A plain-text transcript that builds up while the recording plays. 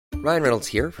Ryan Reynolds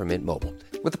here from Mint Mobile.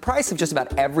 With the price of just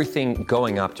about everything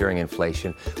going up during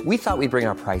inflation, we thought we'd bring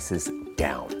our prices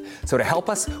down. So to help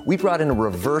us, we brought in a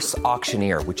reverse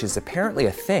auctioneer, which is apparently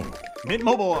a thing. Mint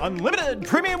Mobile Unlimited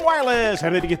Premium Wireless.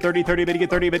 How to get 30, 30, how to get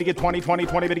 30, how to get 20, 20,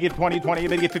 20, how to get 20, 20, how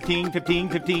to get 15, 15,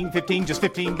 15, 15, just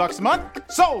 $15 a month?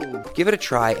 Sold! Give it a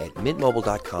try at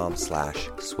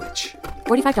mintmobile.com/switch.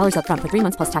 $45 up front for 3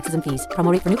 months plus taxes and fees.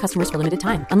 Promo rate for new customers for limited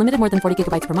time. Unlimited more than 40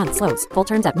 gigabytes per month. Slows full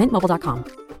terms at mintmobile.com.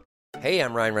 Hey,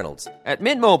 I'm Ryan Reynolds. At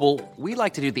Mint Mobile, we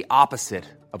like to do the opposite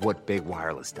of what Big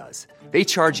Wireless does. They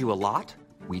charge you a lot.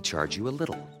 We charge you a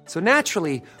little. So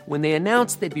naturally, when they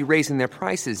announced they'd be raising their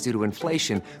prices due to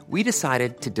inflation, we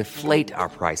decided to deflate our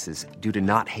prices due to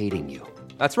not hating you.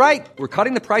 That's right. We're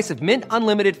cutting the price of Mint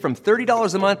Unlimited from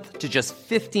 $30 a month to just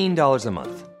 $15 a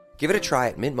month. Give it a try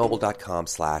at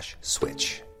mintmobile.com/switch.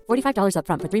 $45 up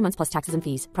front for 3 months plus taxes and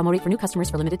fees. Promo rate for new customers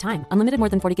for limited time. Unlimited more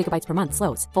than 40 gigabytes per month.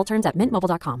 Slows full terms at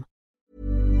mintmobile.com.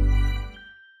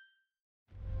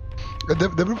 Det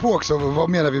beror på också, vad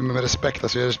menar vi med respekt?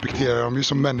 Alltså jag respekterar dem ju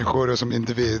som människor och som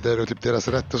individer och typ deras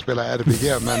rätt att spela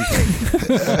RPG,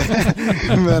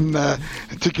 men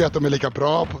tycker jag att de är lika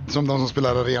bra som de som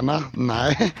spelar arena?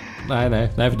 Nej,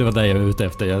 för det var det jag var ute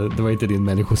efter. Det var inte din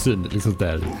människosyn liksom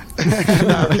där.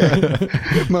 Nej, okay.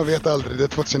 Man vet aldrig, det är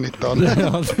 2019.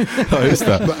 Ja, just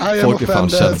det. Folk är fan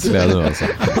känsliga nu alltså.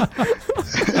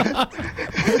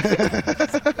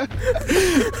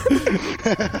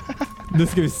 Nu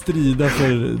ska vi strida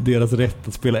för deras rätt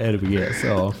att spela RPG.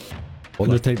 Så. Och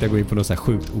nu tänkte jag gå in på något så här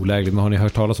sjukt olägligt. Men har ni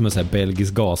hört talas om en sån här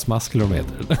belgisk gasmask eller vad de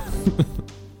heter?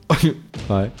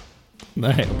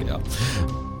 Nej, okej, ja.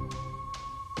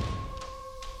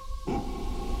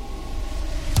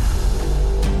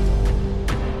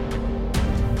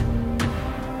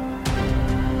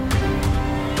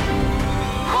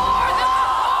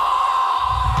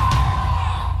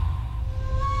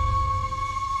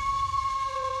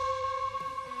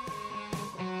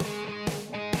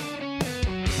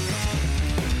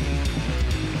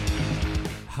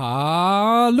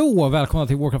 Hallå, välkomna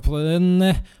till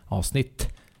Warcraft-podden, avsnitt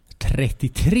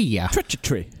 33.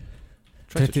 33.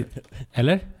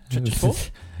 Eller? 32?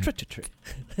 33.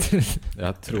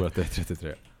 Jag tror att det är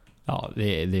 33. Ja,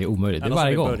 det är omöjligt. Det är varje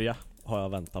varje gång. Börja har jag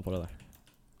väntat på det där.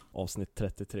 Avsnitt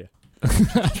 33.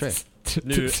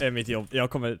 Nu är mitt jobb. Jag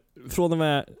kommer från och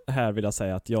med här vill jag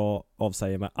säga att jag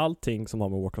avsäger med allting som har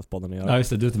med Warcraft-podden att göra. Ja, just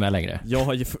det, du är inte med längre. Jag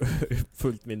har ju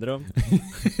fullt min dröm.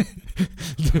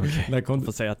 När kom...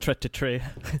 Får säga 33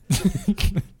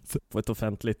 på ett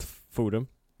offentligt forum.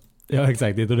 Ja,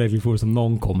 exakt. Det är ett offentligt forum som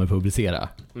någon kommer publicera.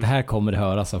 Det här kommer det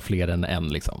höras av fler än en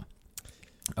liksom.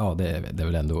 Ja, det är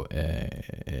väl ändå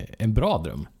en bra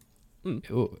dröm.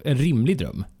 En rimlig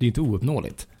dröm. Det är inte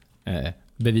ouppnåeligt.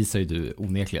 Bevisar ju du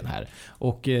onekligen här.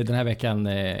 Och den här veckan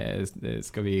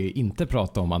ska vi inte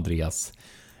prata om Andreas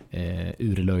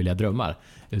urlöjliga drömmar.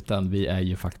 Utan vi är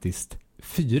ju faktiskt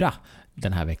 4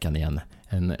 den här veckan igen.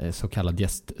 En så kallad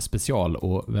gästspecial.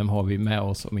 Och vem har vi med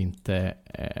oss om inte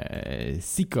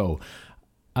ZiQo,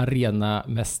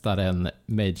 arenamästaren,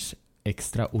 mage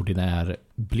extraordinär,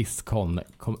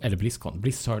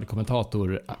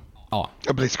 Blizzard-kommentator. Ja,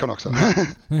 BlizzCon också.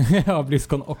 Ja,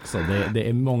 BlizzCon också. Det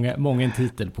är många en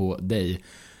titel på dig.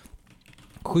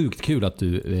 Sjukt kul att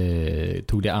du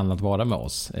tog dig an att vara med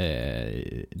oss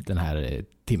den här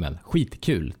timmen.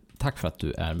 Skitkul. Tack för att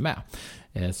du är med.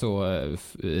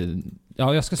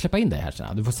 Ja, jag ska släppa in dig här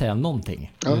sen. Du får säga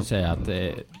någonting. Ja. Du säger att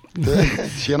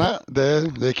tjena, det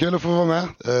är kul att få vara med.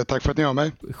 Tack för att ni har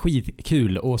mig.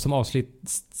 Skitkul, och som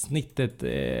avsnittet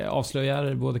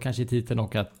avslöjar både kanske i titeln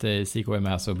och att ZiQo är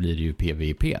med, så blir det ju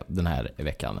PvP den här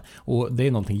veckan. Och det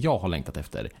är någonting jag har längtat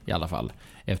efter i alla fall,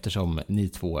 eftersom ni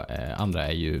två andra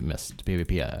är ju mest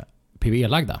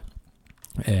PvE-lagda.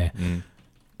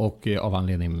 Och av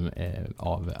anledning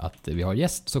av att vi har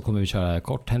gäst så kommer vi köra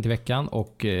kort Hänt i veckan.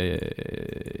 Och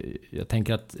jag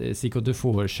tänker att ZiQo, du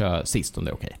får köra sist om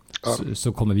det är okej. Ja.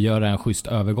 Så kommer vi göra en schysst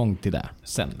övergång till det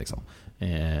sen liksom.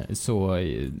 Så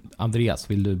Andreas,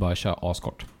 vill du bara köra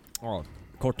askort? Ja,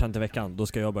 kort Hänt i veckan. Då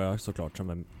ska jag börja såklart som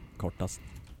en kortast.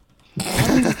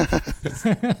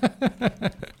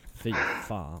 Fy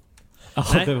fan. Ja,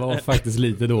 det var faktiskt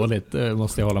lite dåligt,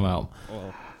 måste jag hålla med om.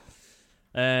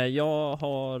 Jag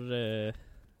har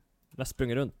mest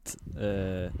sprungit runt.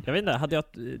 Jag vet inte, hade jag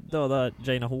dödat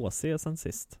Jaina HC sen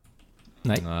sist?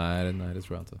 Nej, det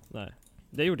tror jag inte. Nej,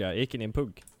 det gjorde jag. Jag gick in i en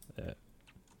pugg.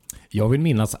 Jag vill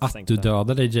minnas att du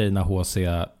dödade Jaina HC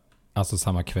alltså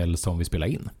samma kväll som vi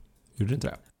spelade in. Gjorde du inte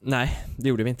det? Nej, det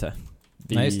gjorde vi inte.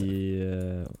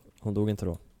 Hon dog inte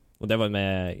då. Och det var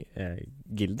med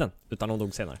gilden, utan hon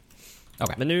dog senare.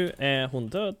 Okay. Men nu är hon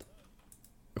död.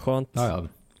 Skönt. Ja.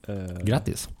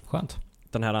 Grattis, skönt.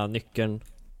 Den här nyckeln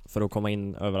för att komma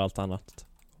in över allt annat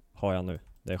har jag nu.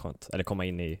 Det är skönt. Eller komma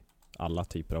in i alla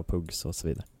typer av pugs och så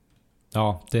vidare.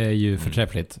 Ja, det är ju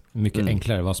förträffligt. Mycket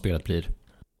enklare vad spelet blir.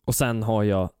 Och sen har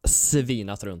jag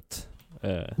svinat runt.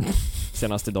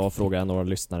 Senast idag frågade jag några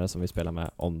lyssnare som vi spelar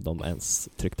med om de ens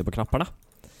tryckte på knapparna.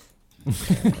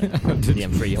 I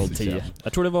en freehold 10.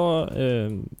 Jag tror det var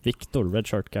Viktor, Red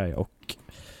Shirt Guy och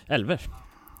Elver.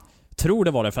 Tror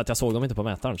det var det för att jag såg dem inte på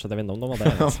mätaren, så jag vet inte om de var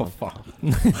där.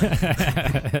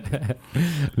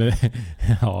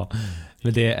 Ja,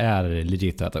 men det är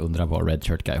legit att undra vad Red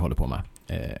Shirt Guy håller på med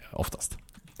oftast.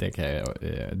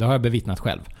 Det har jag bevittnat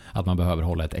själv, att man behöver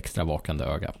hålla ett extra vakande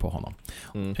öga på honom.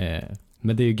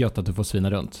 Men det är ju gött att du får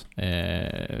svina runt.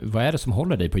 Vad är det som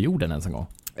håller dig på jorden ens en gång?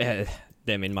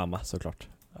 Det är min mamma såklart.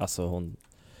 Alltså hon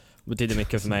betyder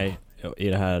mycket för mig i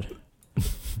det här.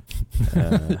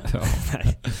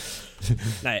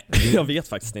 Nej, jag vet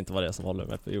faktiskt inte vad det är som håller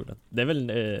mig på jorden. Det är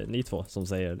väl ni två som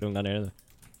säger lugna ner nu.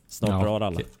 Snart drar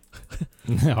alla. Okay.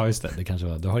 Ja just det kanske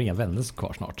var. Du har inga vänner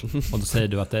kvar snart. Och då säger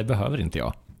du att det behöver inte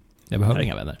jag. Jag behöver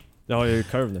inga vänner. Jag har ju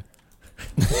curve nu.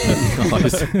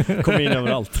 Kommer in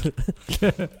överallt.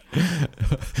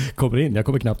 Kommer in, jag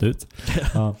kommer knappt ut.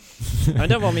 Ja. Men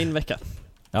det var min vecka.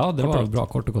 Ja, det var bra,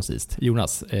 kort och koncist.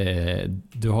 Jonas,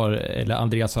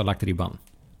 Andreas har lagt ribban.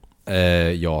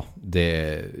 Ja, det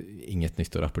är inget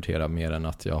nytt att rapportera mer än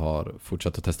att jag har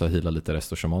fortsatt att testa att heala lite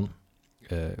rest och shaman.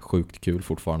 Sjukt kul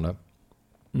fortfarande.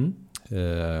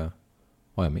 Vad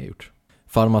har jag mer gjort?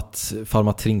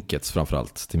 Farmat trinkets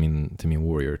framförallt till min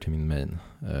warrior, till min main.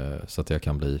 Så att jag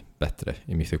kan bli bättre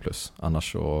i Mythic Plus.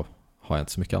 Annars så har jag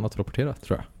inte så mycket annat att rapportera,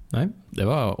 tror jag. Nej, det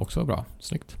var också bra.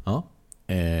 Snyggt. Ja.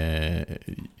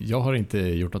 Jag har inte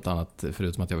gjort något annat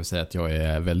förutom att jag vill säga att jag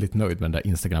är väldigt nöjd med den där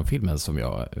Instagram-filmen som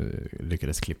jag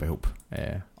lyckades klippa ihop.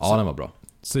 Ja, den var bra.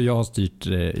 Så jag har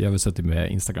jag har suttit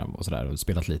med Instagram och sådär och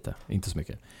spelat lite, inte så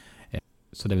mycket.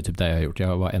 Så det är typ det jag har gjort.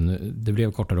 Det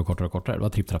blev kortare och kortare och kortare. Det var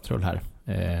tripp-trapp-trull här.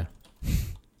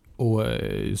 Och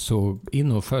så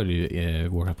in och följ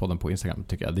Warcraft-podden på Instagram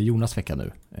tycker jag. Det är Jonas vecka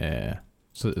nu.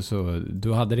 Så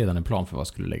du hade redan en plan för vad jag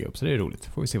skulle lägga upp. Så det är roligt.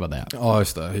 Får vi se vad det är. Ja,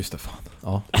 just det fan.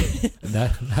 Ja. Det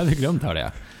hade du glömt, hörde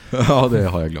jag. Ja, det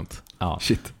har jag glömt. Ja.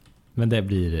 Shit. Men det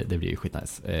blir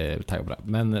skitnice. Tack bra.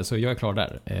 Men så jag är klar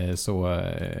där. Så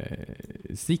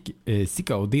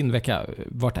ZiQo, din vecka.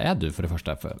 Vart är du för det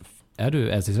första? Är du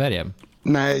ens i Sverige?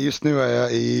 Nej, just nu är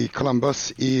jag i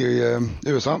Columbus i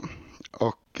USA.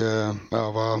 Och det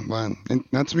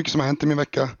är inte så mycket som har hänt i min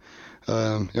vecka.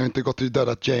 Jag har inte gått och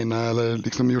dödat Jaina eller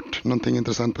liksom gjort någonting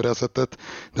intressant på det sättet.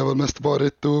 Det har väl mest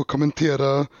varit att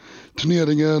kommentera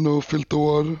turneringen och fyllt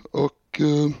år och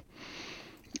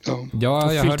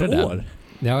ja, jag hörde det. År.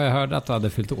 Ja, jag hörde att du hade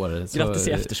fyllt år. Så, grattis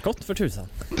i efterskott för tusan.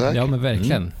 Tack. Ja, men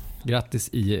verkligen. Grattis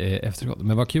i efterskott.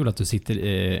 Men vad kul att du sitter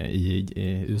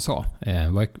i USA.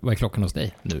 Vad är klockan hos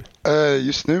dig nu?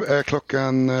 Just nu är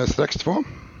klockan strax 2.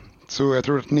 Så jag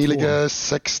tror att ni ligger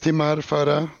 6 timmar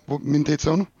före min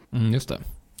tidszon. Just det.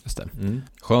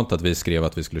 Skönt att vi skrev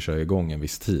att vi skulle köra igång en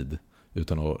viss tid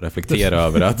utan att reflektera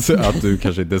över att du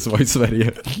kanske inte ens var i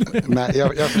Sverige. Nej,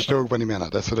 jag förstod vad ni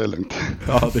menade, så det är lugnt.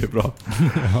 Ja, det är bra.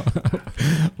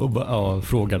 Och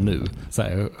fråga nu. Så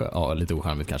här, lite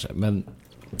ocharmigt kanske. Men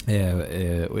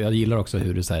och jag gillar också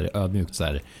hur du så här ödmjukt så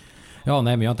här. Ja,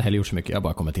 nej, men jag har inte heller gjort så mycket. Jag har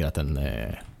bara kommenterat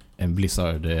en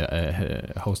Blizzard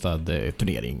hostad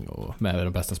turnering och med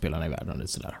de bästa spelarna i världen och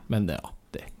så där. Men det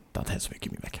har inte hänt så mycket i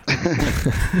min vecka.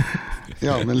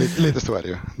 Ja, men lite så är det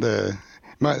ju.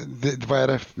 Vad är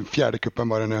det? 4:e kuppen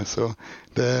var det nu, så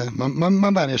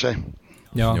man vänjer sig.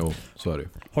 Ja. Jo, så är det.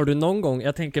 Har du någon gång,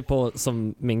 jag tänker på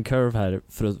som min curve här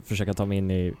för att försöka ta mig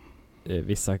in i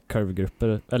vissa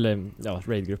curve-grupper eller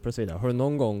raid-grupper och så vidare. Har du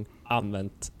någon gång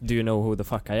använt Do you know who the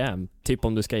fuck I am? Typ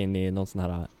om du ska in i någon sån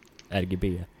här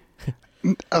RGB.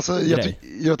 Alltså,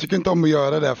 jag tycker inte om att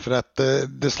göra det, för att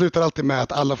det slutar alltid med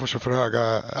att alla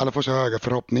får så höga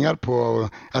förhoppningar på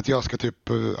att jag ska typ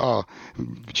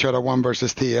köra 1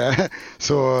 versus 10.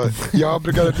 Så jag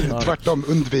brukar tvärtom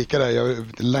undvika det. Jag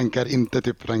länkar inte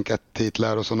typ rank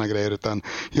 1-titlar och sådana grejer, utan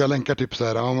jag länkar typ så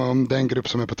här, om det är en grupp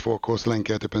som är på 2K så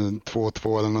länkar jag typ en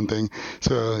 2-2 eller någonting.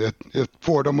 Så jag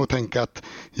får dem att tänka att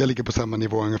jag ligger på samma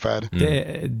nivå ungefär.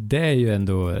 Det är ju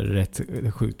ändå rätt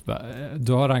sjukt.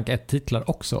 Du har rank 1-titlar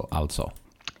också alltså?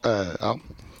 Ja,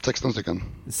 16 stycken.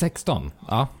 16?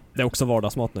 Ja. Det är också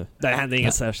vardagsmat nu. Det hände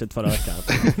inget särskilt förra veckan.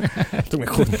 Tog mig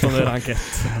 17 i rank 1.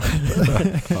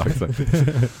 Ja, exakt.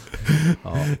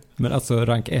 Ja. Men alltså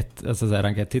rank 1, alltså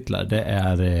rank 1-titlar, det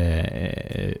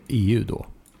är EU då,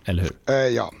 eller hur?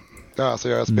 Ja, alltså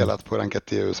jag har spelat på rank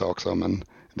 1 i USA också, men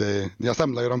jag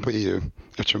samlar ju dem på EU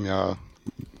eftersom jag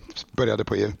började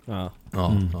på EU. Ja.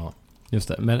 Ja. Just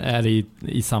det. Men är det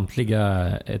i samtliga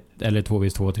eller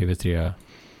 2vs2, 3vs3?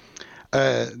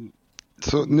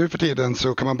 Så nu för tiden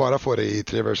så kan man bara få det i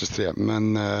 3 vs 3,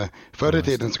 men förr i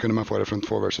tiden så kunde man få det från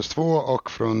 2 vs 2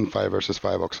 och från 5 vs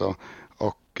 5 också.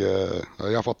 Och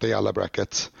jag har fått det i alla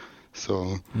brackets.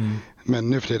 Så, men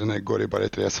nu för tiden går det bara i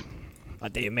 3. Ja,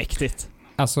 det är mäktigt.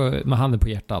 Alltså med handen på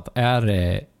hjärtat, är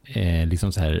det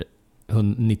liksom så här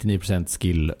 99%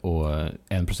 skill och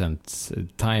 1%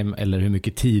 time, eller hur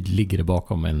mycket tid ligger det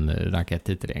bakom en rank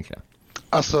 1-titel egentligen?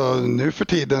 Alltså nu för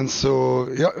tiden så,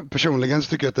 personligen så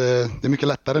tycker jag att det är mycket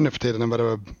lättare nu för tiden än vad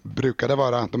det brukade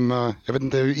vara. Jag vet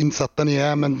inte hur insatta ni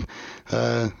är, men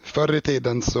förr i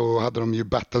tiden så hade de ju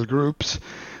battle groups.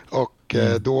 Och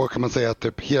då kan man säga att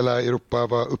typ hela Europa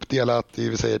var uppdelat i,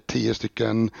 vi säger, 10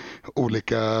 stycken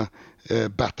olika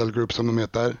battle group som de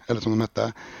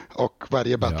hette. Och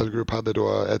varje battle group hade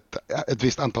då ett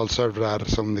visst antal servrar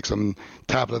som liksom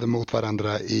tävlade mot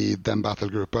varandra i den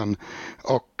battlegruppen.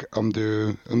 Och om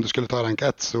du skulle ta rank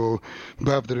 1 så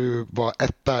behövde du vara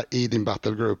etta i din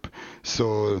battlegroup.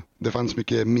 Så det fanns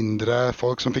mycket mindre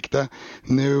folk som fick det.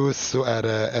 Nu så är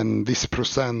det en viss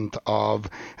procent av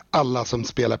alla som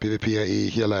spelar PvP i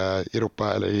hela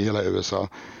Europa eller i hela USA.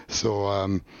 Så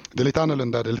det är lite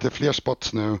annorlunda, det är lite fler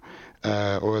spots nu.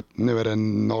 Och nu är det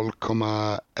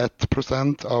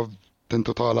 0,1% av den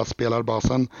totala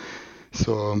spelarbasen.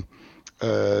 Så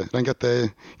rank 1 är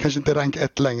kanske inte rank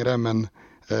 1 längre, men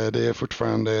det är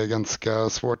fortfarande ganska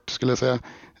svårt skulle jag säga.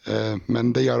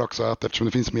 Men det gör också att eftersom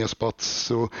det finns mer spots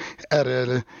så är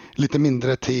det lite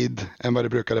mindre tid än vad det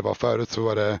brukade vara förut. Så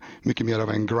var det mycket mer av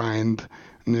en grind.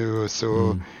 Nu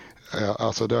så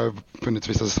alltså det har funnits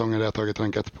vissa säsonger där jag tagit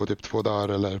rank 1 på typ 2 dagar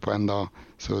eller på en dag.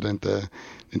 Så det är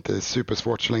inte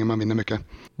supersvårt så länge man vinner mycket.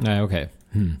 Nej, okej.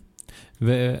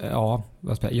 Ja,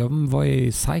 jag var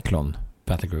i Cyclone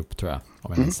Battlegroup tror jag,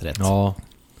 om jag minns rätt. Ja,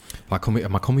 man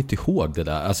kommer inte ihåg det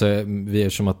där. Alltså, vi är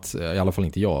som att, i alla fall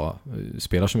inte jag,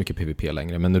 spelar så mycket PvP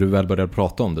längre. Men när du väl började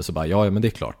prata om det så bara, ja men det är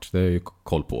klart, det är ju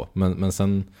koll på. Men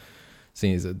sen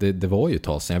det var ju ett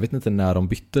tag sedan. Jag vet inte när de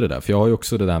bytte det där. För jag har ju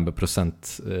också det där med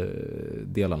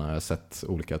procentdelarna. Jag har sett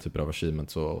olika typer av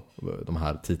achievements och de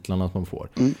här titlarna som man får.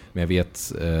 Men jag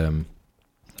vet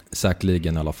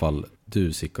säkerligen i alla fall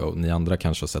du, ZiQo, ni andra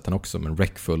kanske har sett den också, men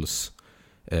Wreckfuls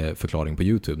förklaring på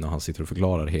YouTube när han sitter och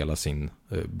förklarar hela sin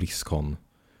BlizzCon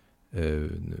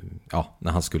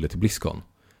när han skulle till BlizzCon.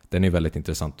 Den är väldigt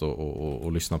intressant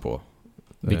att lyssna på.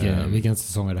 Vilken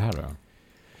säsong är det här då?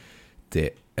 Det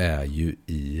är ju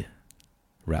i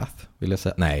Wrath, vill jag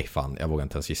säga. Nej, fan, jag vågar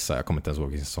inte ens gissa. Jag kommer inte ens ihåg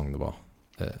vilken säsong det var.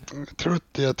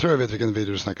 Jag tror jag vet vilken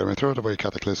video du snackar om. Jag tror det var i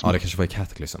Cataclysm. Ja, det kanske var i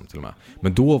Cataclysm till och med.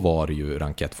 Men då var det ju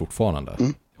rank 1 fortfarande.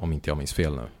 Om inte jag minns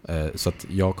fel nu. Så att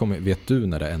vet du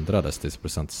när det ändrades till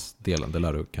procentsdelen? Det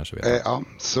lär du kanske veta. Ja,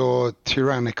 så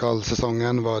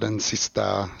Tyrannical-säsongen var den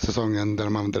sista säsongen där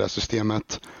de använde det här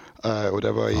systemet. Och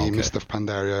det var i Mist of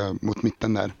Pandaria mot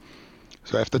mitten där.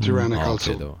 Så efter Tyrannical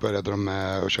så började de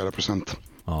med att köra procent.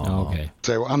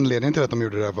 Så anledningen till att de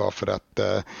gjorde det var för att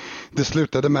det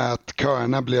slutade med att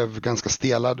köerna blev ganska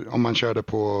stelad om man körde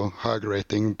på hög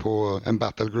rating på en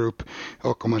battle group,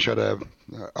 och om man körde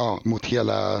mot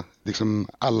hela, liksom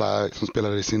alla som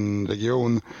spelade i sin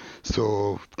region,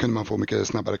 så kunde man få mycket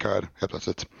snabbare köer helt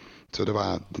plötsligt. Så det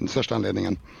var den största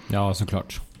anledningen. Ja,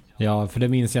 såklart. Ja, för det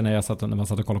minns jag när man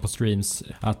satt och kollade på streams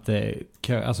att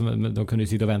alltså, de kunde ju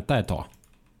sitta och vänta ett tag.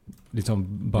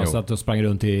 Liksom bara satt och sprang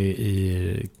runt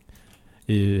i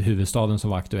huvudstaden som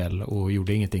var aktuell och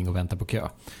gjorde ingenting och väntade på kö.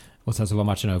 Och sen så var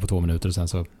matchen över på 2 minuter och sen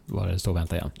så var det stå och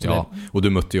vänta igen. Så och du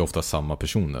mötte ju ofta samma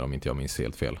personer om inte jag minns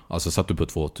helt fel. Alltså satt du på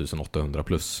 2800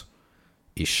 plus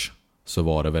ish, så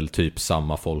var det väl typ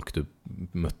samma folk du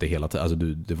mötte hela tiden. Alltså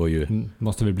det var ju...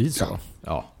 Måste väl bli så?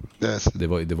 Ja.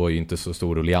 Det var ju inte så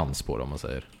stor allians på det, om man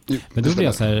säger. Men då blir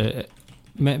jag så här...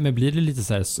 Men blir det lite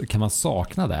så här, kan man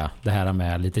sakna det här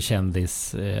med lite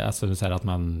kändis, alltså så här att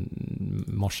man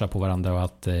morsar på varandra och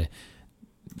att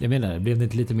jag menar, blev det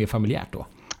inte lite mer familjärt då?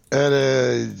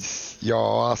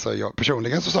 Ja, alltså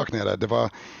personligen så saknar jag det.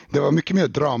 Det var mycket mer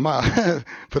drama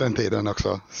på den tiden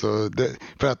också. Så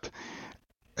för att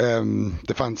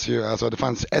det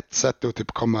fanns ett sätt att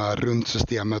typ komma runt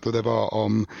systemet, och det var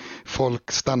om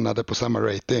folk stannade på samma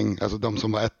rating. Alltså de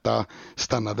som var etta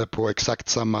stannade på exakt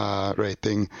samma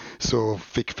rating, så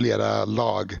fick flera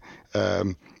lag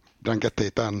rank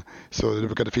 1-titeln. Så det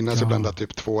brukade finnas ibland att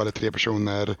typ 2 eller 3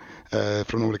 personer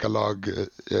från olika lag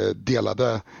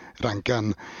delade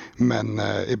ranken. Men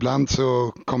ibland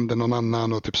så kom det någon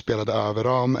annan och typ spelade över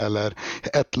dem, eller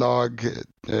ett lag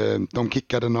de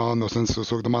kickade någon och sen så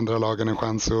såg de andra lagen en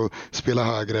chans att spela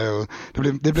högre, och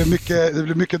det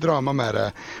blev mycket drama med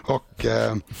det. Och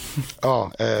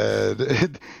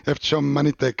eftersom man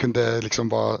inte kunde liksom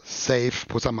vara safe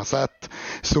på samma sätt,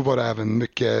 så var det även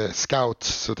mycket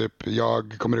scouts. Så typ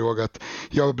jag kommer ihåg att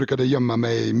jag brukade gömma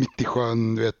mig mitt i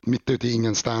sjön, mitt ute i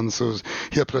ingenstans, och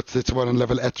helt plötsligt så var det en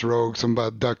level 1 rogue som bara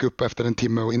dök upp efter en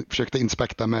timme och försökte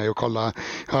inspekta mig och kolla,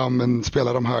 men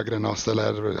spelar de högre än oss,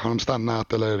 eller har de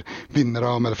stannat, eller vinner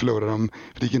de eller förlorar de?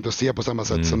 För det gick inte att se på samma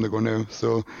sätt som det går nu.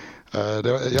 Så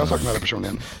jag saknar det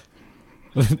personligen.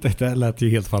 Det där lät ju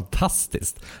helt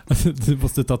fantastiskt. Alltså, du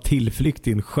måste ta tillflykt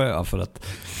i en sjö för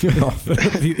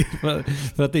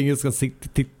att ingen ska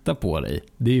titta på dig.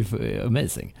 Det är ju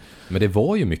amazing. Men det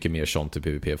var ju mycket mer sånt i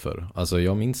PvP förr. Alltså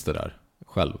jag minns det där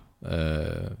själv.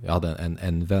 Jag hade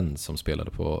en vän som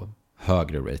spelade på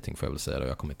högre rating, får jag väl säga.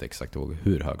 Jag kommer inte exakt ihåg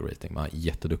hur hög rating, men han är en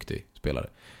jätteduktig spelare.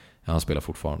 Han spelar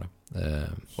fortfarande.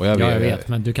 Och jag vet,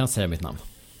 men du kan säga mitt namn.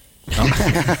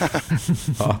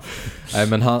 Ja. Nej,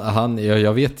 men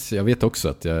jag vet också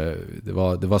att det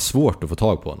var svårt att få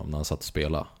tag på honom när han satt och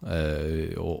spelade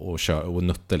och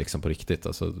nötte liksom på riktigt.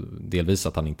 Alltså, delvis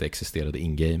att han inte existerade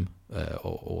in-game,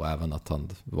 och även att han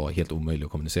var helt omöjlig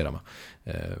att kommunicera med,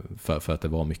 för att det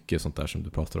var mycket sånt där som du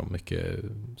pratar om, mycket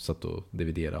satt och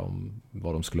dividera om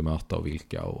vad de skulle möta och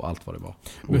vilka och allt vad det var,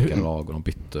 olika lag och de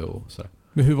bytte och sådär.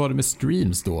 Men hur var det med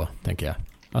streams då, tänker jag?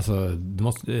 Alltså,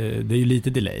 det är ju lite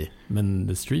delay,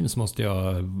 men streams måste ju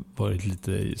ha varit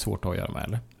lite svårt att göra med,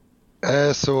 eller?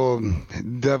 Så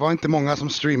det var inte många som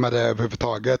streamade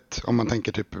överhuvudtaget, om man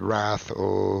tänker typ Wrath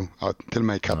och till och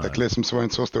med Cataclysm, så var det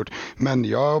inte så stort. Men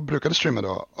jag brukade streama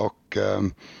då, och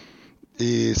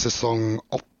i säsong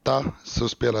 8 så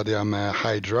spelade jag med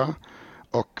Hydra,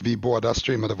 och vi båda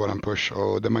streamade våran push,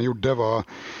 och det man gjorde var,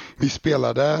 vi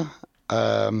spelade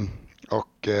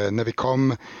och när vi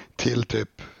kom till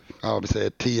typ, vi säger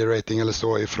 10 rating eller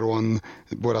så ifrån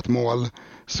vårat mål,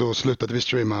 så slutade vi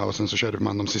streama, och sen så körde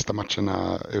man de sista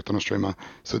matcherna utan att streama.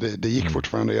 Så det gick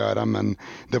fortfarande att göra, men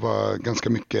det var ganska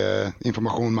mycket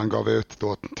information man gav ut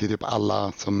då till typ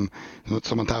alla som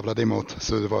man tävlade emot.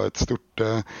 Så det var ett stort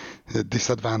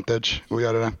disadvantage att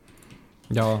göra det.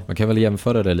 Ja. Man kan väl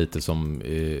jämföra det lite som,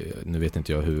 nu vet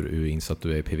inte jag hur insatt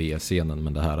du är i PvE-scenen,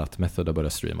 men det här att Method har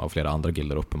börjat streama, och flera andra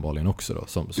gilder uppenbarligen också då,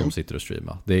 som sitter och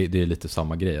streamar. Det är lite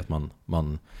samma grej, att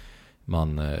man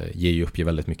uppger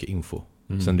väldigt mycket info.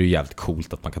 Sen är det ju jävligt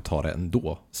coolt att man kan ta det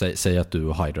ändå. Säg att du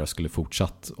och Hydra skulle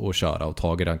fortsatt att köra och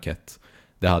tagit rankett.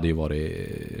 Det hade ju varit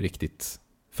riktigt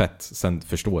fett. Sen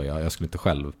förstår jag skulle inte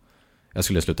själv, jag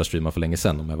skulle sluta streama för länge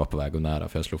sedan om jag var på väg och nära,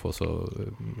 för jag skulle få så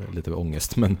lite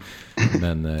ångest. Men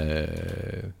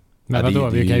vadå,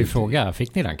 vi kan ju fråga,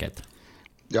 fick ni rankett?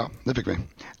 Ja, det fick vi.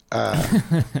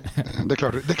 Det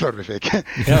är klart vi fick.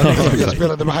 Jag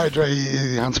spelade med Hydra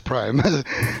i hans prime.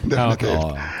 Definitivt.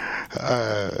 Ja.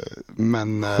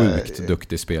 Men sjukt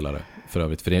duktig spelare för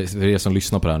övrigt. För er som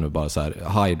lyssnar på det här nu, bara så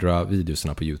här,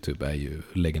 Hydra-videorna på YouTube är ju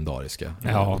legendariska.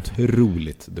 Ja.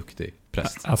 Otroligt duktig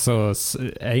präst. Alltså,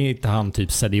 är inte han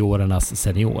typ seniorernas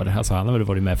senior? Alltså, han har väl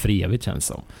varit med för evigt, känns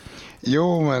som.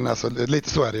 Jo, men alltså, lite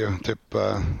så är det ju. Typ,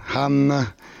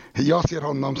 jag ser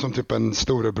honom som typ en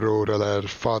storebror eller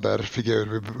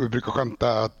faderfigur. Vi brukar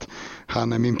skämta att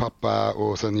han är min pappa,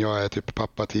 och sen jag är typ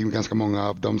pappa till ganska många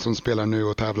av dem som spelar nu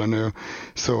och tävlar nu.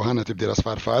 Så han är typ deras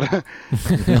farfar.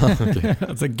 Ja, okay.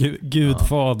 Alltså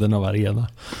gudfadern av arena.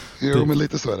 Jo, men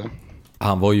lite så är det.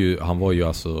 Han var ju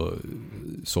alltså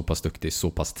så pass duktig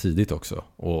så pass tidigt också,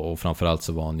 och framförallt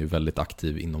så var han ju väldigt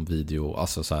aktiv inom video.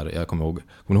 Alltså så här, jag kommer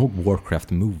ihåg Warcraft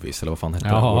Movies, eller vad fan hette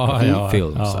det? Warcraft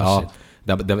Films.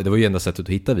 Det var ju enda sättet att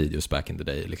hitta videos back in the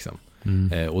day liksom.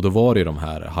 Och då var det ju de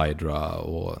här Hydra,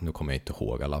 och nu kommer jag inte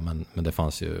ihåg alla, men det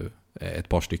fanns ju ett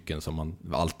par stycken som man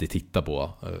alltid tittar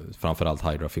på, framförallt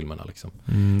Hydra-filmerna liksom.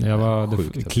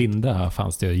 Klinda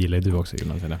fanns det, gillade du också,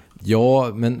 Jonas?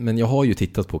 Ja, men jag har ju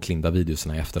tittat på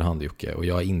Klinda-videoserna i efterhand, Jocke, och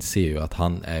jag inser ju att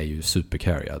han är ju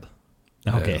supercarried.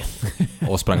 Okay.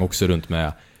 Och sprang också runt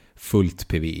med fullt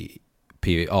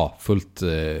fullt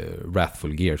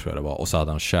Wrathful gear, tror jag det var, och så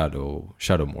hade han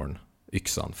Shadowmourn,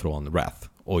 yxan från Wrath,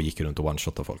 och gick runt och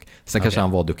one-shotade folk. Sen kanske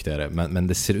han var duktigare, men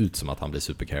det ser ut som att han blir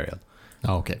supercarried.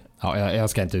 Ja, okej. Ja, jag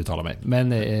ska inte uttala mig. Men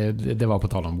det var på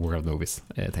tal om Warcraft Movies,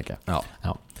 tänker jag.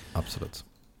 Ja. Absolut.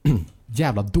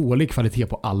 jävla dålig kvalitet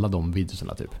på alla de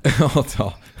videorna typ.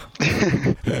 Ja.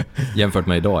 Jämfört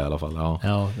med idag i alla fall.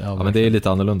 Ja, men det är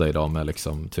lite annorlunda idag med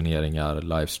liksom turneringar,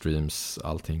 livestreams,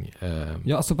 allting.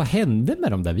 Ja, alltså vad hände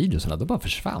med de där videorna? De bara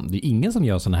försvann. Det är ingen som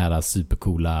gör såna här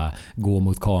supercoola gå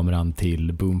mot kameran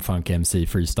till Boomfunk MC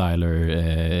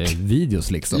Freestyler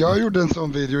videos liksom. Jag gjorde en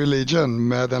sån video i Legion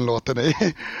med den låten i.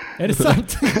 Är det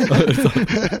sant?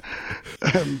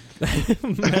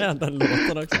 Med den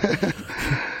låten också.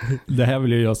 Det här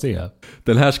vill jag se.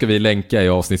 Den här ska vi länka i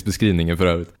avsnittsbeskrivningen för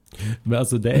övrigt. Men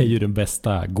alltså det är ju den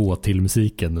bästa gå till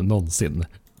musiken någonsin.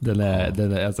 Den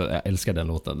är alltså, jag älskar den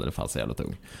låten, den är fan så jävla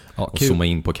tung. Ja, och zooma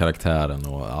in på karaktären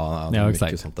och mycket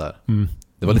exakt. Sånt där.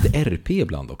 Det var lite RP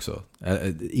ibland också.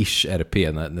 Ish RP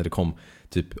när det kom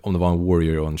typ, om det var en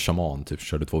warrior och en shaman typ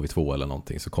körde 2v2 eller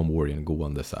någonting, så kom warriorn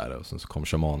gående så här och så kom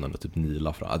shamanen och typ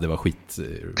nila fram. Det var skit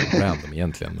random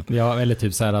egentligen. Men. Ja, eller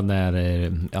typ så här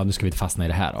när nu ska vi inte fastna i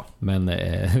det här då. Men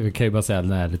vi kan ju bara säga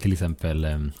när till exempel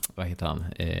vad heter han?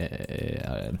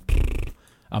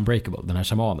 Unbreakable, den här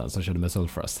shamanen som körde med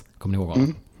Sulfurus. Kommer ni ihåg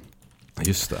honom?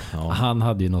 Just det. Ja. Han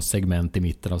hade ju något segment i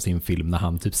mitten av sin film när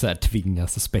han typ så här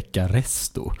tvingas späcka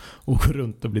resto och går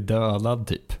runt och blir dödad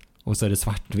typ. Och så är det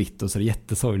svartvitt och så är det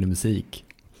jättesorglig musik.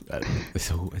 Det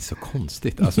är så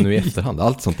konstigt. Alltså nu i efterhand,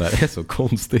 allt sånt där är så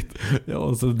konstigt. Ja,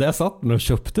 och så där satt man och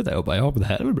köpte det och bara, ja men det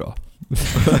här är väl bra.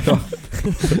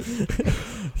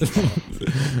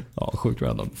 Ja, sjukt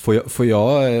random. Får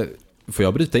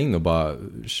jag bryta in och bara,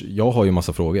 jag har ju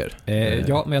massa frågor.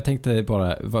 Ja, men jag tänkte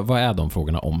bara, vad är de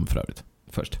frågorna om för övrigt?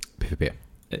 Först. PvP.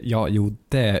 Ja, jo,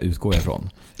 det utgår jag ifrån.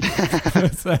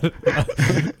 Så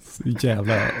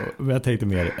jävla. Men jag tänkte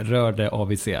mer, rör det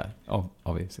AVC?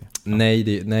 AVC? Ja.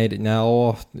 Nej,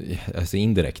 alltså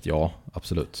indirekt, ja,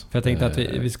 absolut. För jag tänkte att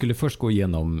vi skulle först gå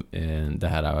igenom det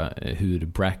här hur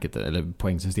bracket eller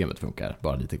poängsystemet funkar,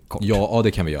 bara lite kort. Ja,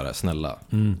 det kan vi göra, snälla.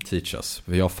 Teach us.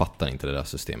 För jag fattar inte det där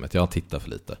systemet, jag tittar för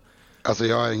lite. Alltså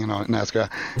jag har ingen aning. Nej, jag ska.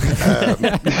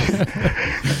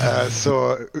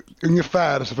 Så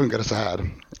ungefär så funkar det så här.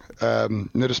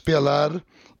 När du spelar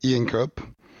i en cup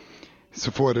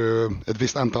så får du ett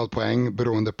visst antal poäng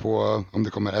beroende på om det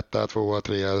kommer 1, 2,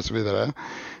 3 och så vidare.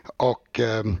 Och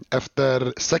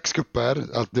efter 6 kupper,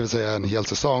 det vill säga en hel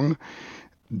säsong,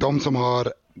 de som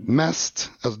har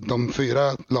mest, alltså de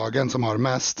 4 lagen som har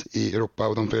mest i Europa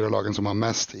och de 4 lagen som har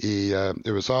mest i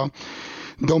USA,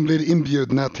 de blir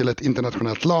inbjudna till ett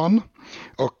internationellt LAN,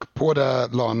 och på det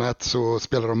LANet så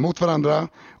spelar de mot varandra,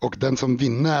 och den som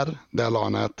vinner det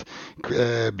LANet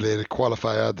blir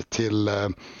qualified till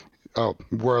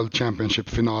World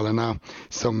Championship-finalerna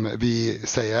som vi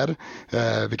säger,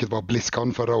 vilket var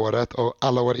BlizzCon förra året och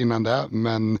alla år innan det,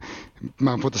 men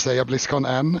man får inte säga BlizzCon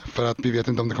än för att vi vet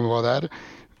inte om det kommer vara där.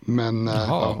 Men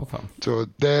så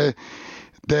det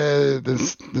är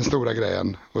den stora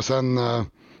grejen. Och sen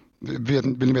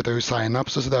vill ni veta hur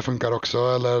sign-ups och så där funkar också,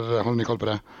 eller har ni koll på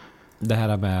det? Det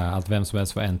här med att vem som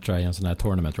helst får entra i en sån här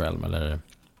tournament realm, eller?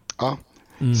 Ja.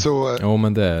 Så, ja,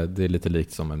 men det är lite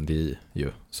likt som en DI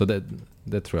ju. Så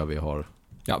det tror jag vi har.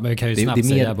 Ja, men vi kan ju snabbt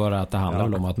säga bara att det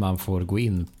handlar om att man får gå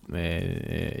in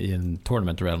i en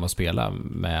tournament realm och spela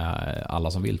med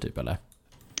alla som vill typ, eller?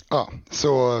 Ja,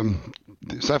 så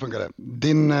här funkar det.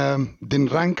 Din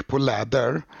rank på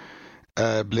ladder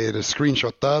blir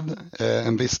screenshotad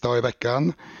en viss dag i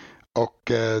veckan, och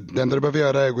det enda du behöver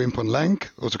göra är att gå in på en länk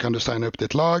och så kan du signa upp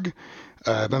ditt lag.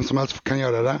 Vem som helst kan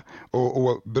göra det,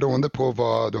 och beroende på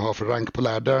vad du har för rank på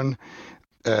laddern,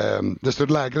 desto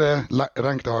lägre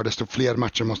rank du har, desto fler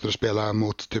matcher måste du spela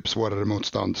mot typ svårare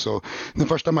motstånd. Så den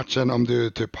första matchen, om du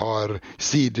typ har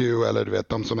CDU eller du vet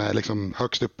de som är liksom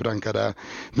högst upp rankade,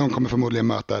 de kommer förmodligen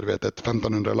möta ett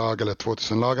 1500 lag eller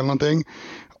 2000 lag eller någonting.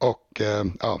 Och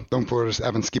de får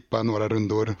även skippa några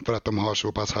rundor för att de har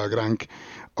så pass hög rank.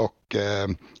 Och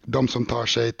de som tar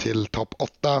sig till topp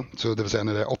 8, så det vill säga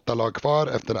när det är 8 lag kvar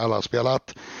efter alla har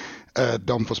spelat,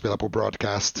 de får spela på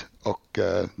broadcast, och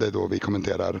det är då vi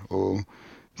kommenterar, och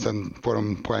sen får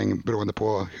de poäng beroende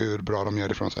på hur bra de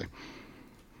gör ifrån sig.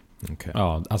 Okay.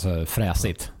 Ja, alltså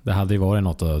fräsigt. Det hade ju varit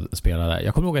något att spela där.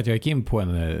 Jag kommer ihåg att jag gick in på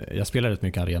jag spelade rätt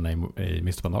mycket arena i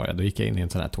Mr. Pandaria. Då gick jag in i en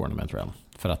sån här tournament realm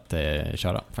för att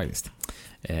köra faktiskt.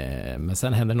 Men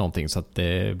sen hände någonting så att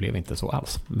det blev inte så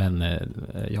alls. Men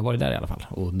jag var där i alla fall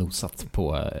och nosat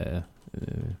på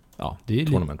det är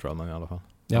tournament realm i alla fall.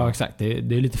 Ja, exakt. Det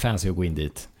är lite fancy att gå in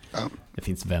dit. Ja. Det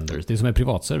finns vendors. Det är som en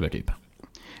privatserver typ.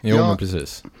 Jo, men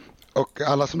precis. Och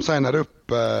alla som signar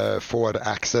upp får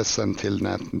accessen till den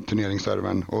här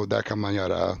turneringsservern, och där kan man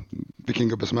göra vilken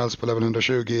gubbe som helst på level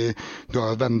 120. Du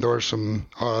har vendors som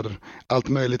har allt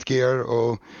möjligt gear,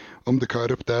 och om du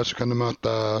kör upp där så kan du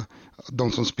möta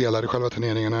de som spelar i själva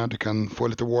turneringarna. Du kan få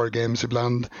lite wargames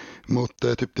ibland mot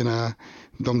typ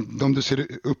de du ser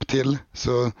upp till.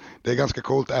 Så det är ganska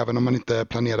coolt även om man inte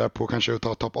planerar på kanske att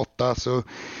ta topp 8. Så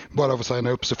bara av att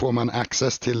signa upp så får man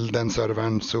access till den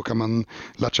servern, så kan man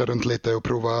latcha runt lite och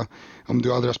prova. Om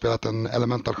du aldrig har spelat en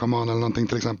elemental shaman eller någonting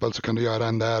till exempel, så kan du göra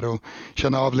en där och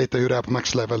känna av lite hur det är på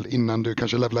max level innan du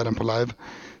kanske levlar den på live.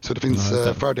 Så det finns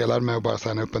fördelar med att bara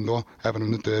signa upp ändå, även om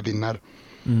du inte vinner.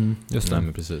 Just det. Nej,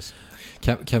 men precis.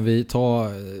 Kan vi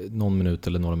ta någon minut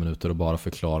eller några minuter och bara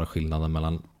förklara skillnaden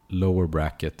mellan lower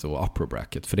bracket och upper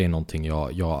bracket? För det är någonting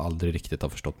jag aldrig riktigt har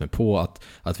förstått mig på.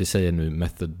 Att vi säger nu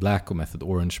Method Black och Method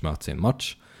Orange möts i en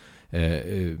match.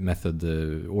 Method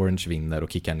Orange vinner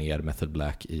och kickar ner Method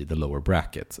Black i the lower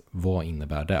bracket. Vad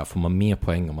innebär det? Får man mer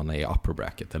poäng om man är i upper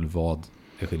bracket? Eller vad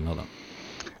är skillnaden?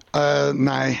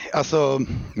 Nej, alltså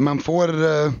man får...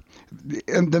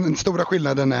 Den stora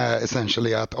skillnaden är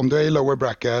essentially att om du är i lower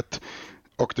bracket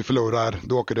och du förlorar,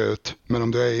 då åker du ut. Men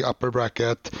om du är i upper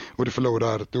bracket och du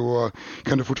förlorar, då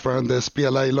kan du fortfarande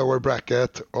spela i lower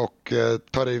bracket och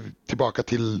ta dig tillbaka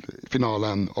till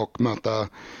finalen och möta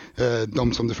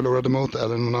de som du förlorade mot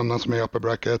eller någon annan som är i upper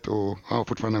bracket och har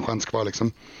fortfarande en chans kvar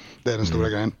liksom. Det är den stora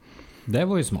grejen. Det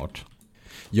var ju smart.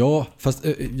 Ja,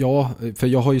 för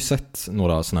jag har ju sett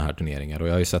några såna här turneringar och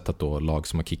jag har ju sett att då lag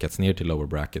som har kickats ner till lower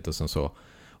bracket och sen så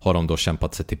har de då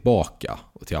kämpat sig tillbaka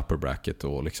till upper bracket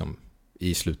och liksom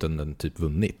i slutändan typ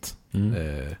vunnit.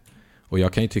 Och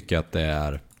jag kan ju tycka att det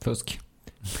är fusk.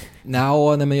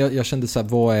 Nej, men jag kände så här,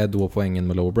 vad är då poängen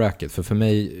med lower bracket? För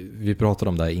mig, vi pratade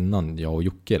om det här innan, jag och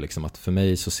Jocke, liksom, att för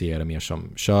mig så ser jag det mer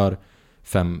som kör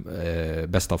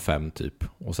bäst av 5 typ,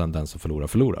 och sen den som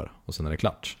förlorar och sen är det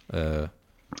klart.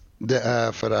 Det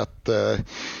är för att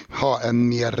ha en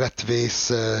mer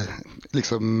rättvis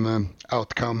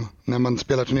outcome när man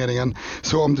spelar turneringen.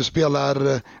 Så om du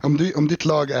spelar, om ditt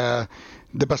lag är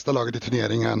det bästa laget i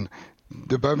turneringen,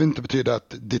 det behöver inte betyda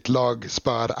att ditt lag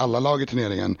spör alla lag i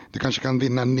turneringen. Du kanske kan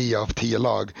vinna 9 av 10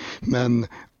 lag. Men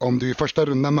om du i första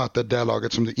rundan möter det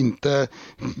laget som du inte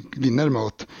vinner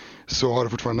mot, så har du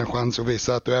fortfarande en chans att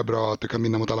visa att du är bra, att du kan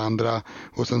vinna mot alla andra.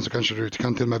 Och sen så kanske du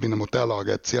kan till och med vinna mot det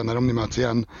laget senare om ni möts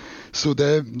igen. Så det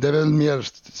är väl mer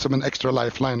som en extra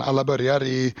lifeline. Alla börjar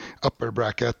i upper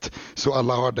bracket, så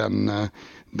alla har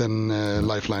den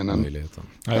lifelinen.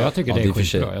 Ja, jag tycker det är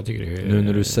skitbra. Jag tycker det är... Nu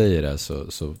när du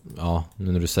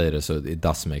säger det så it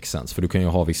does make sense. För du kan ju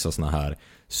ha vissa såna här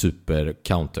super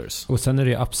counters. Och sen är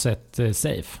det upset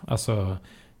safe. Alltså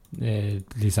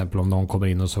till exempel om någon kommer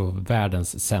in och så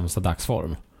världens sämsta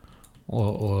dagsform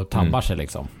och tabbar sig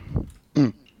liksom.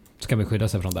 Så kan vi skydda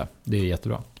sig från det. Det är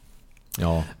jättebra.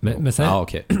 Ja. Men sen,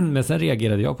 okay. Men sen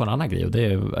reagerade jag på en annan grej, och det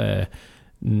är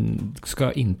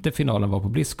ska inte finalen vara på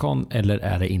BlizzCon eller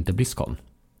är det inte BlizzCon?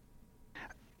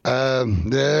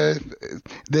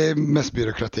 Det är mest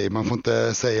byråkrati. Man får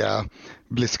inte säga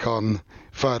BlizzCon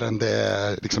förrän det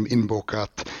är liksom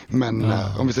inbokat. Men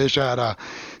om vi säger så här,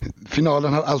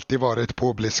 finalen har alltid varit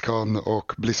på BlizzCon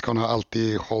och BlizzCon har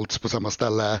alltid hållits på samma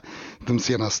ställe de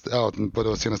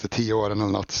senaste 10 åren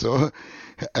eller något. Så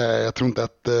jag tror inte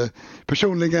att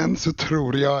personligen så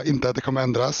tror jag inte att det kommer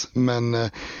ändras, men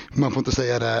man får inte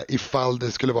säga det ifall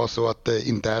det skulle vara så att det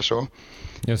inte är så.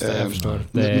 Just det, jag förstår.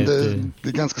 Det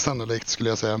är ganska sannolikt, skulle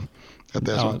jag säga, att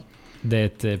det är så. Det är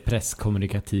ett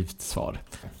presskommunikativt svar.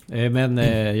 Men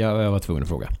jag var tvungen att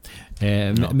fråga.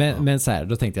 Men så här,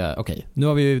 då tänkte jag, okej, nu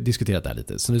har vi ju diskuterat det här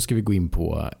lite, så nu ska vi gå in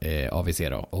på AVC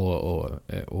då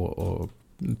och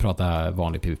prata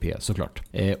vanlig PvP såklart.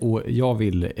 Och jag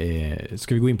vill,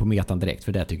 ska vi gå in på metan direkt,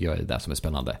 för det tycker jag är det som är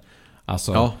spännande.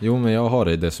 Alltså... Ja, men jag har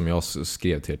det som jag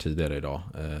skrev till er tidigare idag.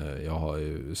 Jag har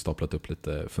ju staplat upp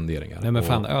lite funderingar. Nej, men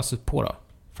fan, ös på då.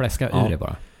 Fläska ur det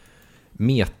bara.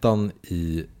 Metan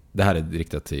i... Det här är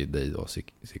riktat till dig då,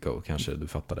 ZiQo, kanske du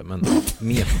fattar det. Men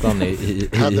metan i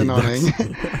hade en aning.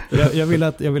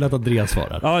 Jag vill att Andreas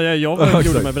svarar. Ja, jag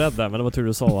gjorde mig beredd där, men det var tur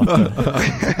du sa att...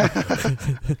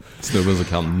 Snubben som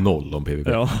kan 0 om PvP.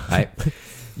 Ja. Nej.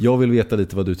 Jag vill veta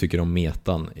lite vad du tycker om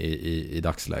metan i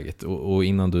dagsläget. Och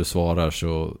innan du svarar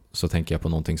så tänker jag på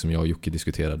någonting som jag och Jocke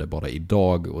diskuterade bara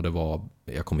idag. Och det var,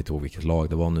 jag kommer inte ihåg vilket lag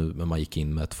det var nu, men man gick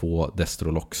in med 2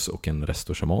 Destrolox och en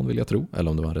Resto-shaman, vill jag tro.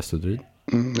 Eller om det var en Resto-druid.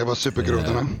 Det var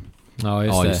supergrodorna.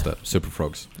 Ja, just det.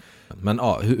 Superfrogs. Men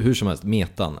hur som helst,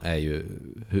 metan är ju...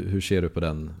 Hur ser du på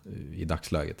den i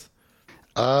dagsläget?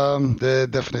 Det är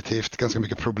definitivt ganska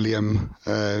mycket problem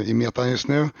i metan just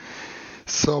nu,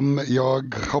 som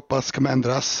jag hoppas kommer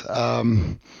ändras.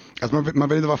 Alltså man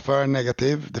vill inte vara för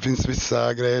negativ. Det finns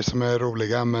vissa grejer som är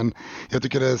roliga, men jag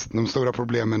tycker de stora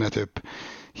problemen är typ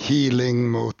healing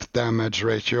mot damage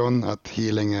ration, att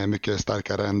healing är mycket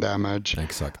starkare än damage.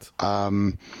 Exakt.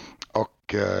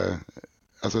 Och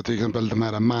alltså till exempel de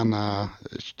här mana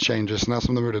changesna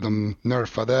som de gjorde, de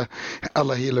nerfade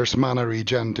alla healers mana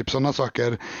regen, typ sådana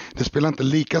saker. Det spelar inte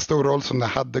lika stor roll som det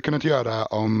hade kunnat göra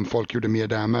om folk gjorde mer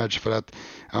damage, för att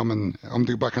om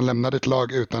du bara kan lämna ditt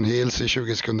lag utan heals i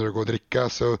 20 sekunder och gå och dricka,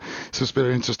 så spelar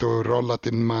det inte så stor roll att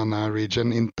din mana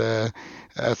regen inte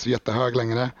är så jättehög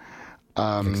längre.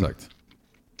 Exakt.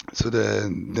 Så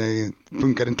det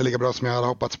funkar inte lika bra som jag hade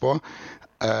hoppats på.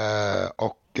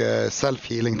 Och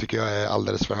self-healing tycker jag är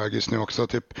alldeles för hög just nu också.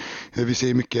 Typ, vi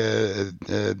ser mycket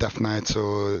Death Knights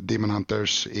och Demon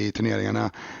Hunters i turneringarna,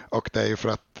 och det är ju för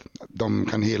att de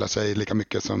kan heala sig lika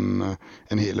mycket som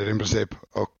en healer i princip,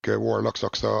 och Warlocks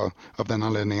också av den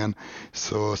anledningen.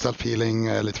 Så self-healing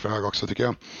är lite för hög också tycker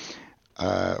jag.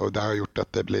 Och det har gjort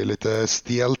att det blir lite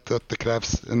stelt, att det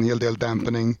krävs en hel del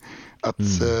dampening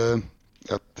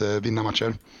att vinna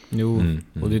matcher. Jo,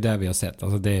 och det är där vi har sett.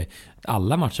 Alltså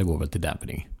alla matcher går väl till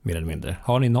dampening, mer eller mindre.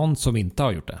 Har ni någon som inte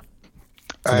har gjort det?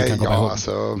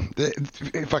 Alltså,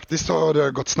 faktiskt har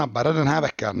det gått snabbare den här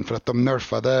veckan, för att de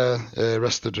nerfade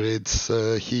Rested Reeds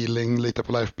healing lite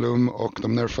på Life Bloom, och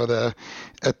de nerfade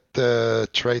ett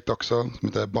trait också som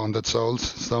heter Bonded Souls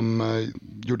som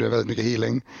gjorde väldigt mycket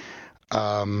healing.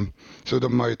 Så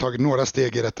de har ju tagit några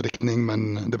steg i rätt riktning,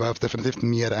 men det behövs definitivt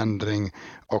mer ändring,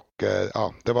 och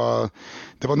det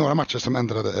var några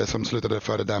matcher som slutade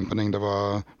före dampening. Det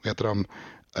var, vad heter de,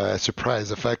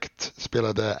 Surprise Effect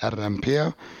spelade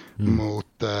RMP mot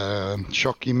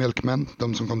Shocky Milkman,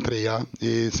 de som kom 3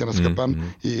 i senaste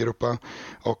cupen i Europa,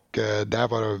 och där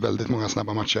var det väldigt många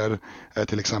snabba matcher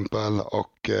till exempel,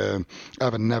 och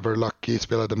även Never Lucky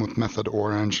spelade mot Method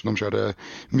Orange, de körde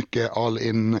mycket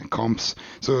all-in comps,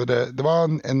 så det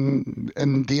var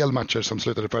en del matcher som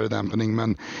slutade före dampening,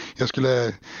 men jag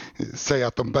skulle säga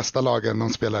att de bästa lagen, de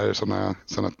spelar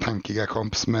såna tankiga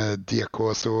comps med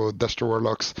DKs och Destro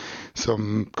Warlocks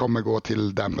som kommer gå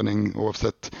till dampening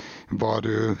oavsett vad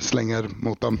du slänger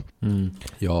mot dem.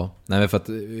 Ja, nej, för att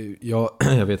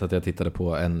jag vet att jag tittade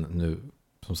på en nu,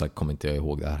 som sagt kommer inte jag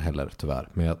ihåg det här heller tyvärr,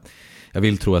 men jag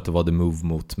vill tro att det var The Move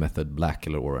mot Method Black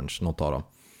eller Orange, något av dem.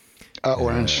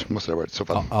 Orange måste det ha varit i så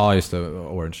fall. Ja, just det,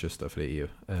 Orange, just det, för det är EU.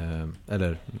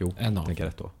 Eller, jo, tänker jag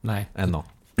rätt då. Nej.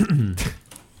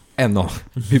 NA.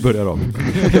 Vi börjar om.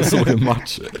 Jag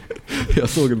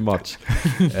såg en match.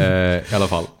 I alla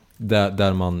fall.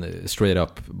 Där man straight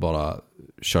up bara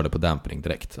körde på dampening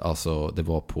direkt. Alltså det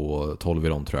var på 12 i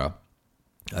rond tror jag.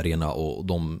 Arena, och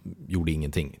de gjorde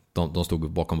ingenting. De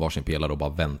stod bakom varsin pelare och bara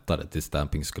väntade tills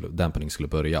dampening skulle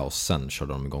börja, och sen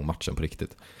körde de igång matchen på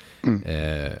riktigt.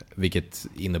 Vilket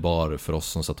innebar för oss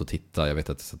som satt och tittade, jag vet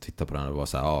att jag satt och tittade på den, det var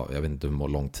så här, jag vet inte hur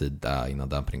lång tid det är innan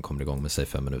dampening kommer igång, men säg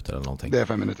 5 minuter eller någonting. Det är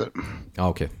 5 minuter. Ja,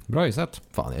 okej. Bra gissat.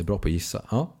 Fan, jag är bra på att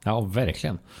gissa. Ja,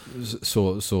 verkligen.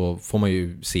 Så får man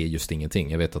ju se just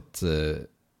ingenting. Jag vet att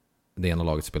det ena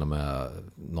laget spelar med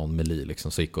någon melee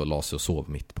liksom, så gick och la sig och sov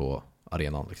mitt på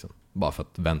arenan liksom, bara för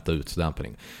att vänta ut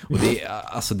dampening. Och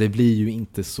det blir ju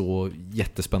inte så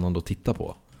jättespännande att titta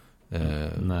på.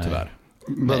 Tyvärr.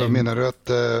 Vad menar du att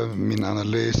min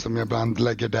analys som jag ibland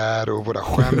lägger där och våra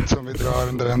skämt som vi drar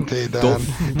under den tiden,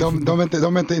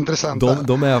 de är inte intressanta.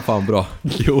 De är fan bra.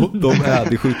 Jo,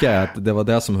 det sjuka är att det var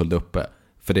det som höll det uppe.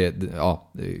 För det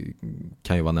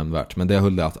kan ju vara nämnvärt, men det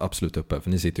höll det absolut uppe. För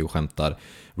ni sitter ju och skämtar.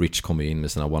 Rich kommer in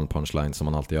med sina one punch lines som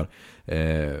man alltid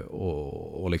gör.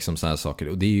 Och liksom såna här saker.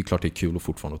 Och det är ju klart det är kul och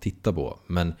fortfarande att titta på.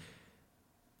 Men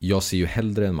jag ser ju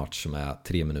hellre en match som är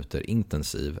 3 minuter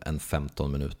intensiv än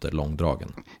 15 minuter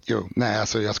långdragen. Jo, nej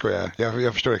alltså jag skojar.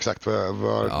 Jag förstår exakt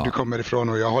var du kommer ifrån,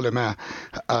 och jag håller med.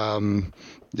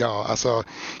 Ja, alltså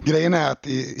grejen är att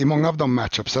i många av de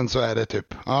matchupsen så är det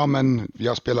typ, men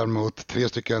jag spelar mot 3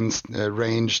 stycken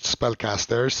ranged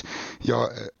spellcasters,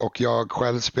 jag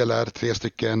själv spelar 3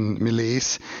 stycken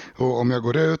melees, och om jag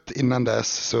går ut innan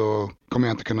dess så kommer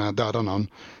jag inte kunna döda någon,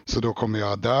 så då kommer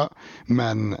jag dö,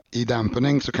 men i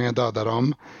dampening så kan jag döda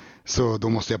dem. Så då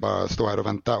måste jag bara stå här och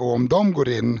vänta. Och om de går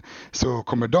in så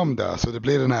kommer de dö. Så det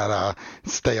blir den här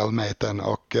stalematen.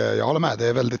 Och jag håller med. Det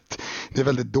är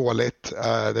väldigt dåligt.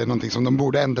 Det är någonting som de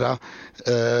borde ändra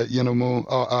genom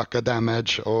att öka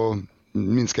damage och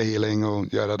minska healing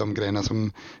och göra de grejerna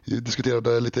som vi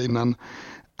diskuterade lite innan.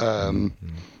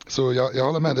 Så jag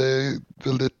håller med, det är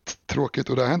väldigt tråkigt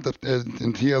och det har hänt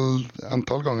en hel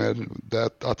antal gånger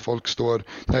att folk står,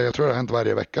 jag tror det har hänt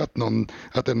varje vecka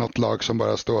att det är något lag som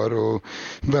bara står och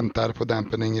väntar på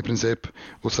dampening i princip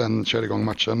och sen kör igång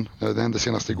matchen. Det hände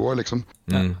senast igår liksom.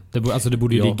 Det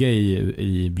borde ju ligga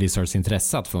i Blizzards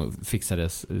intresse att få fixa det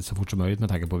så fort som möjligt med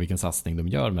tanke på vilken satsning de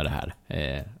gör med det här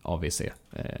AVC.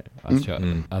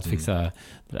 Att fixa det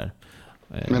där.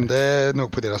 Men det är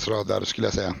nog på deras radar skulle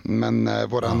jag säga. Men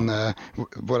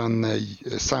våran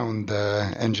sound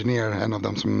engineer, en av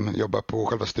dem som jobbar på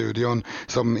själva studion,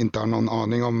 som inte har någon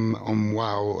aning om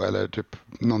WoW eller typ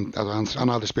han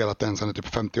har aldrig spelat den, han är typ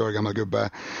 50 år gammal gubbe.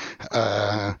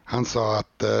 Han sa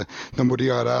att de borde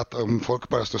göra att om folk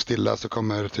bara står stilla så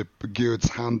kommer typ Guds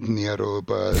hand ner och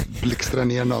bara blixtra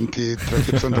ner någon till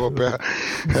 30% HP.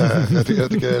 Jag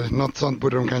tycker något sånt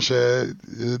borde de kanske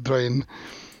dra in.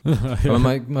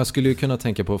 Ja, man skulle ju kunna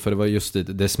tänka på, för det var just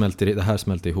det här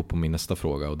smälter ihop på min nästa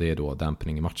fråga, och det är då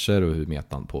dampening i matcher och hur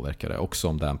metan påverkar det. Också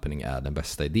om dampening är den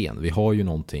bästa idén. Vi har ju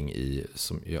någonting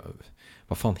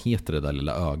vad fan heter det där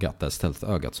lilla ögat, det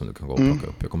stealth-ögat som du kan gå och plocka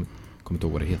upp. Jag kommer inte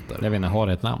ihåg vad det heter. Jag vet inte, har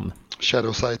det ett namn?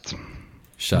 Shadow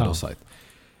sight.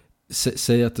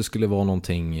 Säg att det skulle vara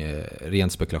någonting, ren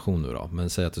spekulation nu då, men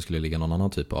säg att det skulle ligga någon annan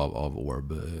typ av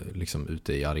orb liksom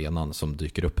ute i arenan som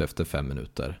dyker upp efter 5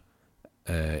 minuter.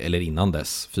 Eller innan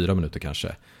dess, 4 minuter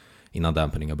kanske, innan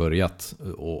dampening har börjat,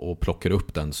 och plockar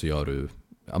upp den, så gör du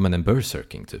en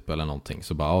berserking typ eller någonting,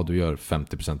 så bara du gör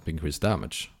 50% increased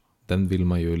damage. Den vill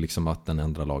man ju liksom att den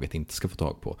andra laget inte ska få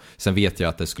tag på. Sen vet jag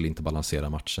att det skulle inte balansera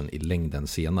matchen i längden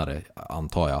senare,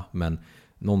 antar jag, men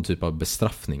någon typ av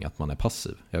bestraffning att man är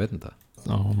passiv, jag vet inte.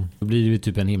 Ja, då blir det ju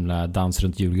typ en himla dans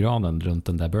runt julgranen runt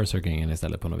den där berserkingen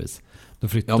istället på något vis. Då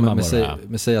flyttar man bara.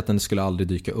 Men säg att den skulle aldrig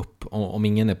dyka upp. Om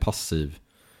ingen är passiv,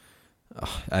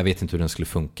 jag vet inte hur den skulle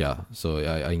funka, så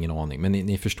jag har ingen aning. Men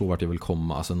ni förstår vart jag vill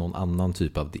komma, alltså någon annan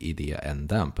typ av idé än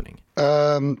dampening.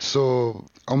 Så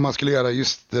om man skulle göra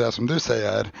just det där som du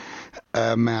säger,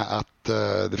 med att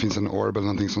det finns en orb eller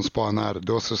någonting som spanar,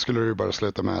 då så skulle det ju bara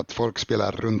sluta med att folk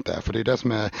spelar runt det. För det är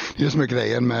det som är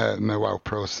grejen med WoW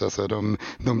Pros. Alltså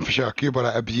de försöker ju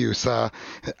bara abusa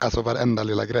varenda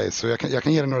lilla grej. Så jag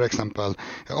kan ge dig några exempel.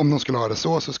 Om de skulle ha det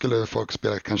så skulle folk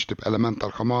spela kanske typ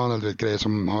elemental shaman eller grejer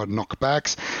som har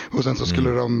knockbacks, och sen så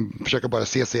skulle de försöka bara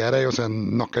CC dig och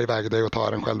sen knocka iväg dig och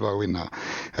ta den själva och vinna.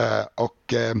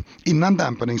 Och innan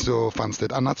dampening så fanns det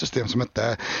ett annat system som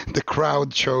hette The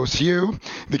Crowd Chose You,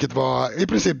 vilket var i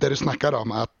princip det du snackar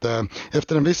om, att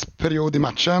efter en viss period i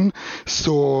matchen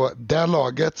så det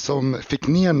laget som fick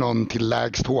ner någon till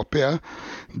lägst HP,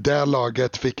 det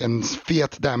laget fick en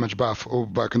fet damage buff och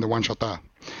bara kunde one-shotta.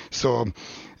 Så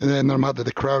när de hade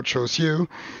The Crowd Chose You,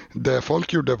 det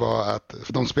folk gjorde var att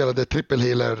de spelade triple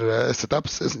healer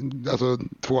setups, alltså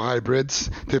 2 hybrids,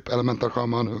 typ elemental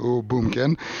shaman och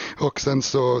boomkin, och sen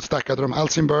så stackade de all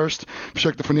sin burst,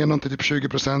 försökte få ner någon till typ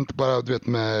 20% bara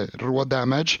med raw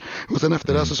damage, och sen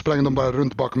efter det så sprang de bara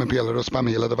runt bakom en pelare och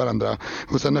spamhealade varandra,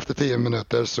 och sen efter 10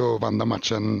 minuter så vann de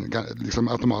matchen liksom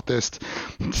automatiskt.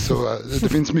 Så det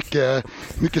finns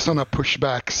mycket sådana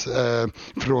pushbacks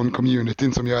från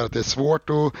communityn som gör att det är svårt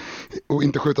och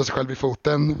inte skjuta sig själv i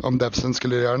foten om devsen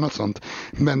skulle göra något sånt.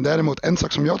 Men däremot en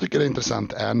sak som jag tycker är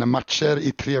intressant är när matcher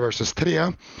i 3 vs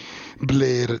 3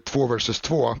 blir 2 vs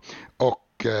 2. Och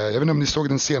jag vet inte om ni såg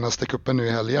den senaste kuppen nu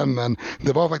i helgen, men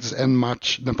det var faktiskt en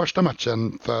match, den första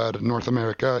matchen för North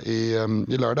America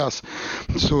i lördags,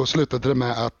 så slutade det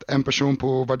med att en person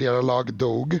på vardera lag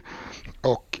dog,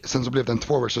 och sen så blev det en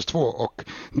 2 vs 2, och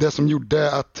det som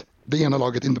gjorde att det ena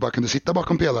laget inte bara kunde sitta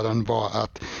bakom pelaren var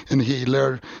att en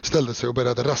healer ställde sig och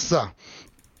började rassa.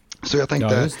 Så jag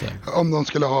tänkte, om de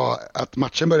skulle ha att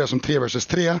matchen börjar som 3 vs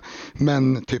 3,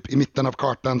 men typ i mitten av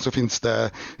kartan så finns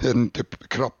det en typ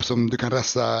kropp som du kan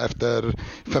ressa efter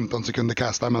 15 sekunder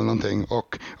casta eller någonting,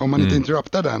 och om man inte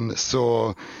interruptar den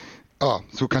så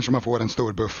kanske man får en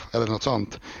stor buff eller något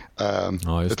sånt.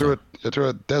 Jag tror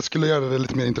att det skulle göra det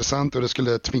lite mer intressant, och det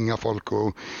skulle tvinga folk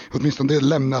att åtminstone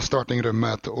lämna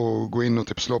startingrummet och gå in och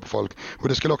typ slå på folk. Och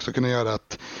det skulle också kunna göra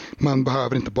att man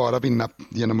behöver inte bara vinna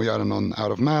genom att göra någon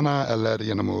out of mana eller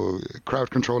genom att crowd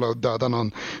controlla och döda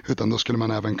någon, utan då skulle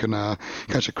man även kunna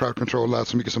kanske crowd controlla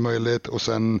så mycket som möjligt och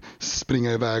sen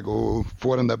springa iväg och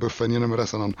få den där buffen genom att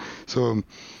resa någon. Så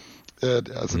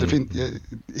alltså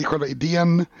i själva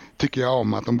idén tycker jag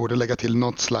om att de borde lägga till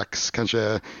något slags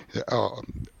kanske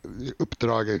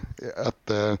uppdrag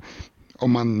att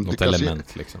om man något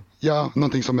element liksom. Ja,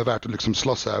 någonting som är värt att liksom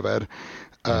slåss över.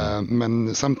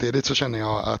 Men samtidigt så känner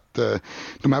jag att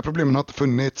de här problemen har inte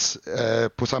funnits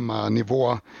på samma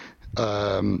nivå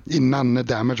innan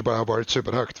damage bara har varit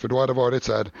superhögt. För då har det varit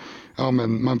så här, ja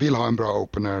men man vill ha en bra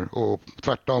opener och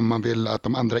tvärtom man vill att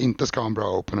de andra inte ska ha en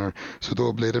bra opener. Så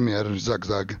då blir det mer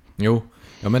zag-zag. Jo,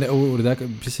 ja men det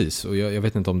där, precis. Och jag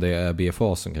vet inte om det är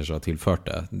BFA som kanske har tillfört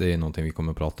det. Det är någonting vi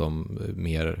kommer att prata om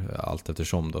mer allt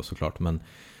eftersom då såklart. Men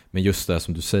just det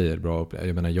som du säger, bra.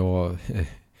 Jag menar,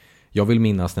 jag vill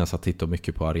minnas när jag satt tittade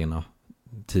mycket på arena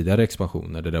tidigare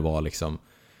expansioner där det var liksom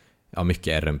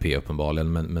mycket RMP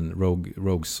uppenbarligen, men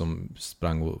rogues som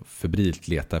sprang och febrilt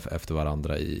letade efter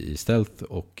varandra i stealth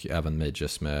och även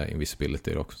mages med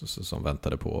invisibility också som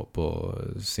väntade på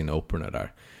sin opener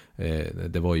där.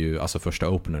 Det var ju, alltså första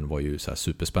openern var ju så här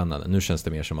superspännande. Nu känns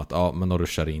det mer som att men de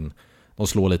ruschar in, de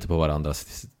slår lite på varandra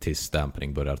tills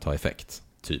dampening börjar ta effekt,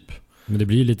 typ. Men det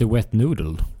blir ju lite wet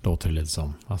noodle, låter det lite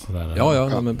som. Alltså där,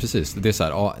 ja, men precis. Det är så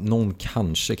här, någon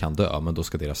kanske kan dö, men då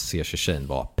ska deras CC chain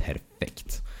vara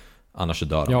perfekt. Annars så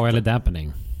dör de. Ja, eller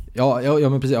dampening. Ja,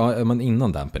 men precis. Ja, men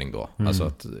innan dampening då. Alltså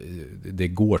att det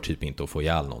går typ inte att få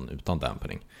ihjäl någon utan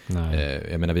dampening.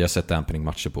 Jag menar, vi har sett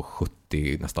dampening-matcher på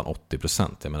 70, nästan 80%.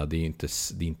 Jag menar, det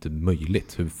är inte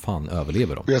möjligt. Hur fan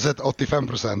överlever de? Vi har sett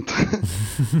 85%.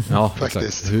 Ja, faktiskt.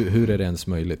 Exakt. Hur är det ens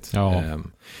möjligt? Ja.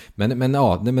 Men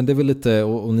det är väl lite,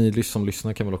 och ni som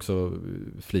lyssnar kan väl också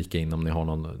flika in om ni har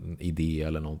någon idé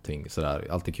eller någonting sådär.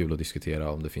 Alltid kul att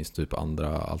diskutera om det finns typ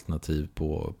andra alternativ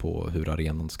på hur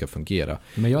arenan ska fungera.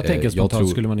 Men jag tänker spontant,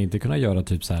 skulle man inte kunna göra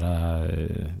typ så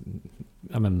här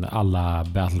alla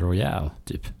Battle Royale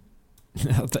typ.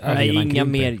 Nej, inga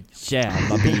mer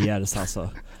jävla BRs alltså.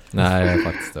 Nej,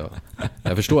 faktiskt då.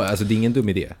 Jag förstår, alltså det är ingen dum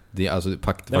idé. Det är alltså det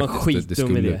var en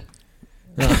skitdum idé.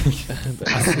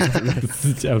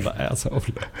 Jävla asshole.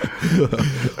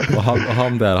 Och han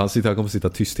kommer sitta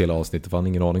tyst hela avsnittet för han har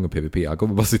ingen aning om PvP. Han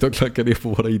kommer bara sitta och klacka ner på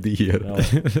våra idéer.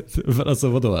 För alltså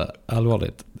vadå?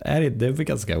 Allvarligt. Det är en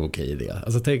ganska okej idé.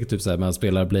 Alltså tänk typ så här, man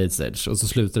spelar Blade's Edge och så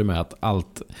slutar det med att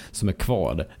allt som är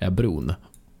kvar är bron.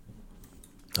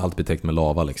 Allt blir täckt med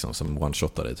lava liksom, som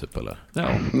one-shotar dig typ, eller? Ja.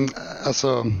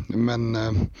 Alltså, men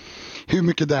hur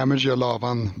mycket damage gör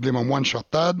lavan? Blir man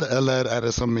one-shotad eller är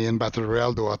det som i en Battle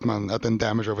Royale då att en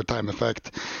damage over time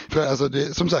effect? För alltså,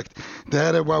 som sagt, det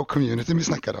här är WoW-community vi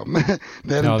snackar om.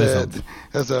 Det är inte, det är sant.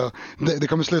 Alltså, det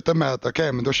kommer sluta med att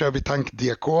men då kör vi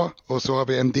tank-DK och så har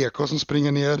vi en DK som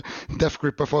springer ner,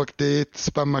 death-grippar folk dit,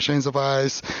 spammar Chains of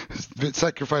Ice,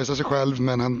 sacrificear sig själv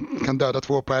men han kan döda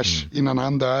 2 pers innan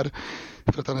han dör.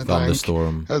 För att han är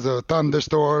Thunderstorm. Alltså,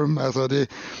 Thunderstorm. Alltså, det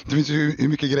finns ju hur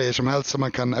mycket grejer som helst som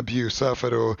man kan abusa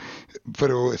för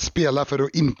att spela för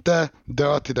att inte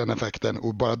dö till den effekten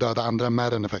och bara döda andra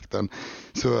med den effekten.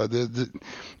 Så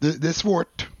det är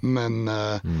svårt, men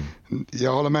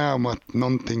jag håller med om att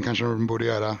någonting kanske de borde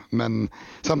göra. Men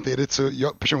samtidigt så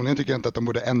jag personligen tycker inte att de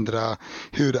borde ändra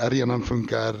hur arenan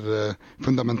funkar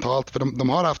fundamentalt. För de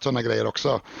har haft sådana grejer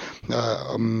också.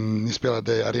 Om ni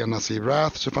spelade Arenas i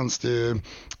Wrath så fanns det ju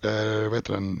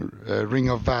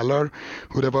Ring of Valor.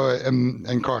 Och det var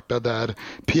en karta där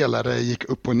pelare gick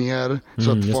upp och ner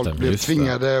så att folk blev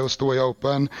tvingade att stå i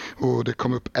open. Och det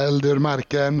kom upp eld ur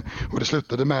marken. Och det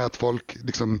slutade med att folk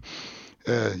liksom...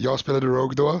 Jag spelade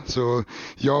Rogue då, så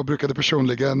jag brukade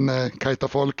personligen kajta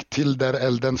folk till där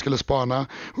elden skulle spana.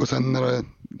 Och sen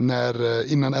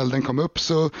innan elden kom upp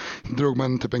så drog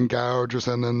man typ en gouge och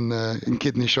sen en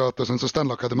kidney shot och sen så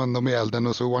stunlockade man dem i elden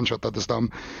och så one-shotades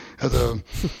dem. Alltså,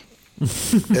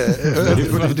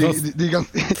 det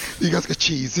är ganska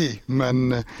cheesy,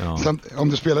 men om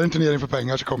du spelar en turnering för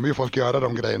pengar så kommer ju folk göra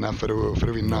de grejerna för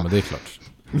att vinna. Ja, men det är klart.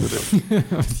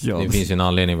 Det finns ju en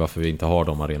anledning varför vi inte har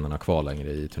de arenorna kvar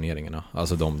längre i turneringarna.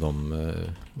 Alltså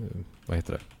vad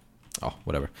heter det? Ja,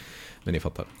 whatever. Men ni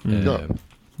fattar.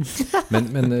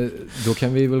 Men då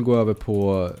kan vi väl gå över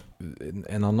på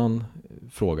en annan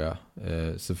fråga.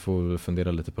 Så får vi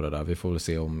fundera lite på det där. Vi får väl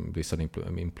se om vissa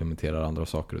implementerar andra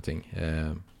saker och ting.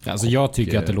 Alltså jag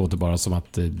tycker att det låter bara som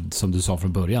att, som du sa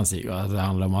från början, ZiQo, att det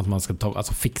handlar om att man ska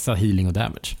fixa healing och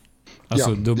damage.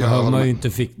 Alltså då behöver man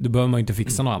ju inte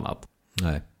fixa något annat.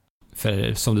 Nej.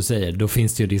 För som du säger, då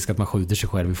finns det ju risk att man skjuter sig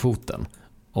själv i foten.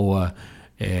 Och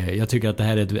jag tycker att det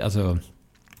här är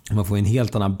man får en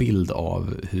helt annan bild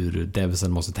av hur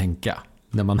devsen måste tänka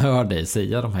när man hör dig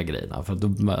säga de här grejerna. För att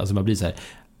då, alltså man blir så här,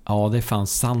 ja det är fan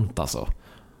sant alltså.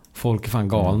 Folk är fan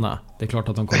galna. Det är klart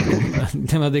att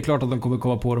de kommer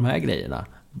komma på de här grejerna.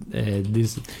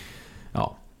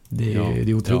 Det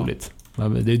är otroligt. Ja.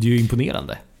 Det är ju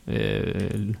imponerande.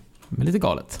 Men lite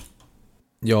galet.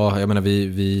 Ja, jag menar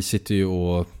vi sitter ju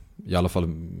och i alla fall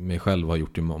mig själv har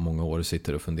gjort i många år,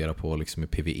 sitter och funderar på liksom i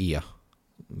PvE.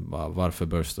 Varför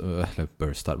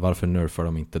burst varför nerfar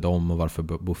de inte dem och varför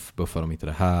buffar de inte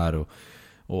det här och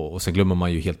Och sen glömmer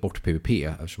man ju helt bort PvP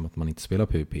eftersom att man inte spelar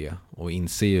PvP. Och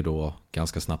inser ju då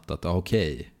ganska snabbt att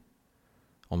okej,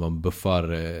 om de buffar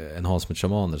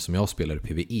enhancement-shamaner som jag spelar i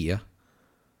PvE,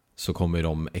 så kommer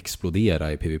de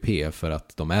explodera i PvP för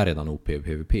att de är redan OP i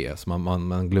PvP. Så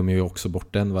man glömmer ju också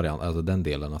bort den varianten, alltså den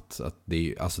delen att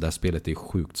det, alltså det här spelet är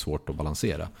sjukt svårt att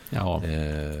balansera. Ja,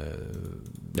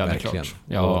 ja verkligen. Det är klart.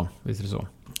 Ja, visst är det så.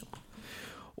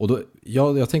 Och då,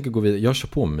 jag tänker gå vidare. Jag kör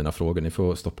på med mina frågor, ni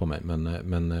får stoppa mig.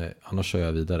 Men annars kör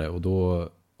jag vidare. Och då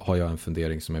har jag en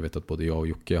fundering som jag vet att både jag och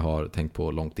Jocke har tänkt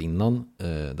på långt innan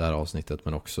det här avsnittet.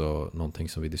 Men också någonting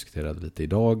som vi diskuterade lite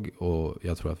idag. Och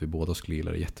jag tror att vi båda skulle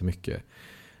gilla det jättemycket.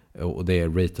 Och det är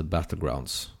Rated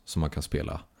Battlegrounds som man kan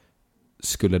spela.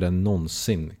 Skulle den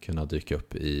någonsin kunna dyka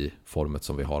upp i formet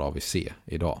som vi har AVC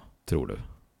idag, tror du?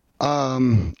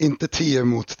 Inte 10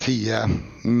 mot 10,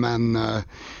 men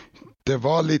det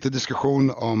var lite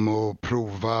diskussion om att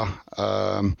prova.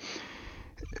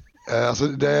 Alltså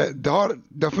det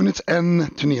har funnits en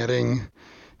turnering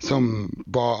som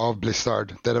var av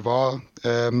Blizzard där det var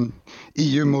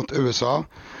EU mot USA,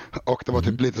 och det var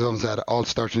typ lite som så här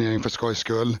all-star-turnering för skojs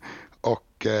skull,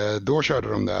 och då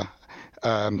körde de det.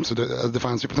 Så det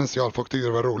fanns ju potential, folk tyckte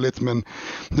det var roligt, men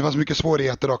det fanns mycket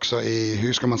svårigheter också i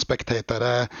hur ska man spectata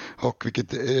det och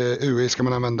vilket UI ska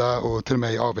man använda, och till och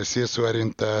med i AVC så är det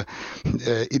inte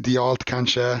idealt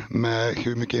kanske med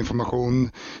hur mycket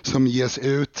information som ges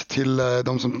ut till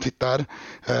de som tittar.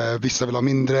 Vissa vill ha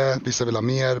mindre, vissa vill ha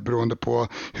mer beroende på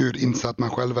hur insatt man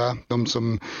själv är. De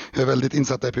som är väldigt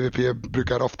insatta i PvP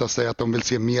brukar ofta säga att de vill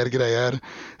se mer grejer,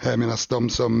 medan de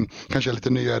som kanske är lite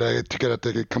nyare tycker att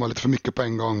det kan vara lite för mycket på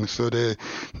en gång, så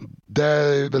det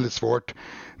är väldigt svårt.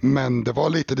 Men det var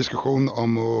lite diskussion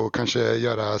om att kanske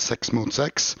göra 6 mot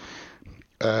 6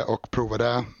 och prova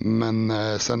det, men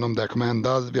sen om det kommer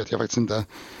hända vet jag faktiskt inte.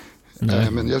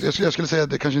 Men jag skulle säga att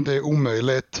det kanske inte är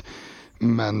omöjligt,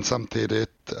 men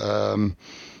samtidigt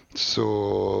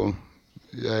så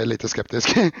jag är lite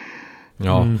skeptisk.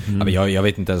 Ja, men jag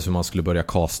vet inte ens hur man skulle börja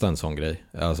kasta en sån grej.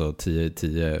 Alltså 10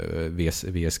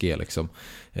 VSG liksom.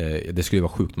 Det skulle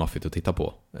vara sjukt maffigt att titta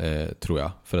på, tror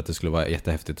jag. För att det skulle vara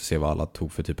jättehäftigt att se vad alla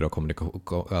tog för typer av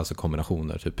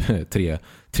kombinationer. Typ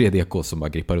 3 DK som bara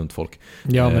grippar runt folk.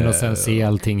 Ja, men och sen se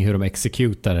allting hur de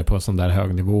exekutar det på sån där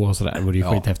hög nivå och sådär. Det vore ju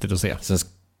skithäftigt att se.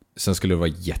 Sen skulle det vara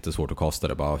jättesvårt att kasta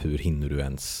det. Bara hur hinner du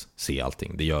ens se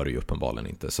allting? Det gör du ju uppenbarligen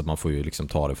inte. Så man får ju liksom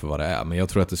ta det för vad det är. Men jag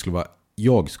tror att det skulle vara...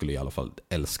 Jag skulle i alla fall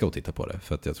älska att titta på det,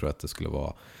 för att jag tror att det skulle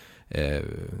vara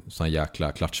såna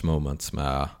jäkla clutch moments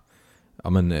med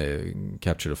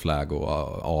Capture the Flag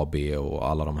och AB och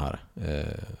alla de här.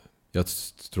 Jag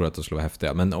tror att det skulle vara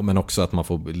häftiga, men också att man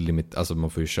får alltså man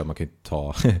får ju köra, man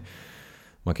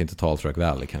kan inte ta All Track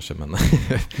Valley kanske, men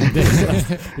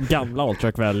gamla All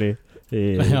Track Valley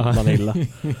i Manila.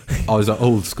 Ja, så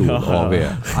old school AV.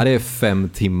 Ja, det är 5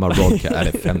 timmar broadcast. Är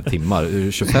det 5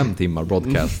 timmar? 25 timmar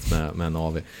broadcast med en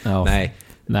AV. Ja.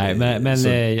 Nej, men så...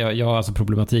 alltså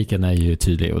problematiken är ju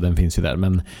tydlig och den finns ju där.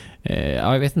 Men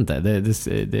jag vet inte.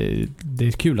 Det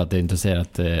är kul att det inte säger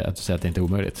att du säger att det inte är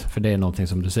omöjligt. För det är någonting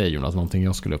som du säger, Jonas, någonting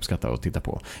jag skulle uppskatta att titta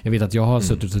på. Jag vet att jag har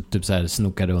suttit och typ så här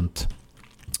snokat runt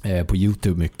på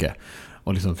YouTube mycket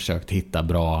och liksom försökt hitta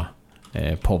bra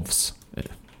POVs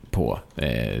på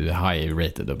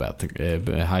high-rated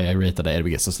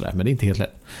RBGs och sådär, men det är inte helt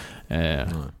lätt.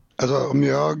 Alltså om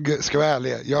jag ska vara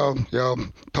ärlig, jag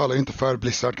talar inte för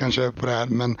Blizzard kanske på det här,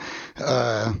 men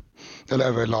eller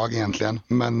överlag egentligen,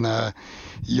 men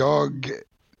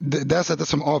det sättet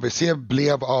som AVC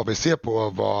blev AVC på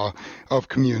var av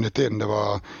communityn. Det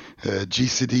var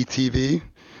GCD TV.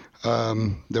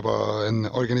 Det var en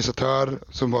organisatör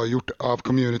som var gjort av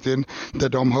communityn där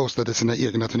de hostade sina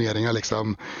egna turneringar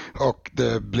liksom, och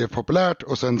det blev populärt,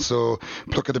 och sen så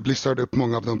plockade Blizzard upp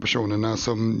många av de personerna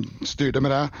som styrde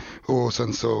med det, och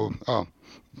sen så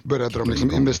började de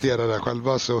liksom investera där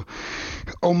själva. Så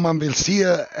om man vill se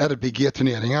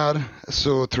RBG-turneringar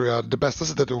så tror jag det bästa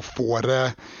sättet att få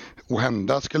det att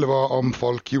hända skulle vara om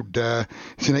folk gjorde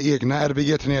sina egna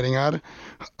RBG-turneringar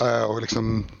och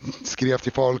liksom skrev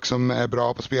till folk som är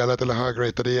bra på spelet eller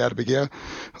högratade i RBG,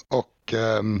 och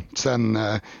sen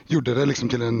gjorde det liksom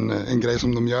till en grej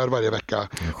som de gör varje vecka.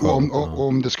 Och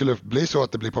om det skulle bli så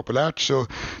att det blir populärt, så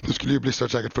då skulle ju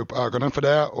Blizzard säkert få upp ögonen för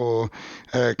det och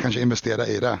kanske investera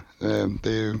i det.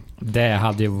 Det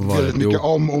hade ju varit väldigt mycket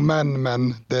om och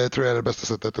men det tror jag är det bästa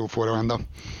sättet att få det att hända.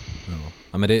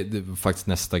 Ja, men det är faktiskt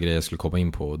nästa grej jag skulle komma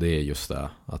in på, och det är just det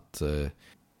att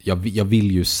jag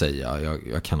vill ju säga,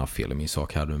 jag kan ha fel i min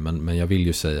sak här nu, men jag vill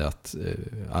ju säga att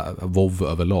WoW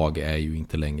överlag är ju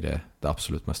inte längre det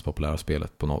absolut mest populära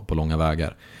spelet på långa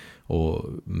vägar. Och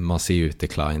man ser ju ett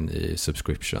decline i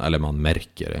subscription, eller man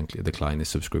märker egentligen decline i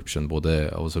subscription,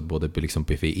 både liksom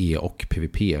PvE och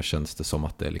PvP känns det som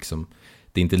att det är liksom,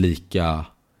 det är inte lika,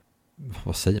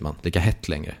 vad säger man, lika hett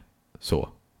längre så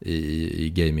i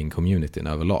gaming-communityn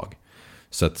överlag.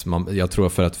 Så att jag tror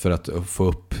för att få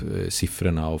upp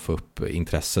siffrorna och få upp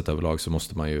intresset överlag så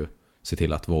måste man ju se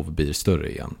till att WoW blir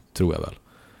större igen, tror jag väl.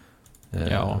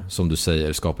 Som du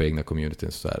säger, skapa egna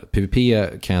communityn. Så där. PvP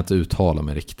kan jag inte uttala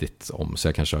mig riktigt om, så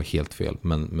jag kanske har helt fel.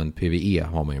 Men PvE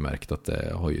har man ju märkt att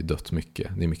det har ju dött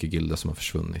mycket. Det är mycket gilder som har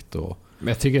försvunnit. Men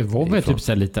jag tycker WoW är typ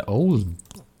så lite old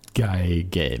guy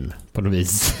game på något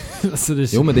vis. Alltså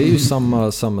Jo, men det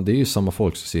är ju samma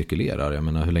folk som cirkulerar. Jag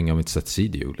menar, hur länge har vi inte sett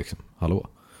ZiQo liksom? Hallå?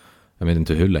 Jag vet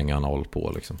inte hur länge han har hållit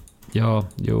på liksom. Ja,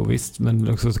 jo visst, men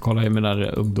också så kolla, jag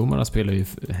menar, ungdomarna spelar ju,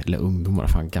 eller ungdomar,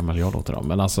 fan gammal jag låter dem,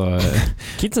 men alltså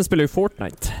kidsen spelar ju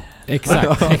Fortnite.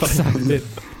 Exakt.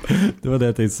 Det var det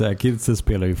jag tänkte säga, kidsen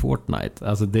spelar ju Fortnite.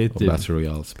 Alltså det är typ Battle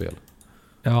Royale-spel.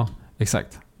 Ja,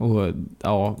 exakt. Och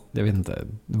ja, jag vet inte,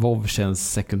 WoW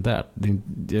känns sekundärt.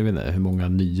 Jag vet inte hur många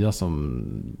nya som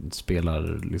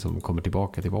spelar liksom kommer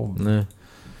tillbaka till WoW.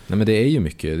 Nej, men det är ju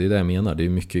mycket, det är det jag menar. Det är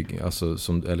mycket, alltså,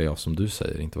 som du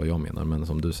säger, inte vad jag menar, men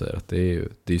som du säger, att det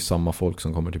är ju samma folk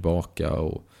som kommer tillbaka,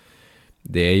 och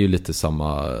det är ju lite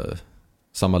samma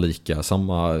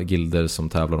gilder som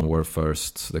tävlar om World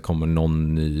First. Det kommer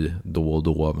någon ny då och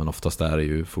då, men oftast är det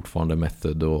ju fortfarande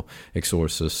Method och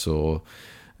Exorsus och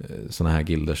såna här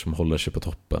gilder som håller sig på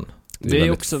toppen. Det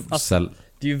är också, alltså,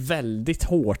 det är ju väldigt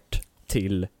hårt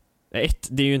till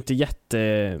det är ju inte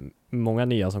jättemånga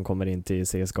nya som kommer in till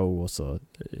CSGO och så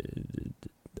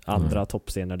andra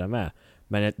toppscener där med.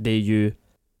 Men det är ju,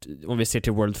 om vi ser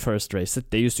till World First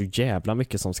Racet, det är ju så jävla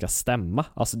mycket som ska stämma.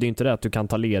 Alltså det är inte det att du kan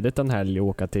ta ledigt en helg och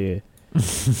åka till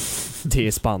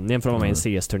Spanien för att vara med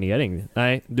i en CS-turnering.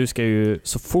 Nej, du ska ju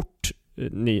så fort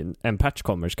en patch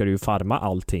kommer ska du ju farma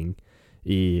allting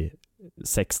i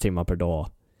 6 timmar per dag.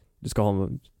 Du ska ha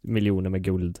miljoner med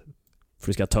guld för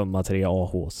du ska tömma 3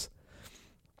 AHs.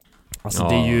 Alltså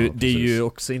det är ju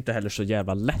också inte heller så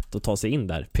jävla lätt att ta sig in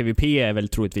där. PvP är väl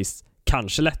troligtvis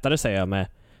kanske lättare, säger jag, med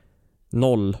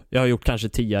 0. Jag har gjort kanske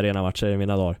 10 arena-matcher i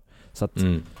mina dagar. Så att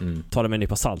ta det med en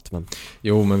nypa salt. Men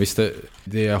jo, men visst,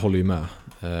 det jag håller ju med.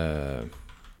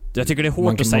 Jag tycker det är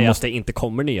hårt att säga att det inte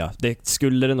kommer nya. Det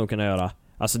skulle det nog kunna göra.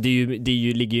 Alltså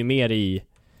ligger ju mer i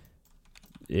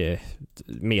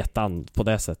metan på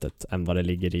det sättet än vad det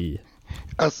ligger i.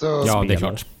 Alltså, ja, det är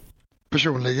klart.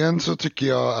 Personligen så tycker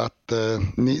jag att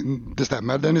det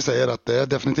stämmer det ni säger, att det är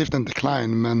definitivt en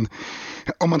decline, men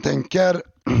om man tänker,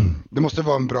 det måste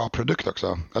vara en bra produkt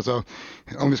också. Alltså,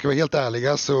 om vi ska vara helt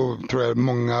ärliga så tror jag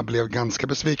många blev ganska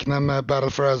besvikna med Battle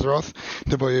for Azeroth.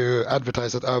 Det var ju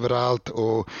advertisat överallt,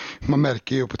 och man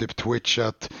märker ju på typ Twitch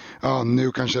att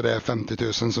nu kanske det är 50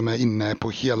 000 som är inne på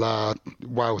hela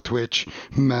WoW Twitch,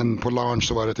 men på launch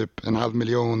så var det typ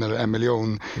 500,000 eller 1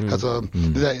 miljon. Alltså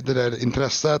det där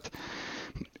intresset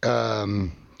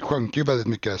sjönk ju väldigt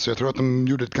mycket, så jag tror att de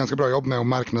gjorde ett ganska bra jobb med att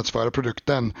marknadsföra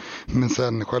produkten, men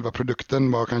sen själva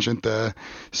produkten var kanske inte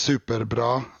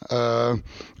superbra,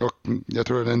 och jag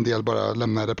tror att en del bara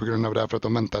lämnade på grund av det, för att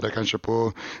de väntade kanske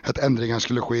på att ändringar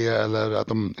skulle ske, eller att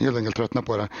de helt enkelt tröttnade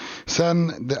på det.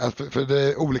 Sen, för det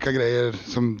är olika grejer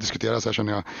som diskuteras här,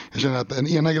 känner jag. Jag känner att den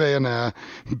ena grejen är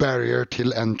barrier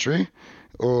till entry.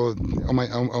 Och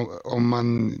om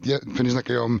man, för ni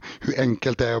snackar ju om hur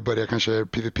enkelt det är att börja kanske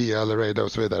PvP eller raida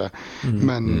och så vidare.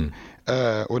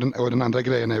 Och den andra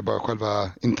grejen är ju bara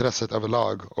själva intresset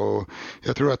överlag. Och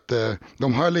jag tror att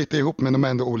de hör lite ihop, men de är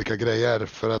ändå olika grejer.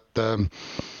 För att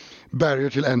barrier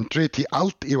till entry till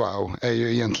allt i WoW är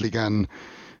ju egentligen: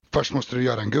 först måste du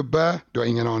göra en gubbe, du har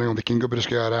ingen aning om vilken gubbe du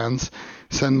ska göra ens.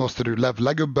 Sen måste du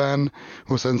levla gubben,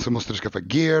 och sen så måste du skaffa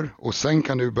gear, och sen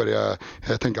kan du börja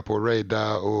tänka på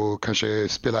raida och kanske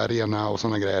spela arena och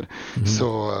sådana grejer.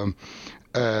 Så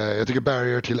jag tycker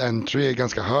barrier till entry är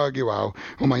ganska hög i WoW.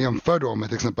 Om man jämför då med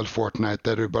till exempel Fortnite,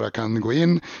 där du bara kan gå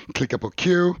in, klicka på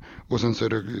Q, och sen så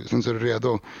är du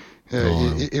redo.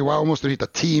 I WoW måste du hitta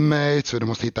teammates, och du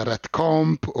måste hitta rätt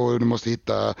komp, och du måste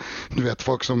hitta, du vet,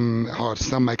 folk som har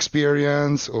samma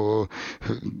experience och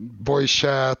voice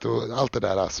chat och allt det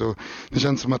där. Så det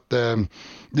känns som att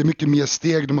det är mycket mer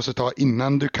steg du måste ta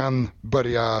innan du kan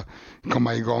börja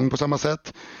komma igång på samma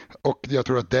sätt, och jag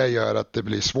tror att det gör att det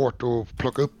blir svårt att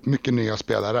plocka upp mycket nya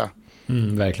spelare.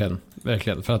 Verkligen.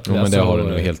 För att men det har du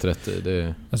nog helt rätt i.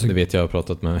 Det vet jag har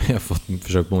pratat med. Jag har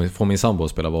försökt få min sambo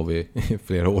att spela WoW i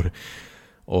flera år.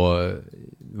 Och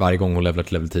varje gång hon levlar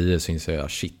till level 10 så inser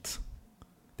jag, shit,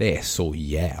 det är så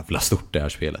jävla stort det här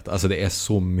spelet. Alltså det är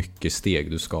så mycket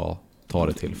steg du ska ta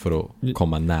det till för att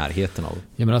komma i närheten av,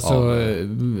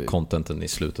 av contenten i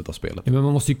slutet av spelet. Ja, men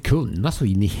man måste ju kunna så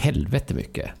in i helvete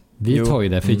mycket. Vi tar ju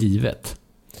det för givet.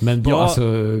 Men bara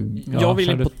jag vill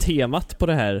in på temat på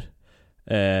det här,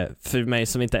 för mig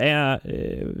som inte är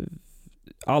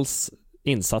alls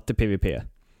insatt i PvP.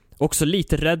 Också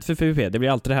lite rädd för PvP. Det blir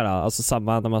alltid det här, alltså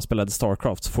samma när man spelade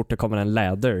StarCraft, så fort det kommer en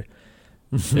ladder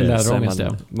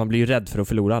man blir ju rädd för att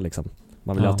förlora liksom.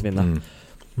 Man vill alltid vinna.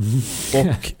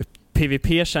 Och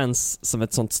PvP känns som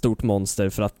ett sånt stort monster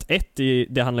för att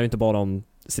det handlar ju inte bara om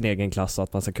sin egen klass och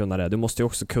att man ska kunna det. Du måste ju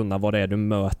också kunna vad det är du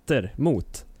möter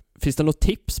mot. Finns det något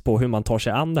tips på hur man tar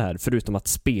sig an det här förutom att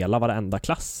spela varenda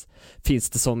klass? Finns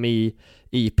det som i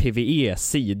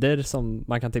PvE-sidor som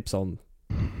man kan tipsa om?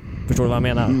 Förstår du vad jag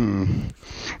menar?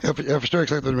 Jag förstår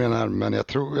exakt vad du menar, men jag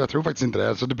tror faktiskt inte det.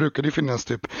 Alltså, det brukade ju finnas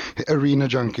typ arena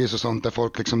junkies och sånt där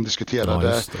folk liksom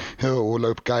diskuterade och la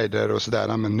upp guider och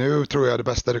sådär. Men nu tror jag det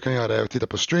bästa du kan göra är att titta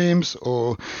på streams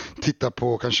och titta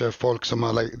på kanske folk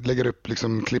som lägger upp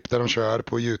liksom klipp där de kör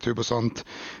på YouTube och sånt.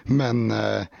 Men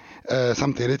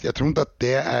samtidigt, jag tror inte att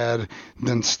det är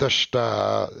den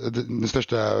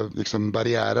största liksom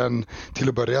barriären till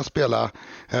att börja spela.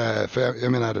 För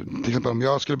jag menar, till exempel om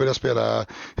jag skulle börja spela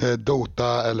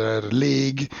Dota eller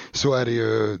League, så är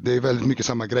det är väldigt mycket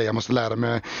samma grej. Jag måste lära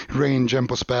mig rangen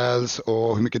på spells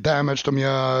och hur mycket damage de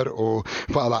gör och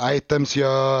vad alla items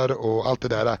gör och allt det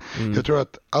där. Jag tror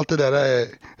att allt det där är,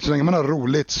 så länge man har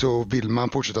roligt så vill man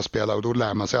fortsätta spela och då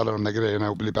lär man sig alla de där grejerna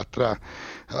och blir bättre.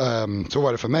 Så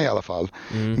var det för mig i alla fall.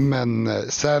 Men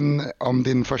sen om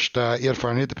din första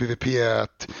erfarenhet i PvP är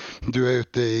att du är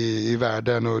ute i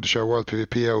världen och du kör World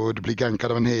PvP och du blir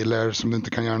gankad av en healer som du inte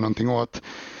kan göra någonting åt,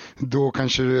 då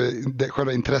kanske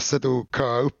själva intresset att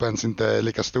köa upp ens inte är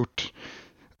lika stort.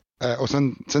 Och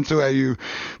sen så är ju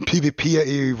PvP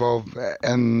är ju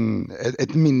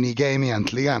ett minigame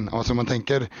egentligen. Alltså man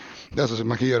tänker, alltså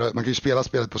man kan ju spela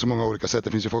spelet på så många olika sätt.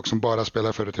 Det finns ju folk som bara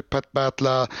spelar för typ pet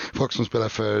battla, folk som spelar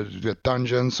för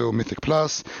Dungeons och Mythic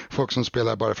Plus, folk som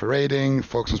spelar bara för raiding,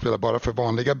 folk som spelar bara för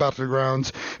vanliga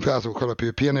battlegrounds. För alltså själva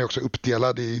PvP är också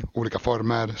uppdelad i olika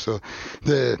former, så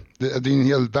det är en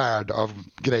hel värld av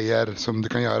grejer som du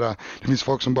kan göra. Det finns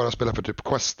folk som bara spelar för typ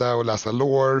questa och läsa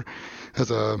lore.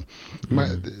 Alltså,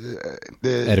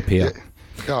 RP.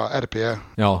 RP.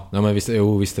 Ja, men visst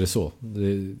är det så.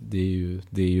 Det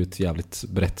är ju ett jävligt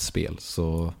brett spel.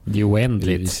 Så det är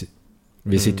oändligt.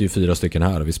 Vi sitter ju 4 stycken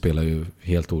här och vi spelar ju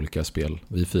helt olika spel.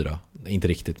 Vi 4. Inte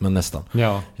riktigt, men nästan.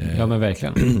 Ja men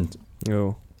verkligen.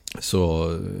 Jo.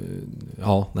 Så,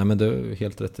 men det är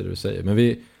helt rätt det du säger.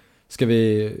 Men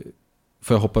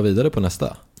får jag hoppa vidare på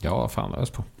nästa? Ja, fan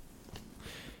vad på.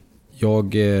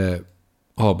 Jag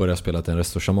har börjat spela en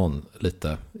restaurang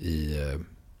lite i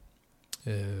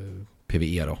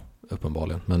PvE då,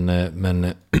 uppenbarligen.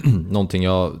 Men någonting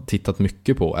jag har tittat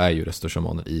mycket på är ju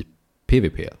restauranger i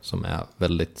PvP som är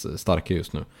väldigt starka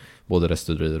just nu. Både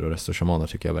restaurier och restauranger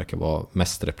tycker jag verkar vara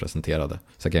mest representerade.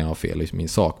 Så kan jag ha fel i min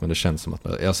sak, men det känns som att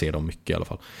jag ser dem mycket i alla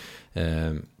fall.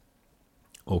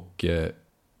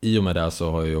 I och med det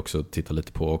så har jag ju också tittat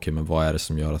lite på men vad är det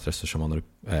som gör att restauranger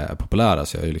är populära.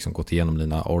 Så jag har ju liksom gått igenom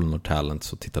dina honor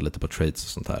talents och tittat lite på traits och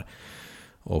sånt här.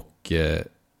 Och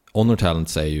honor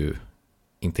talents är ju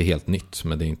inte helt nytt,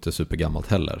 men det är inte supergammalt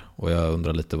heller. Och jag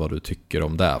undrar lite vad du tycker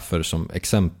om det. För som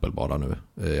exempel bara nu,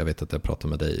 jag vet att jag pratade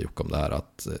med dig Jocke om det här,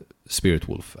 att Spirit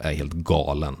Wolf är helt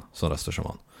galen som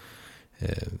restaurang.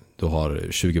 Du har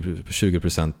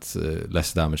 20%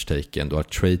 less damage taken, du har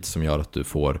trait som gör att du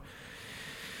får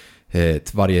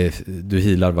du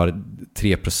healar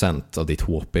 3% av ditt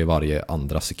HP varje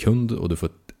andra sekund och du får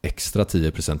extra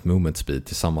 10% movement speed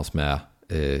tillsammans med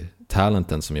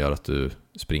talenten som gör att du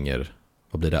springer,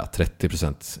 vad blir det?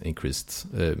 30%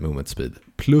 increased movement speed.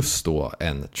 Plus då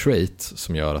en trait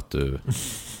som gör att du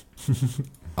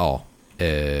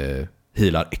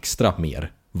healar extra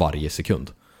mer varje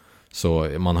sekund. Så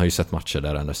man har ju sett matcher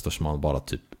där en restaurang bara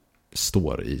typ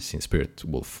står i sin Spirit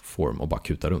Wolf form och bara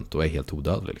kutar runt och är helt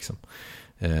odödlig liksom.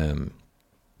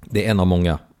 Det är en av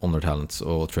många honor talents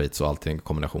och traits och allting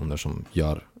kombinationer som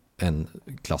gör en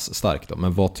klass stark då.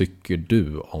 Men vad tycker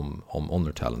du om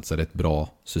honor talents? Är det ett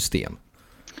bra system?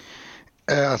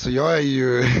 Alltså jag är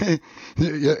ju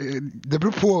det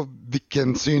beror på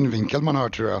vilken synvinkel man har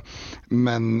tror jag.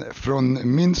 Men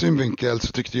från min synvinkel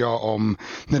så tyckte jag om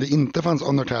när det inte fanns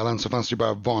honor talents så fanns det ju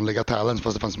bara vanliga talents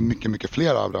fast det fanns mycket, mycket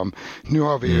fler av dem. Nu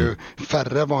har vi ju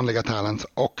färre vanliga talents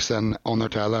och sen honor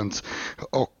talents.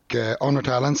 Och honor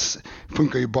talents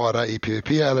funkar ju bara i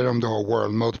PvP eller om du har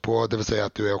world mode på, det vill säga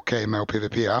att du är okej med att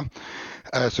PvP.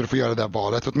 Så du får göra det där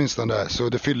valet åtminstone. Så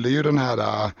det fyller ju den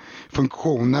här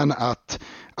funktionen att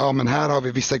ja men här har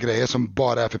vi vissa grejer som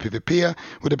bara är för PvP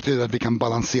och det betyder att vi kan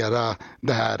balansera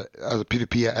det här, alltså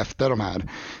PvP efter de här.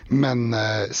 Men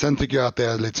sen tycker jag att det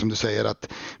är lite som du säger att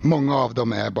många av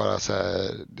dem är bara så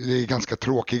här, det är ganska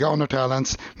tråkiga honor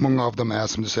talents. Många av dem är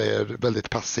som du säger väldigt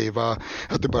passiva,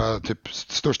 att du bara typ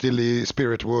står still i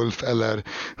Spirit Wolf eller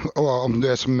om du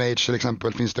är som mage till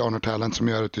exempel finns det honor talent som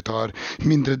gör att du tar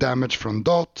mindre damage från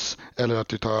dots eller att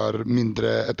du har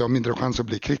mindre chans att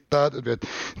bli krittad.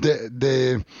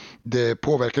 Det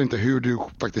påverkar inte hur du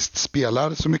faktiskt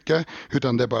spelar så mycket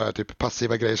utan det är bara typ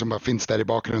passiva grejer som bara finns där i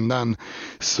bakgrunden.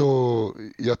 Så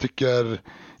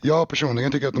jag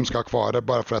personligen tycker att de ska ha kvar det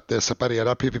bara för att det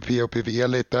separerar PvP och PvE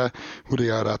lite och det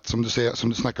gör att som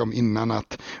du snackade om innan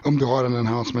att om du har en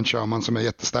enhancement shaman som är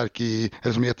jättestark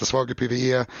eller som är jättesvag i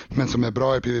PvE men som är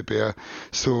bra i PvP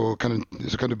så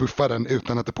kan du buffa den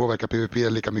utan att det påverkar PvP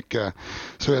lika mycket.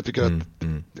 Så jag tycker att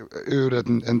ur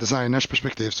en designers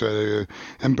perspektiv så är det ju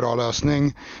en bra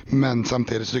lösning men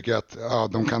samtidigt så tycker jag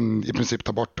att de kan i princip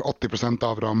ta bort 80%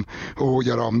 av dem och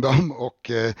göra om dem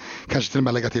och kanske till och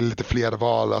med lägga till lite fler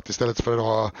val. Att istället för att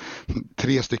ha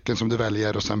 3 stycken som du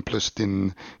väljer och sen plus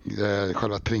din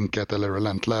själva trinket eller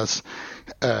relentless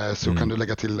så kan du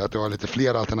lägga till att du har lite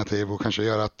fler alternativ och kanske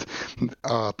göra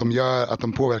att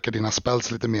de påverkar dina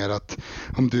spells lite mer. Att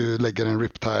om du lägger en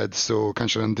Riptide så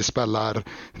kanske den dispellar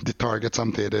ditt target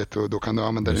samtidigt och då kan du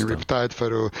använda din Riptide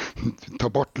för att ta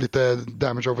bort lite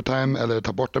damage over time eller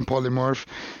ta bort en polymorph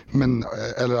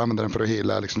eller använda den för att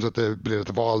heala liksom, så att det blir ett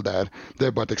val där. Det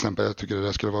är bara ett exempel. Jag tycker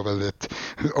det skulle vara väldigt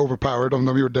overpowered om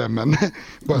de gjorde men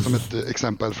bara som ett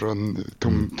exempel från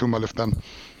tomma luften.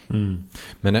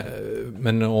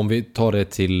 Men om vi tar det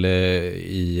till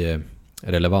i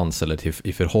relevans eller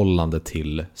i förhållande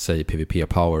till säg PvP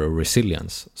power och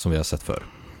resilience som vi har sett för.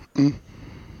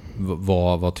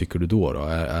 Vad tycker du då?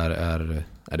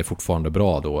 Är det fortfarande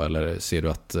bra då eller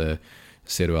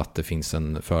ser du att det finns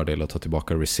en fördel att ta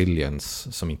tillbaka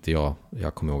resilience som inte jag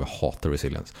kommer ihåg att hata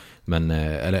resilience men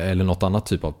eller något annat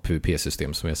typ av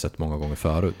PvP-system som vi har sett många gånger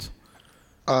förut?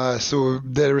 Så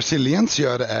det resilience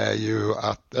gör är ju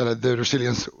att, eller det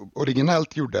resilience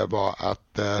originellt gjorde var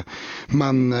att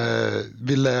man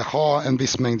ville ha en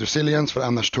viss mängd resilience för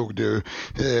annars tog du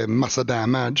massa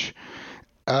damage.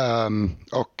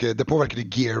 Och det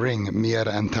påverkar gearing mer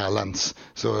än talents.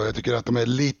 Så jag tycker att de är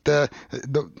lite,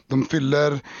 de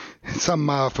fyller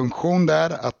samma funktion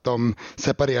där, att de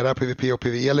separerar PvP och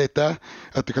PvE lite.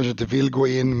 Att du kanske inte vill gå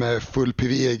in med full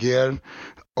PvE-gear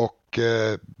och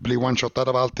bli one-shotad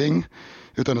av allting,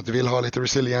 utan att du vill ha lite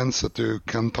resilience, att du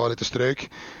kan ta lite stryk.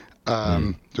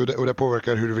 Och det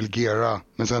påverkar hur du vill geara.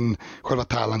 Men sen själva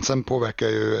talentsen påverkar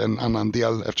ju en annan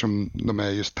del eftersom de är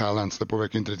just talents. Det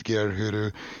påverkar inte ditt gear hur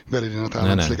du väljer dina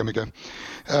talents lika mycket.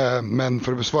 Men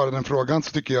för att besvara den frågan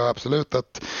så tycker jag absolut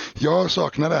att jag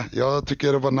saknar det. Jag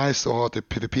tycker det var nice att ha typ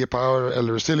PvP power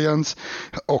eller resilience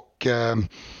och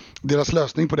deras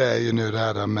lösning på det är ju nu det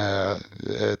här med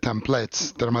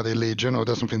templates där de hade i Legion och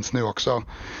det som finns nu också.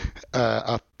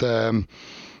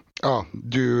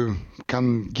 Du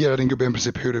kan geara din gubbe i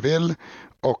princip hur du vill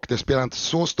och det spelar inte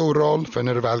så stor roll för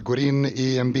när du väl går in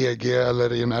i en BG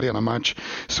eller i en arenamatch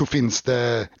så finns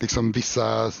det liksom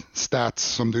vissa stats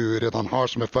som du redan har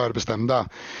som är förbestämda.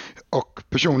 Och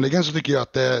personligen så tycker jag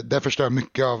att det förstör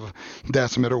mycket av det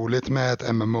som är roligt med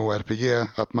ett MMORPG.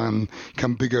 Att man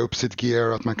kan bygga upp sitt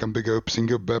gear, att man kan bygga upp sin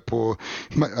gubbe på,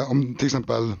 om till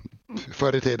exempel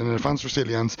förr i tiden när det fanns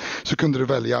resilience så kunde du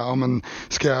välja,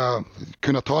 ska jag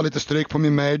kunna ta lite stryk på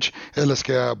min mage eller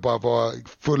ska jag bara vara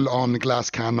full on glass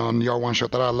cannon, jag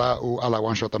one-shotar alla och alla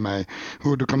one-shotar mig.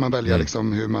 Och då kan man välja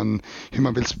liksom hur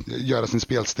man vill göra sin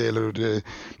spelstil och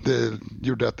det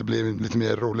gjorde att det blev lite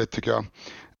mer roligt tycker jag.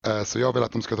 Så jag vill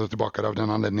att de ska ta tillbaka det av den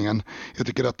anledningen. Jag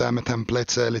tycker att det här med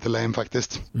templates är lite lame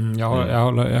faktiskt.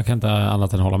 Jag kan inte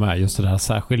annat än hålla med. Just det där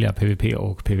särskilja PvP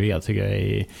och PvE tycker jag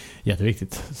är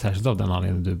jätteviktigt. Särskilt av den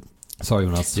anledningen du sa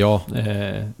Jonas. Ja.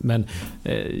 Men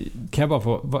kan jag bara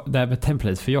få det här med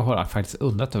templates, för jag har faktiskt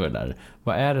undrat över det där.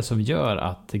 Vad är det som gör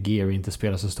att gear inte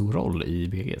spelar så sor roll i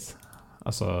BGS?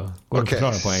 Alltså, går det att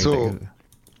förklara på en gång?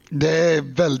 Det är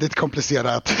väldigt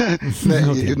komplicerat.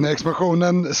 När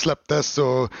expansionen släpptes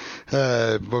så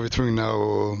var vi tvungna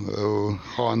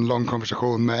att ha en lång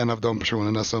konversation med en av de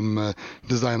personerna som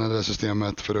designade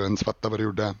systemet för att ens fatta vad det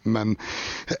gjorde. Men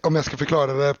om jag ska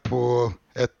förklara det på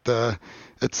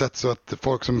ett sätt så att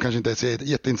folk som kanske inte är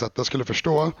jätteinsatta skulle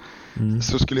förstå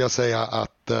så skulle jag säga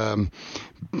att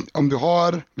om du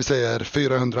har, vi säger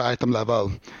 400 item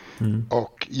level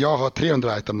och jag har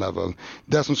 300 item level.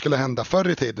 Det som skulle hända förr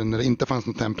i tiden när det inte fanns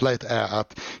något template är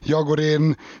att jag går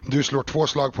in, du slår 2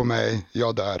 slag på mig,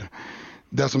 jag dör.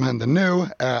 det som händer nu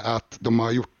är att de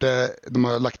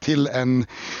har lagt till en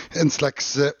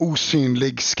slags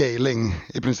osynlig scaling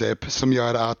i princip som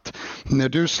gör att när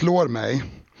du slår mig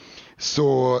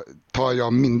så tar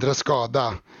jag mindre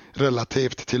skada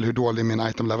relativt till hur dålig min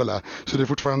item level är. Så det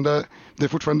är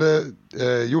fortfarande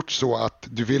gjort så att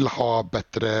du vill ha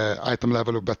bättre item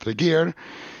level och bättre gear.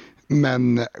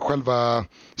 Men själva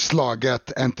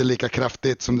slaget är inte lika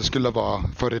kraftigt som det skulle vara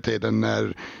förr i tiden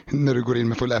när du går in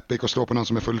med full epic och slår på någon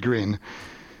som är full green.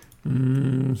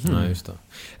 Ja, just det.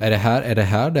 Är det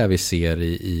här där vi ser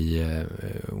i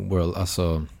world,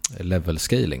 alltså level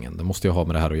scalingen? Det måste ju ha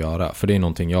med det här att göra. För det är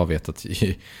någonting jag vet att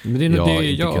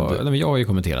jag har ju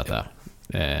kommenterat det.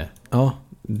 Ja.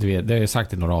 Det har jag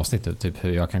sagt i några avsnitt, typ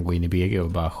hur jag kan gå in i BG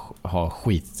och bara ha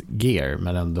skitgear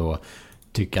men ändå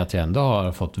tycka att jag ändå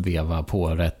har fått veva på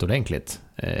rätt ordentligt.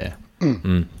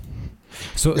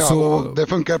 Och det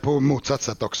funkar på motsatt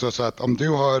sätt också, så att om du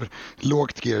har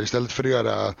lågt gear istället för att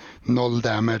göra 0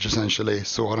 damage essentially,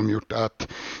 så har de gjort att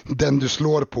den du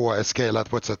slår på är scalat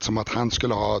på ett sätt som att han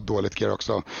skulle ha dåligt gear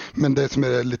också. Men det som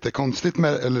är lite konstigt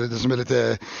eller det som är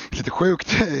lite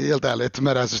sjukt helt ärligt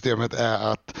med det här systemet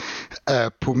är att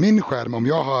på min skärm, om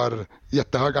jag har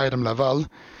jättehög item level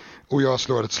och jag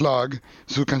slår ett slag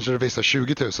så kanske det visar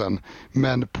 20 000.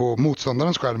 Men på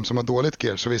motståndarens skärm som har dåligt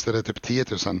gear så visar det typ 10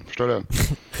 000. Förstår du?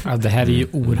 Ja, det här är ju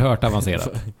oerhört avancerat.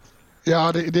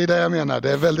 Ja, det är det jag menar. Det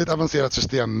är ett väldigt avancerat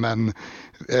system, men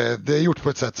det är gjort på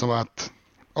ett sätt som att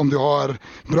om du har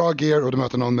bra gear och du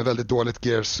möter någon med väldigt dåligt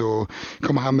gear så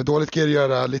kommer han med dåligt gear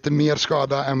göra lite mer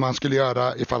skada än man skulle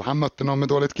göra ifall han mötte någon med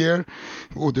dåligt gear.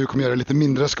 Och du kommer göra lite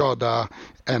mindre skada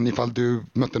än ifall du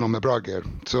mötte någon med bra gear.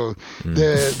 Så det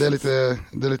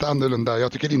är lite annorlunda.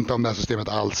 Jag tycker inte om det här systemet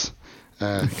alls.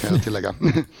 Kan jag tillägga.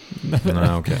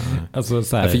 Nej, okay. Alltså,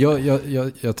 så här. För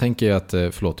jag tänker att,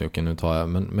 förlåt Jocke, nu tar jag,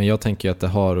 men jag tänker att det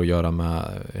har att göra med,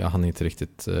 jag hann inte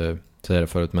riktigt säga det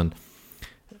förut, men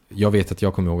jag vet att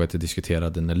jag kommer ihåg att jag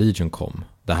diskuterade när Legion kom.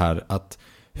 Det här att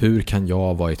hur kan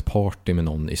jag vara i ett party med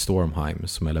någon i Stormheim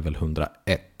som är level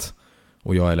 101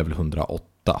 och jag är level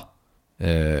 108?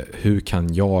 Hur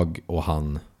kan jag och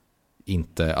han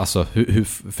inte, alltså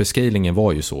för scalingen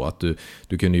var ju så att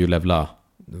du kunde ju levla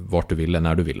vart du ville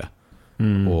när du ville.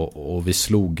 Och vi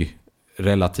slog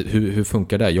relativt, hur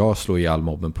funkar det? Jag slår ihjäl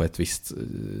mobben på ett visst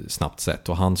snabbt sätt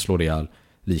och han slår ihjäl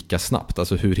lika snabbt.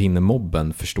 Alltså hur hinner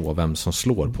mobben förstå vem som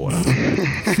slår på den?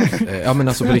 Ja, men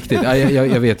alltså på riktigt.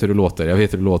 Jag vet hur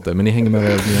det låter. Men ni hänger med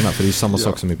vad jag menar, för det är ju samma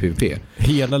sak som i PvP.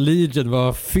 Hela Legion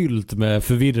var fyllt med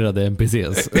förvirrade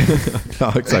NPCs.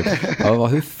 Ja, exakt. Ja,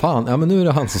 hur fan? Ja, men nu är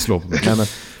det han som slår på mig. Nej, men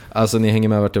alltså ni hänger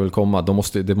med vart jag vill komma.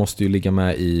 Det måste ju ligga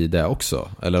med i det också.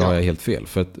 Eller har jag helt fel?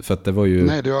 För att det var ju...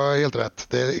 Nej, du har helt rätt.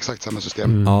 Det är exakt samma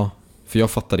system. Ja, för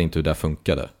jag fattade inte hur det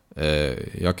funkade.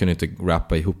 Jag kunde inte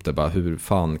rappa ihop det. Bara hur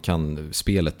fan kan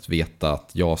spelet veta att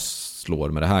jag slår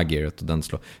med det här gearet och den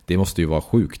slår? Det måste ju vara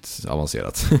sjukt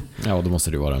avancerat. Ja, det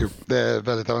måste det vara. Jo, det är ett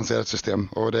väldigt avancerat system.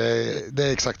 Och det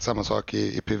är exakt samma sak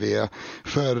i PvE.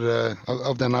 För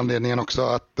av den anledningen också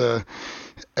att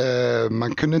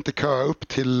man kunde inte köa upp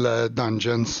till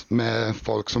dungeons med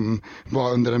folk som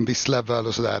var under en viss level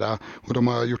och sådär. Och de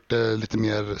har gjort det lite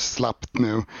mer slappt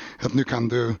nu. Att nu kan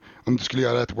du, om du skulle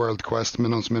göra ett world quest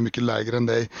med någon som är mycket lägre än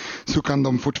dig, så kan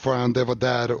de fortfarande vara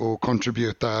där och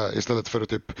contributa istället för att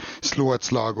typ slå ett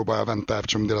slag och bara vänta,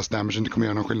 eftersom deras damage inte kommer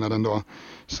göra någon skillnad ändå.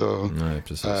 Så, nej,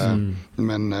 precis.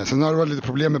 Men sen har det varit lite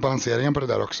problem med balanseringen på det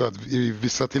där också. Att i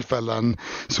vissa tillfällen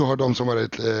så har de som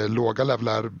varit låga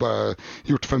levlar bara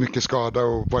gjort för mycket skada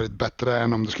och varit bättre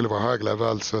än om det skulle vara hög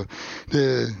level. Så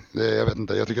jag vet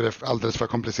inte, jag tycker det är alldeles för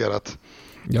komplicerat.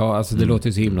 Ja, alltså det låter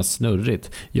ju så himla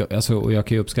snurrigt. Jag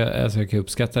kan ju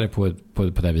uppskatta det på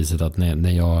det viset att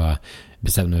när jag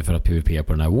bestämde mig för att PvP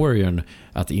på den här Warriorn,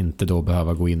 att inte då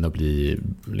behöva gå in och bli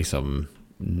liksom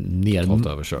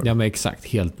ja, men exakt,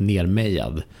 helt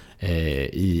nermejad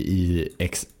i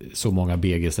så många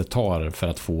BGs det tar för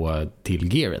att få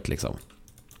till gearet liksom.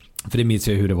 För det minns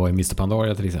jag hur det var i Mr.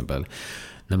 Pandaria till exempel.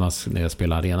 När jag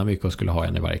spelade arena mycket och skulle ha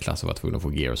en i varje klass och var tvungen att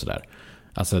få gear och sådär.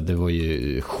 Alltså det var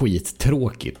ju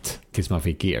skittråkigt tills man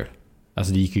fick gear.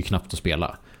 Alltså det gick ju knappt att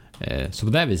spela. Så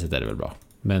på det viset är det väl bra.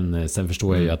 Men sen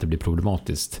förstår jag ju att det blir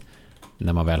problematiskt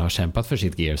när man väl har kämpat för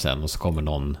sitt gear sen och så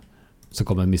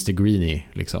kommer Mr. Greenie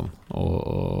liksom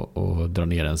och drar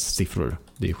ner ens siffror.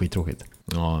 Det är ju skittråkigt.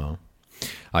 Ja.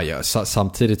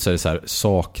 Samtidigt så är det så här,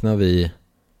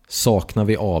 saknar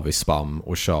vi av i spam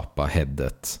och köpa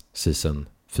headet season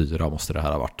 4 måste det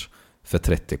här ha varit för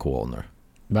 30k honor.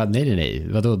 Nej.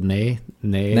 Vadå?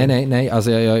 Nej.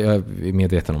 Alltså jag är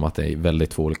medveten om att det är väldigt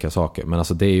två olika saker. Men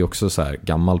alltså det är ju också så här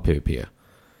gammal PvP.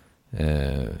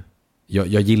 Jag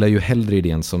gillar ju hellre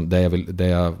idén som det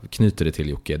jag knyter det till,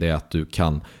 Jocke, det är att du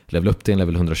kan levela upp till en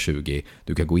level 120,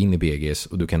 du kan gå in i BGs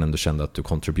och du kan ändå känna att du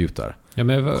contributar.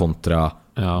 Kontra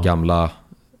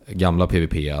gamla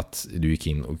PvP, att du gick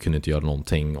in och kunde inte göra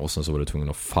någonting och sen så var du tvungen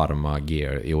att farma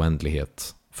gear i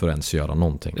oändlighet för att ens göra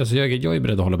någonting. Alltså jag är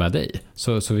beredd att hålla med dig.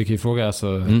 Så vi kan ju fråga,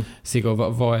 alltså, ZiQo,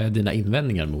 vad är dina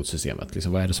invändningar mot systemet?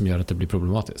 Liksom, vad är det som gör att det blir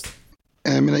problematiskt?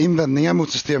 Mina invändningar mot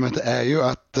systemet är ju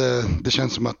att det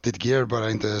känns som att ditt gear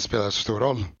bara inte spelar så stor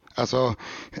roll. Alltså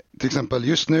till exempel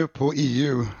just nu på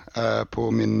EU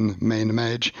på min main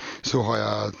mage så har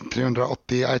jag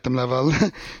 380 item level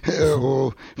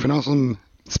och för någon som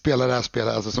spelar det här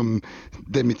spelet, alltså som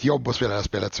det är mitt jobb att spela det här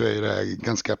spelet, så är det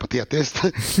ganska patetiskt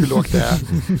hur lågt det är.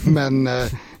 Men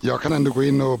jag kan ändå gå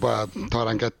in och bara ta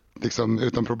rankat liksom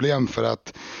utan problem, för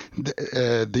att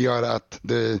det gör att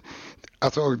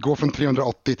alltså gå från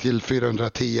 380 till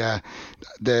 410,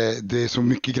 det är så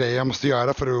mycket grejer jag måste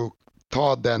göra för att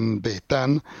ta den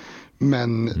biten.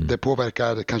 Men det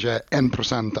påverkar kanske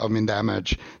 1% av min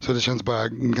damage. Så det känns bara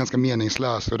ganska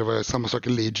meningslöst. Och det var samma sak i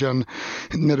Legion.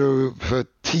 När du för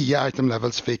 10 item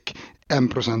levels fick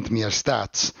 1% mer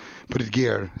stats på ditt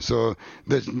gear. Så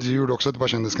det gjorde också att det bara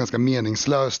kändes ganska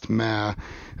meningslöst med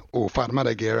att farma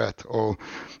det gearet. Och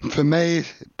för mig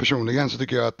personligen så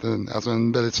tycker jag att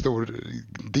en väldigt stor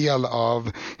del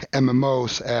av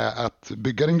MMOs är att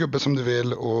bygga din gubbe som du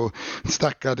vill och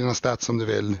stacka dina stats som du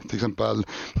vill. Till exempel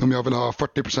om jag vill ha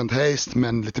 40% haste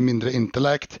men lite mindre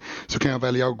intellect, så kan jag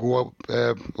välja att gå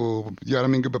och göra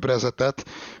min gubbe på det sättet.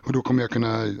 Och då kommer jag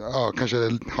kunna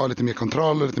kanske ha lite mer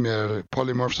kontroll och lite mer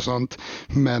polymorphs och sånt,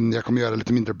 men jag kommer göra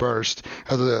lite mindre burst.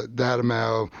 Alltså det här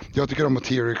med jag tycker om att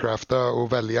theorycrafta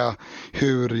och välja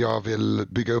hur jag vill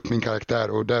bygga upp min karaktär,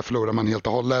 och där förlorar man helt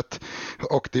och hållet.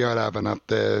 Och det gör även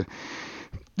att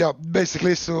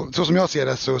basically så som jag ser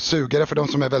det så suger det för de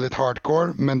som är väldigt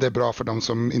hardcore, men det är bra för de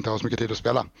som inte har så mycket tid att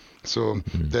spela. Så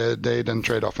det är den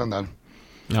trade-offen där.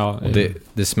 Ja, och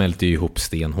det smälter ju ihop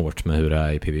stenhårt med hur det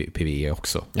är i PvE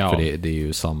också. Ja. För det är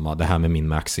ju samma. Det här med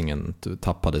min-maxingen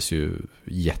tappades ju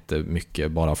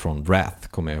jättemycket bara från Wrath,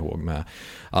 kommer jag ihåg, med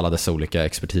alla dessa olika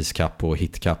expertiskapp och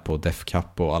hitkapp och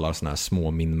defkapp och alla såna här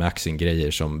små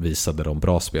min-maxing-grejer som visade de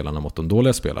bra spelarna mot de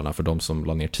dåliga spelarna. För de som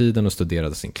la ner tiden och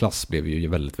studerade sin klass blev ju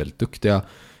väldigt, väldigt duktiga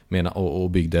och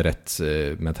byggde rätt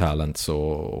med talents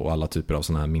och alla typer av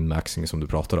såna här min-maxing som du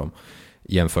pratar om.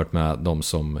 Jämfört med de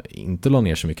som inte la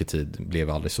ner så mycket tid blev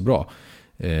aldrig så bra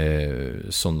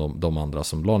som de andra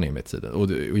som la ner med tiden.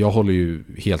 Och jag håller ju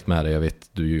helt med dig. Jag vet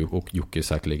du och Jocke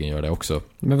säkerligen gör det också.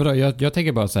 Men vadå, jag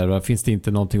tänker bara så här, finns det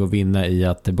inte någonting att vinna i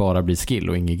att det bara blir skill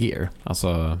och ingen gear?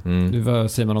 Alltså,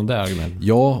 vad säger man om det argument?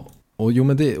 Ja,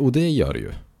 men det gör det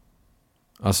ju.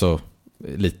 Alltså,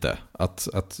 lite.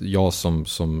 Att jag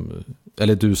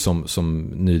eller du som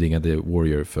nydingade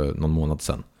Warrior för någon månad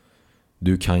sedan,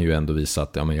 du kan ju ändå visa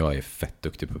att jag är fett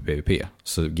duktig på PvP,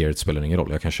 så gearet spelar ingen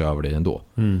roll, jag kan köra över dig ändå.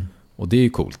 Och det är ju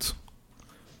coolt.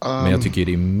 Men jag tycker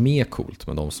det är mer coolt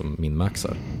med de som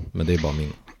min-maxar. Men det är bara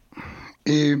min.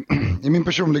 I min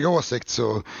personliga åsikt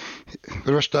så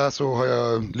för det första så har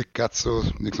jag lyckats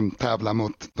att liksom tävla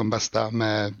mot de bästa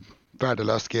med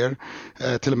värdelöst gear,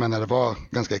 till och med när det var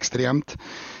ganska extremt.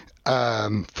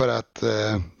 För att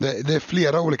det är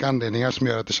flera olika anledningar som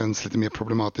gör att det känns lite mer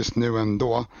problematiskt nu än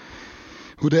då.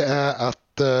 Och det är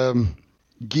att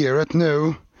gearet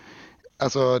nu,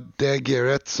 alltså det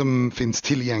gearet som finns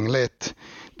tillgängligt,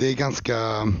 det är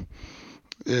ganska,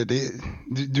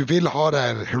 du vill ha det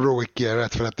här heroic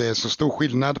gearet för att det är så stor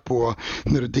skillnad på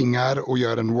när du dingar och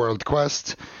gör en world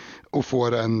quest och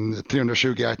får en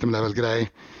 320 item level grej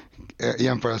i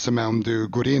jämförelse med om du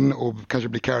går in och kanske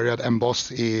blir carried en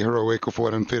boss i heroic och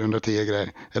får en 410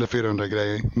 grej eller 400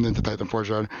 grej om du inte Titan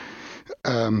Forger.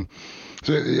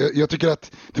 Så jag tycker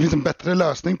att det finns en bättre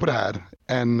lösning på det här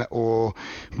än att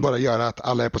bara göra att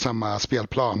alla är på samma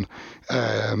spelplan.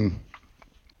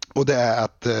 Och det är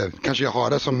att kanske jag har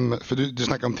det som, för du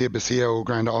snackar om TBC och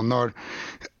Grind Honor.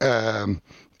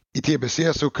 I TBC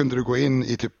så kunde du gå in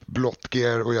i typ blått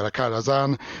gear och göra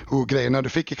Karazhan, och grejerna du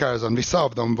fick i Karazhan, vissa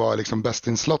av dem var liksom best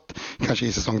in slot, kanske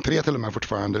i säsong 3 till och med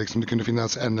fortfarande. Liksom, det kunde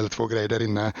finnas en eller två grejer där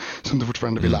inne som du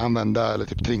fortfarande ville använda, eller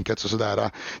typ trinkets och sådär.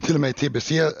 Till och med i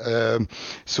TBC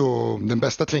så den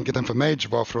bästa trinketen för Mage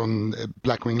var från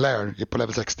Blackwing Lair på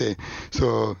level 60.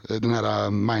 Så den här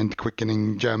Mind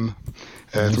Quickening Gem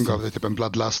som gav dig typ en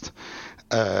Bloodlust.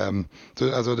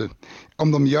 Så alltså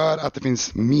om de gör att det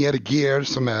finns mer gear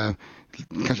som är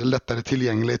kanske lättare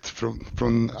tillgängligt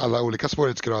från alla olika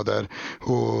svårighetsgrader,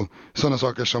 och sådana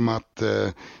saker som att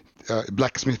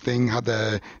Blacksmithing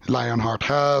hade Lionheart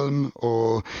Helm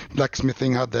och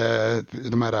Blacksmithing hade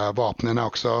de här vapnen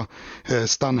också.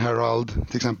 Stun Herald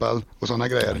till exempel och sådana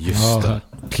grejer. Just det.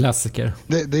 Klassiker.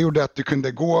 Det gjorde att du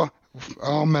kunde gå.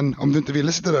 Ja, men om du inte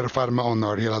ville sitta där och farma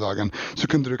honor hela dagen så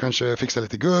kunde du kanske fixa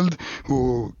lite guld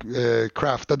och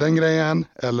crafta den grejen,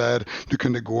 eller du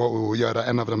kunde gå och göra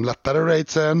en av de lättare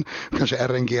raidsen, kanske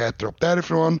RNG ett dropp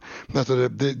därifrån. Alltså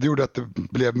det gjorde att det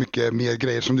blev mycket mer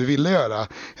grejer som du ville göra,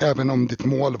 även om ditt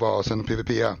mål var sen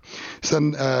PvP.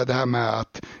 Sen det här med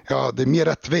att det är mer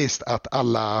rättvist att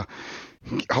alla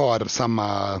har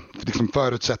samma liksom,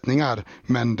 förutsättningar,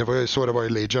 men det var ju så det var i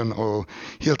Legion, och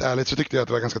helt ärligt så tyckte jag att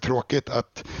det var ganska tråkigt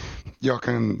att jag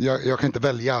kan inte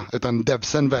välja, utan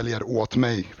devsen väljer åt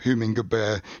mig hur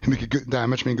mycket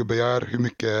damage min gubbe gör, hur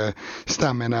mycket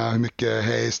stamina, hur mycket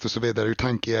haste och så vidare, hur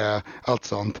tanke är, allt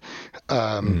sånt.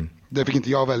 Det fick inte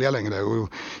jag välja längre, och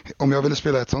om jag ville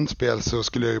spela ett sånt spel så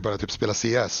skulle jag ju bara typ spela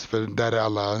CS, för där är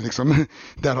alla liksom,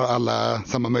 där har alla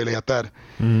samma möjligheter.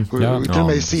 Och till och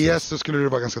med i CS så skulle det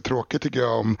vara ganska tråkigt tycker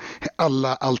jag om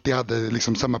alla alltid hade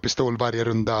liksom samma pistol varje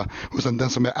runda, och sen den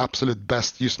som är absolut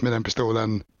bäst just med den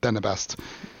pistolen, den är bäst.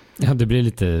 Ja, det blir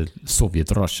lite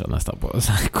Sovjet-Russia nästan på.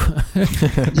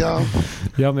 Ja,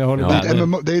 men jag håller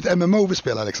med. Det är ett MMO vi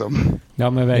spelar liksom. Ja,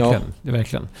 men verkligen. Det är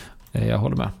verkligen. Jag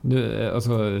håller med. Nu,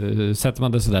 alltså, sätter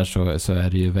man det sådär så är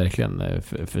det ju verkligen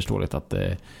förståeligt att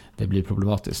det blir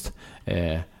problematiskt.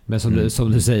 Men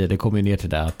som du säger, det kommer ju ner till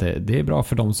det att det är bra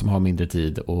för de som har mindre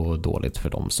tid och dåligt för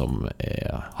de som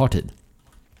har tid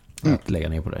att lägga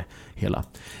ner på det hela.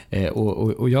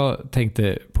 Och jag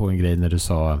tänkte på en grej när du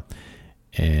sa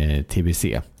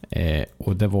TBC.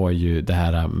 Och det var ju det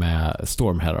här med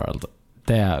Storm Herald.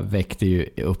 Det väckte ju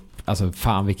upp, alltså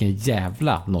fan vilken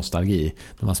jävla nostalgi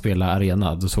när man spelar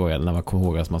arena. Då såg jag när man kom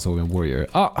ihåg att man såg en warrior.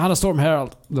 Han har Storm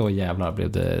Herald. Då jävlar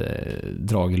blev det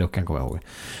drag i luckan, kommer jag ihåg.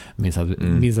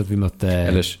 Minns att vi mötte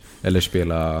eller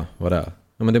spela vad det är.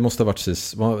 Ja, men det måste ha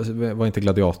varit var inte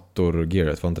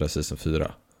Gladiator-gearet, var inte det season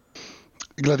 4?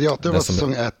 Gladiator var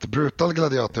säsong 1, Brutal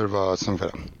Gladiator var säsong 4.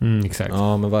 Exakt.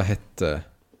 Ja, men vad hette?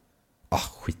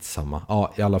 Skitsamma.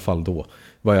 Ja, i alla fall då.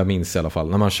 Vad jag minns i alla fall.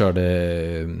 När man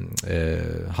körde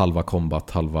halva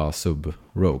combat, halva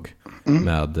sub-rogue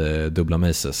med dubbla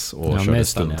maces och körde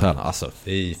stunttärna. Ja. Alltså,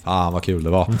 fan vad kul det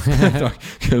var.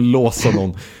 Låsa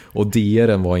någon. Och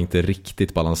DR:en var inte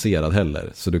riktigt balanserad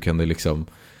heller. Så du kunde liksom...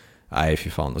 Nej, fy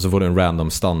fan. Och så var det en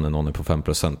random stun när någon är på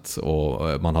 5%.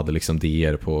 Och man hade liksom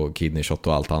DR på kidney shot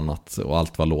och allt annat. Och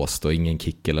allt var låst och ingen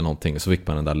kick eller någonting. Så fick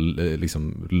man den där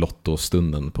liksom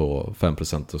lottostunden på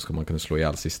 5%. Och så ska man kunna slå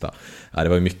ihjäl sista. Det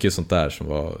var ju mycket sånt där som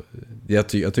var...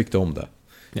 Jag tyckte om det.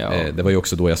 Ja. Det var ju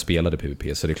också då jag spelade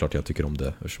PvP, så det är klart jag tycker om det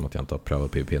eftersom att jag inte har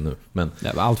prövat PvP nu. Men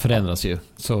allt förändras ju,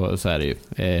 så är det ju.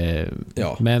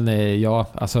 Men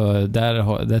alltså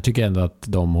där tycker jag ändå att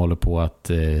de håller på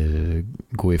att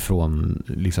gå ifrån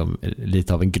liksom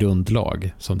lite av en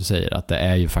grundlag, som du säger, att det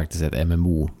är ju faktiskt ett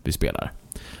MMO vi spelar.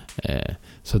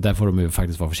 Så där får de ju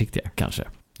faktiskt vara försiktiga kanske.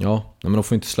 Ja, men de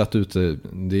får inte släta ut det.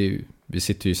 Vi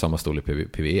sitter ju i samma stol i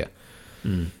PvE.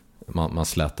 Man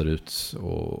slätar ut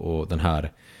och den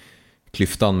här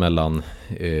klyftan mellan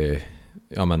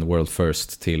world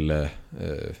first till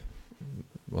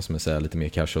vad ska man säga, lite mer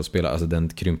casual spelare, alltså den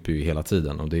krymper ju hela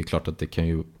tiden, och det är klart att det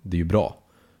är ju bra,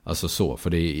 alltså så, för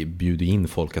det bjuder in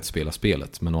folk att spela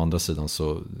spelet, men å andra sidan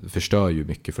så förstör ju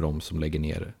mycket för dem som lägger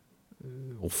ner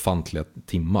ofantliga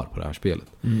timmar på det här spelet.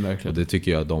 Och det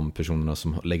tycker jag, de personerna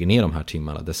som lägger ner de här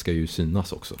timmarna, det ska ju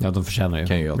synas också. Ja, de förtjänar ju.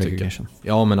 Kan jag tycka.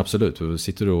 Ja, men absolut.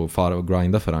 Sitter du och far och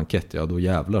grindar för rankett, då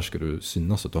jävlar ska du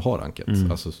synas att du har rankett.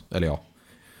 Alltså, eller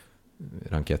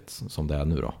rankett som det är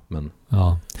nu då. Men...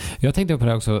 Ja. Jag tänkte på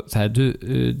det också, så här,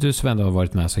 du som ändå har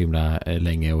varit med så himla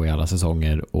länge och i alla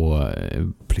säsonger och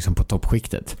liksom på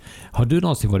toppskiktet. Har du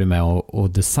någonsin varit med och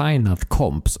designat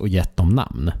komps och gett dem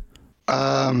namn?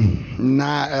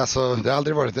 Nej, alltså det har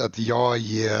aldrig varit att jag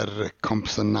ger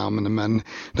kompsen namn, men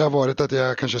det har varit att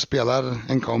jag kanske spelar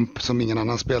en komp som ingen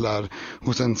annan spelar,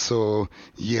 och sen så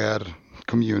ger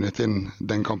communityn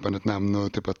den kompen ett namn,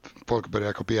 och typ att folk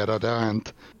börjar kopiera, det har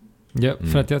hänt. Ja,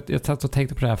 för att jag satt och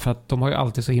tänkte på det här, för att de har ju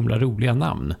alltid så himla roliga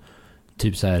namn.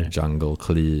 Typ så här Jungle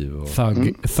Cleave och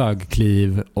Thug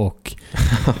Cleave och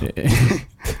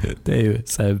det är ju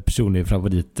så här personlig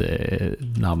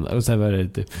favoritnamn. Och så var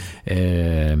det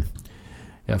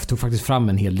jag tog faktiskt fram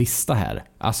en hel lista här.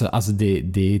 Alltså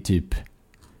det är typ,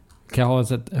 kan jag ha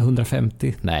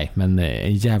 150? Nej, men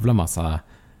en jävla massa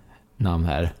namn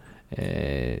här.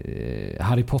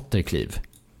 Harry Potter Cleave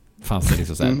fanns det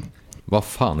liksom så här. Vad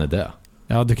fan är det?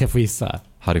 Ja, du kan få gissa.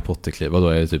 Harry Potter Cleave, vadå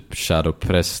är det typ Shadow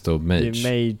Prest och Mage? Det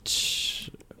är Mage.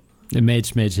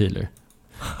 Mage healer.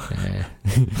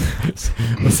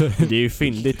 Det är ju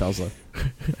fyndigt alltså.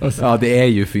 Ja, det är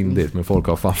ju fyndigt, men folk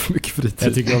har fan för mycket fritid.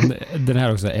 Jag tycker om den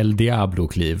här också, El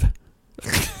Diablo-kliv.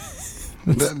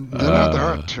 Den har jag inte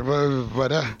hört. Vad är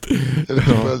det? Är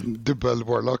det dubbel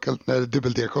Warlock? Nej,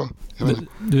 dubbel DK?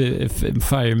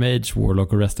 Fire Mage,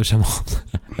 Warlock och Resto Shaman.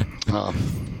 Ja.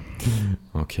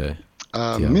 Okej.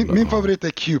 Min favorit är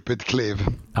Cupid Cleave.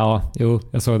 Ja, jo,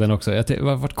 jag såg den också.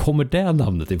 Vart kommer det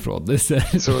namnet ifrån? Så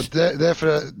det är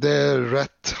för det är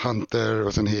rätt Hunter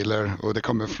och sen healer. Och det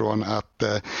kommer från att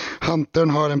Huntern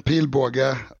har en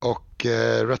pilbåge och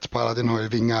rätt Paladin har ju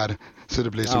vingar. Så det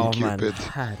blir som Cupid. Men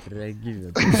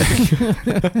herregud.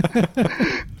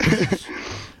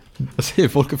 Jag säger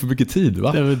folk har för mycket tid,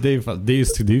 va? Det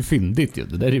är ju fyndigt ju.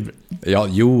 Det där är... Ja,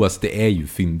 jo, alltså det är ju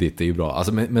fyndigt, det är ju bra.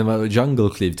 Alltså, men Jungle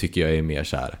Cleave tycker jag är mer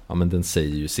så här. Ja, men den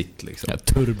säger ju sitt liksom. Ja,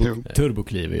 Turbo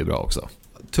Cleave är ju bra också.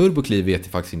 Turbo Cleave vet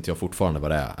faktiskt inte jag fortfarande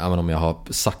vad det är. Även om jag har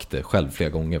sagt det själv flera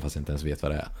gånger fast jag inte ens vet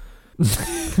vad det är.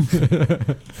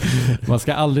 Man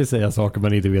ska aldrig säga saker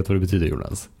man inte vet vad det betyder,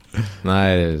 Jonas.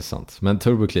 Nej, det är sant. Men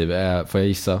Turbo Cleave är, får jag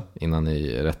gissa innan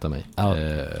ni rättar mig? Ja.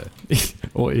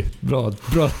 Oj, bra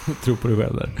tro på dig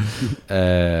själv där.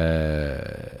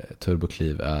 Turbo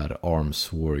Cleave är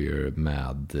Arms Warrior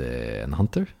med en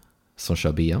Hunter som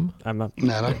kör BM.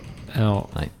 Nära. Ja.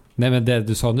 Nej, men det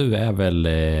du sa nu är väl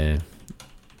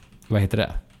vad heter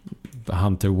det?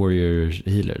 Hunter Warrior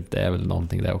Healer. Det är väl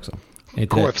någonting där också.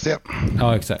 KFC.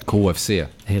 Ja, exakt. KFC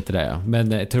heter det, ja.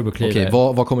 Men Turbo Cleave. Okej,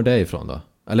 var kommer det ifrån då?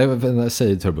 Eller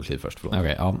säg Turbo Cleave först.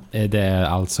 Okej, ja. Det är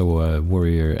alltså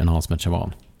Warrior Enhancement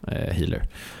Shaman Healer.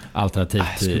 Alternativt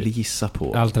jag skulle gissa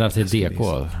på. Alternativt DK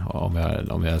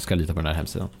om jag ska lita på den här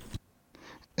hemsidan.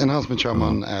 Enhancement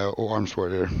Shaman och Arms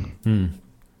Warrior.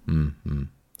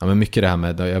 Ja, men mycket det här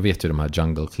med, jag vet ju de här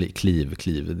Jungle Cleave.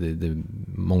 Det är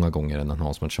många gånger en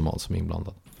Enhancement Shaman som är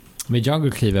inblandad. Men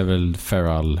Jungle Cleave är väl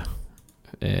Feral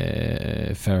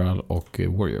och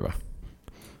Warrior, va?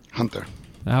 Hunter.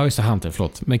 Ja, just det, Hunter,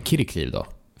 förlåt. Men Kitty Cleave då?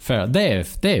 Feral, det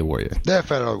är Warrior. Det är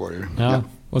Feral Warrior. Ja.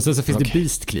 Och sen så finns det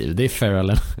Beast Cleave, det är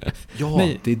Feral. Ja,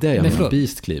 nej, det är det jag menar.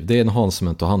 Beast Cleave, det är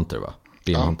Enhancement och Hunter, va?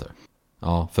 BM Hunter.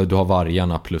 Ja, för du har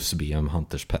vargarna plus BM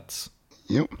Hunters pets.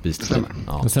 Jo, Beast det stämmer.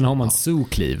 Ja. Och sen har man Zoo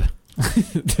Cleave.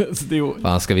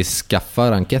 Ska vi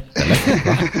skaffa rankett eller?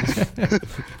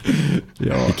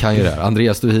 Ja. Vi kan ju det här.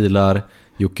 Andreas, du healar.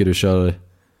 Jocke, du kör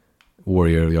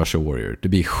Warrior och jag kör Warrior. Det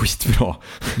blir skitbra.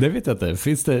 Det vet jag inte.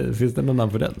 Finns det någon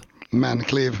namn för den?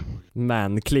 Mancleave.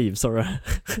 Mancleave, sorry.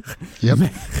 Yep.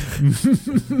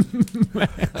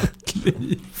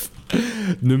 Mancleave.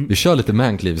 Vi kör lite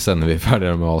Mancleave sen när vi är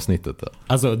färdiga med avsnittet då.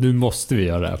 Alltså, nu måste vi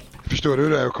göra det. Förstår du hur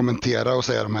det är att kommentera och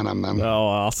säga de här namnen?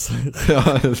 Ja, alltså.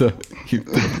 Ja,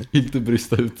 inte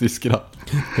brista ut i skratt.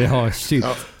 Ja, shit.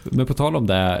 Ja. Men på tal om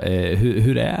det,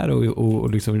 hur är det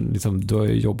och liksom, du har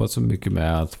ju jobbat så mycket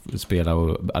med att spela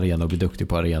och arena och bli duktig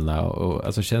på arena. Och,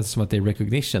 alltså, känns det som att det är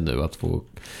recognition nu att få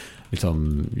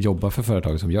liksom, jobba för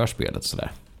företag som gör spelet och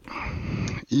sådär?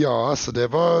 Ja, alltså det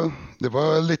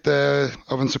var lite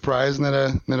av en surprise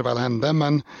när det väl hände,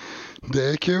 men det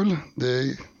är kul. Det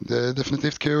är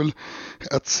definitivt kul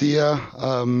att se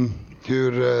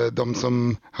hur de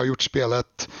som har gjort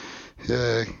spelet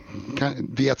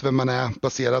vet vem man är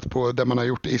baserat på det man har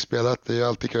gjort i spelet. Det är ju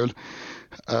alltid kul.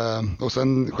 Och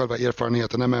sen själva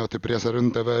erfarenheterna med att typ resa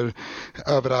runt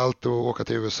överallt och åka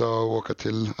till USA och åka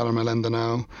till alla de här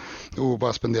länderna och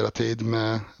bara spendera tid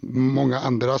med många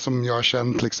andra som jag har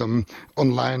känt liksom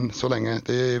online så länge.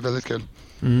 Det är väldigt kul.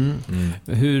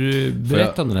 Hur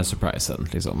berättade den här surprisen?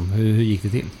 Liksom? Hur gick det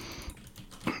till?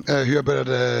 Hur jag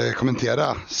började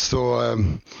kommentera. Så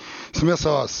som jag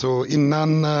sa, så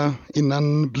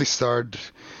innan Blizzard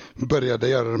började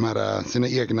göra de här sina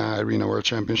egna Arena World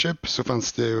Championship så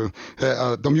fanns det ju,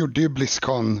 de gjorde ju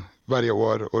BlizzCon varje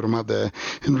år och de hade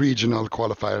en regional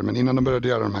qualifier, men innan de började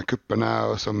göra de här kupperna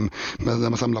och där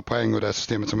man samlar poäng och det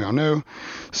systemet som vi har nu,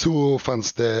 så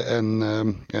fanns det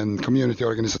en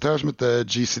community-organisatör som heter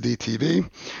GCD TV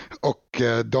och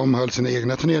de höll sina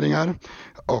egna turneringar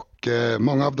och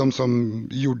många av dem som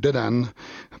gjorde den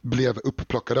blev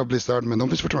upplockade av Blizzard, men de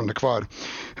finns fortfarande kvar.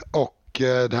 Och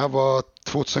det här var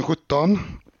 2017.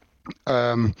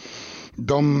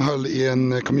 De höll i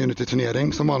en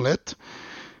community-turnering som vanligt.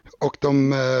 Och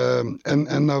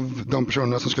en av de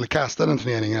personerna som skulle casta den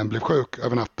turneringen blev sjuk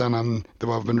över natten. Det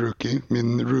var en rookie,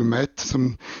 min roommate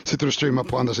som sitter och streamar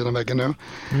på andra sidan väggen nu.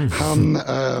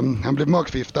 Han blev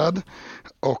magförgiftad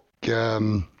och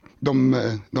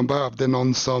de behövde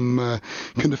någon som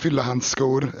kunde fylla hans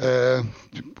skor.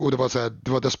 Och det var så här,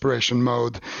 det var desperation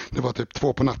mode. Det var typ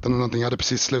 2 på natten eller någonting. Jag hade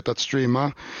precis slutat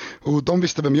streama. Och de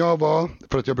visste vem jag var,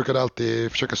 för att jag brukade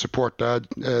alltid försöka supporta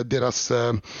deras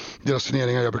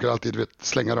turneringar. Jag brukade alltid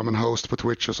slänga dem en host på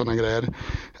Twitch och sådana grejer.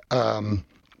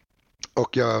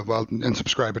 Och jag var en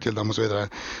subscriber till dem och så vidare.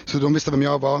 Så de visste vem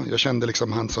jag var. Jag kände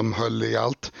liksom han som höll i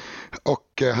allt.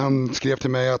 Och han skrev till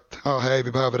mig att hej,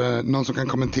 vi behöver någon som kan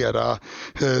kommentera.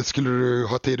 Skulle du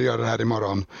ha tid att göra det här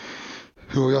imorgon?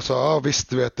 Och jag sa, visst,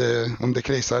 du vet, om det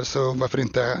krisar så varför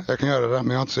inte? Jag kan göra det. Men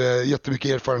jag har inte så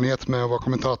jättemycket erfarenhet med att vara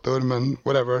kommentator, men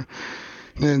whatever.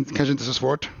 Det är kanske inte så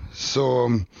svårt.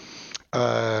 Så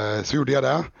gjorde jag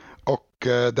det. Och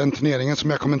den turneringen som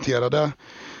jag kommenterade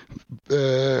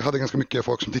hade ganska mycket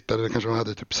folk som tittade. Kanske de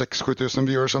hade typ 6-7 tusen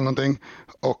viewers eller någonting.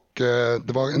 Och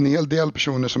det var en hel del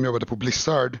personer som jobbade på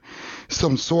Blizzard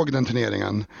som såg den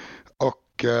turneringen.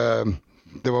 Och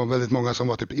det var väldigt många som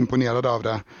var typ imponerade av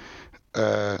det.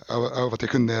 Av att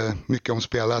jag kunde mycket om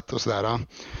spelet och sådär.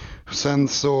 Sen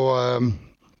så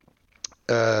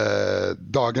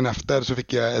dagen efter så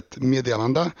fick jag ett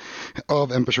meddelande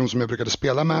av en person som jag brukade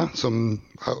spela med, som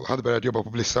hade börjat jobba på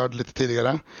Blizzard lite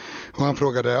tidigare. Och han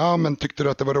frågade, men tyckte du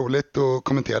att det var roligt att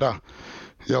kommentera?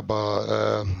 Jag bara,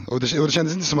 och det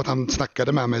kändes inte som att han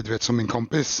snackade med mig, du vet, som min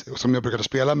kompis som jag brukade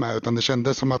spela med, utan det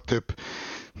kändes som att typ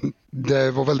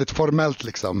det var väldigt formellt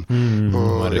liksom.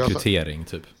 Och rekrytering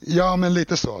typ. Ja, men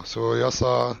lite så. Så jag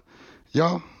sa,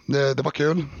 ja, det var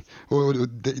kul. Och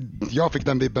jag fick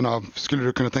den vibben av, skulle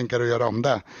du kunna tänka dig att göra om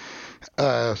det?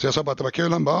 Så jag sa bara att det var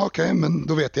kul. Han bara, okej, men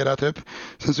då vet jag det typ.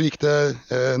 Sen så gick det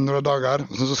några dagar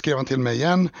och sen så skrev han till mig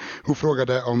igen och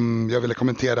frågade om jag ville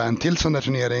kommentera en till sån där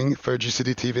turnering för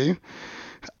GCD TV.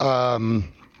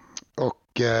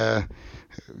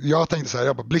 Jag tänkte så här,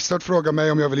 jag bara, Blizzard frågar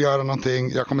mig om jag vill göra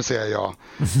någonting, jag kommer säga ja.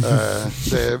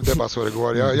 Det är bara så det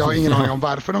går. Jag har ingen aning om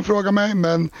varför de frågar mig,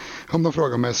 men om de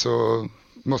frågar mig så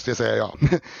måste jag säga ja.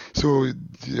 Så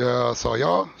jag sa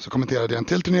ja, så kommenterade jag en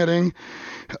till turnering.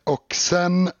 Och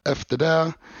sen efter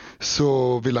det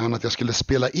så ville han att jag skulle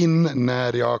spela in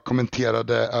när jag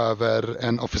kommenterade över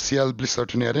en officiell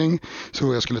Blizzard-turnering.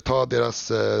 Så jag skulle ta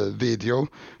deras video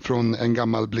från en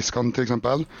gammal BlizzCon till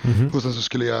exempel. Och sen så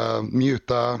skulle jag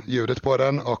muta ljudet på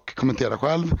den och kommentera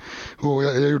själv. Och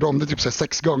jag gjorde om det typ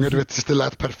 6 gånger, du vet, tills det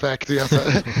lät perfekt.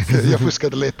 Jag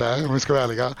fuskade lite, om vi ska vara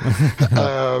ärliga.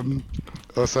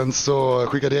 Och sen så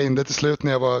skickade jag in det till slut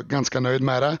när jag var ganska nöjd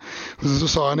med det. Och sen så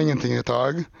sa han ingenting ett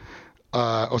tag.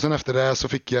 Och sen efter det så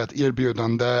fick jag ett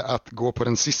erbjudande att gå på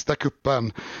den sista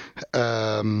kuppen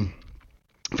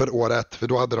för året. För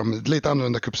då hade de ett lite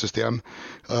annorlunda kuppsystem.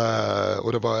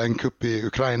 Och det var en kupp i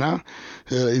Ukraina,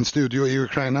 en studio i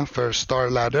Ukraina för Star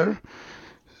Ladder.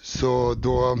 Så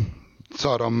då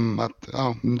sa de att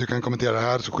du kan kommentera det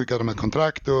här, så skickade de ett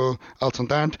kontrakt och allt sånt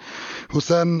där. Och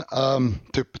sen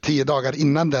typ 10 dagar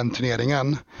innan den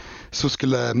turneringen så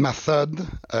skulle Method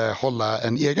hålla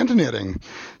en egen turnering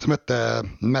som hette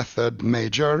Method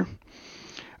Major.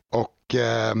 Och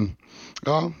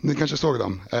ni kanske såg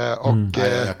dem.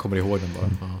 Jag kommer ihåg den bara.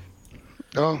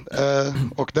 Ja,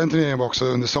 och den turneringen var också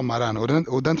under sommaren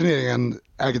och den turneringen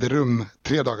ägde rum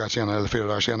 3 dagar senare eller 4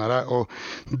 dagar senare, och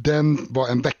den var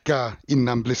en vecka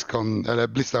innan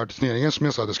Blizzard-turneringen som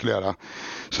jag sa att jag skulle göra.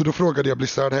 Så då frågade jag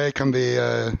Blizzard, hej, kan vi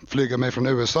flyga mig från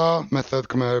USA? Method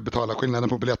kommer betala skillnaden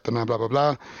på biljetterna, bla bla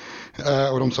bla.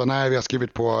 Och de sa, nej, vi har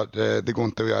skrivit på, det går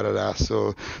inte att göra det,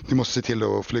 så ni måste se till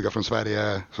att flyga från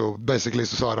Sverige. Så basically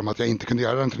så sa de att jag inte kunde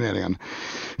göra den turneringen.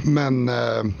 Men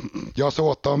jag sa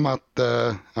åt dem att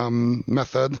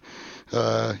Method,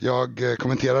 jag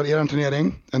kommenterar er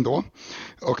turnering ändå,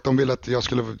 och de ville att jag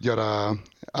skulle göra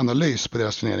analys på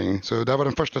deras turnering. Så det var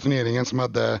den första turneringen som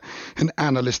hade en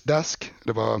analyst desk.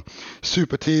 Det var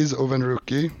Super Tease och en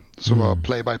Rookie som var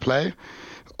play by play.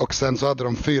 Och sen så hade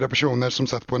de 4 personer som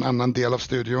satt på en annan del av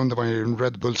studion. Det var en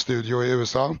Red Bull studio i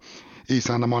USA, i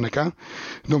Santa Monica.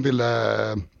 De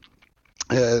ville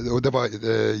och det var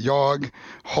jag,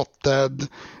 Hothead,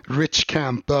 Rich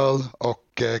Campbell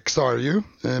och Xaryu,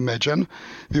 Major.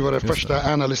 Vi var det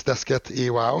första analystdesket i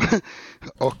WoW.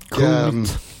 Och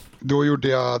då gjorde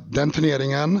jag den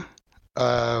turneringen.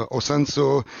 Och sen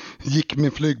så gick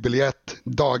min flygbiljett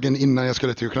dagen innan jag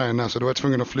skulle till Ukraina. Så då var jag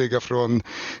tvungen att flyga från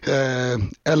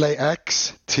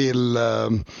LAX till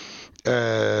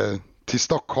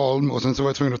Stockholm, och sen så var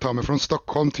jag tvungen att ta mig från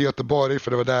Stockholm till Göteborg,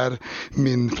 för det var där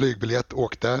min flygbiljett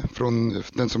åkte från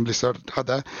den som Blizzard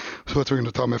hade. Så var jag tvungen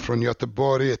att ta mig från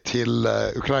Göteborg till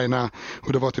Ukraina,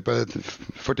 och det var typ ett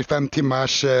 45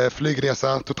 timmars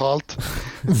flygresa totalt.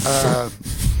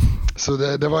 Så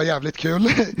det var jävligt kul.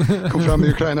 Kom fram i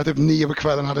Ukraina typ 9 på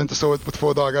kvällen, hade inte sovit på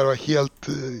 2 dagar och var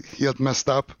helt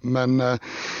messed up. Men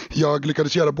jag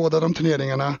lyckades göra båda de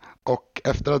turneringarna, och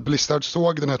efter att Blizzard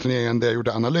såg den här turneringen där jag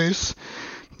gjorde analys,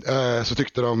 så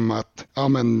tyckte de att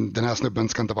men den här snubben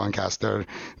ska inte vara en caster.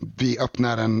 Vi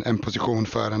öppnar en position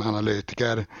för en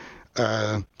analytiker.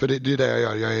 För det är det jag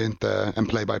gör. Jag är inte en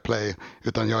play-by-play,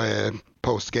 utan jag är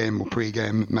postgame och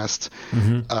pregame mest.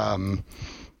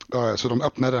 Så de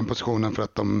öppnade den positionen för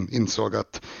att de insåg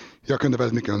att jag kunde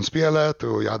väldigt mycket om spelet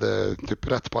och jag hade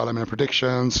typ rätt på alla mina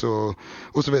predictions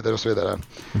och så vidare och så vidare.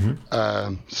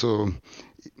 Så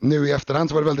nu i efterhand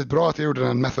så var det väldigt bra att jag gjorde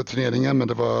den method-turneringen, men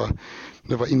det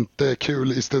var inte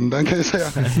kul i stunden, kan jag säga.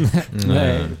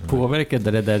 Nej,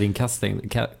 påverkade det där din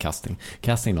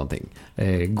casting någonting?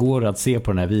 Går det att se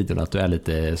på den här videon att du är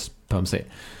lite pömsig?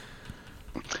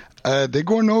 Det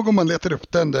går nog om man letar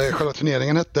upp den. Själva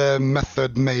turneringen hette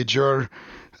Method Major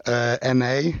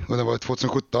NA och det var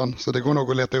 2017, så det går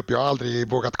nog att leta upp. Jag har aldrig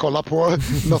vågat kolla på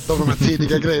något av de här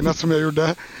tidiga grejerna som jag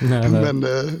gjorde. Nej. Men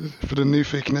för den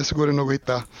nyfikna så går det nog att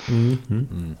hitta.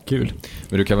 Kul.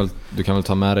 Men du kan väl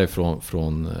ta med dig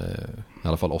från i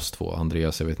alla fall oss två.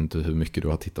 Andreas, jag vet inte hur mycket du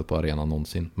har tittat på arenan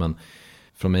någonsin, men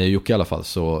från mig och Jocke i alla fall,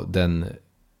 så den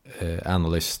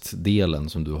analyst-delen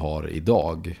som du har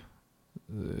idag,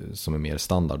 som är mer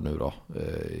standard nu då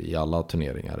i alla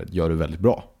turneringar, gör du väldigt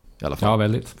bra i alla fall. Ja,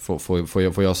 väldigt.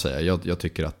 Får jag säga. Jag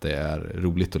tycker att det är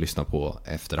roligt att lyssna på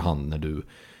efterhand när du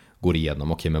går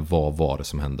igenom, okej, men vad var det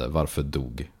som hände? Varför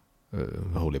dog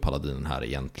Holy Paladinen här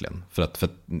egentligen? För att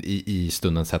i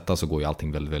stundens hetta så går ju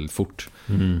allting väldigt, väldigt fort.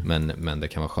 Men det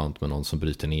kan vara skönt med någon som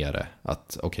bryter ner det.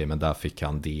 Att okej, men där fick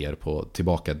han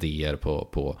tillbaka DR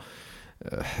på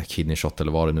kidney shot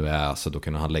eller vad det nu är, så då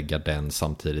kunde han lägga den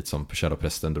samtidigt som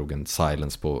Shadowpresten drog en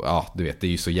silence på, du vet, det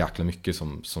är ju så jäkla mycket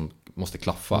som måste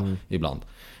klaffa ibland,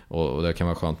 och det kan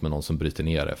vara skönt med någon som bryter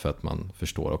ner det för att man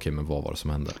förstår, okej, men vad var det som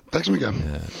hände? Tack så mycket.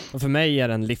 För mig är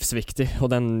den livsviktig, och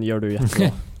den gör du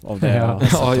jättebra av det.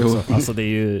 Alltså det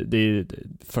är ju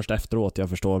först efteråt jag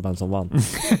förstår vem som vann.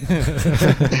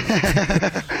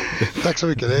 Tack så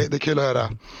mycket, det är kul att höra.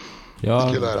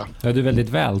 Ja, du är väldigt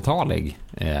vältalig,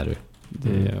 är du.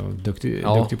 Duktig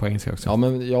på engelska också. Ja,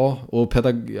 men och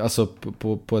alltså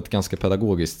på ett ganska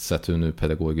pedagogiskt sätt, hur nu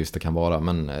pedagogiskt det kan vara,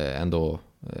 men ändå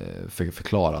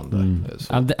förklarande.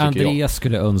 Andreas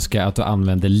skulle önska att du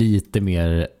använde lite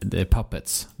mer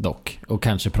puppets dock, och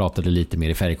kanske pratade lite mer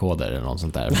i färgkoder eller något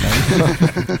sånt där.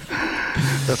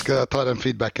 Jag ska ta den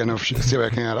feedbacken och se vad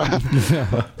jag kan göra.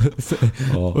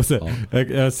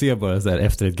 Jag ser bara så här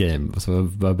efter ett game, och så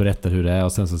bara berättar hur det är,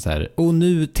 och sen så här, och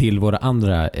nu till våra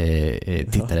andra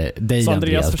tittare, dig så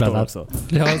Andreas förstår också.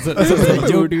 Ja, så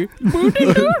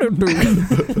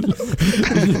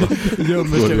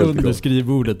gömmer sig under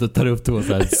skrivbordet och tar upp 2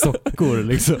 så här sockor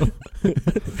liksom.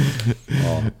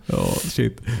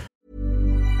 Shit.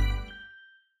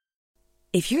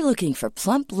 If you're looking for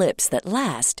plump lips that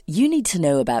last, you need to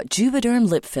know about Juvederm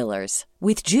lip fillers.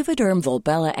 With Juvederm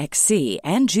Volbella XC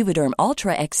and Juvederm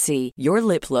Ultra XC, your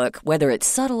lip look, whether it's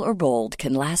subtle or bold,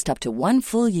 can last up to 1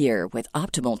 full year with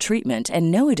optimal treatment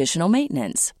and no additional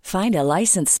maintenance. Find a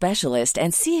licensed specialist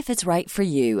and see if it's right for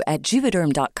you at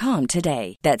Juvederm.com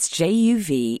today. That's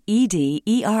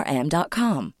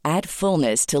JUVEDERM.com. Add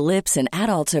fullness to lips in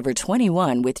adults over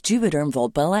 21 with Juvederm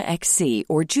Volbella XC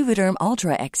or Juvederm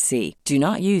Ultra XC. Do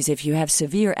not use if you have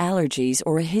severe allergies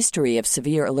or a history of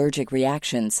severe allergic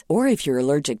reactions, or if you're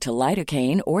allergic to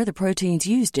lidocaine or the proteins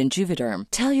used in Juvederm.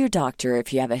 Tell your doctor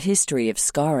if you have a history of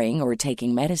scarring or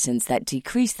taking medicines that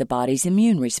decrease the body's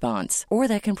immune response or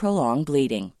that can prolong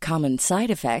bleeding. Common side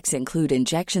effects include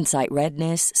injection site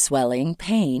redness, swelling,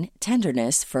 pain,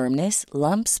 tenderness, firmness,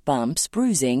 lumps, bumps,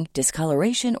 bruising,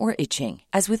 discoloration, or itching.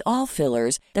 As with all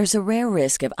fillers, there's a rare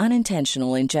risk of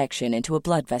unintentional injection into a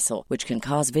blood vessel, which can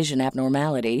cause vision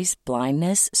abnormalities,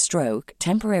 blindness, stroke,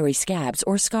 temporary scabs,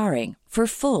 or scarring. For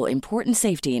full, important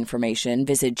safety information,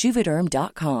 visit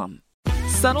Juvederm.com.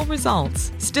 Subtle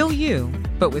results, still you,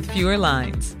 but with fewer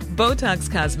lines. Botox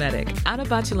Cosmetic, out of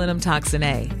botulinum toxin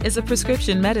A, is a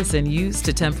prescription medicine used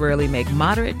to temporarily make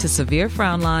moderate to severe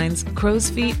frown lines, crow's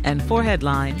feet, and forehead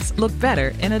lines look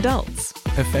better in adults.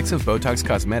 Effects of Botox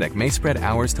Cosmetic may spread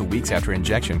hours to weeks after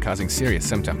injection, causing serious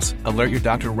symptoms. Alert your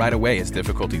doctor right away as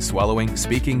difficulty swallowing,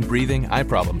 speaking, breathing, eye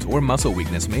problems, or muscle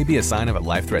weakness may be a sign of a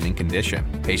life-threatening condition.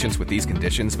 Patients with these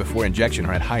conditions before injection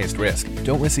are at highest risk.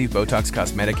 Don't receive Botox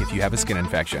Cosmetic if you have a skin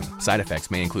infection. Side effects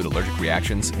may include allergic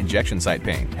reactions, injection site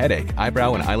pain, headache,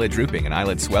 eyebrow and eyelid drooping, and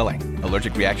eyelid swelling.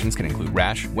 Allergic reactions can include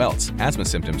rash, welts, asthma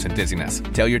symptoms, and dizziness.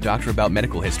 Tell your doctor about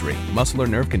medical history, muscle or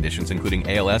nerve conditions including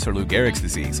ALS or Lou Gehrig's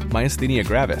disease, myasthenia myasthenia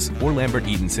gravis, or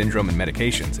Lambert-Eaton syndrome and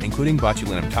medications, including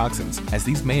botulinum toxins, as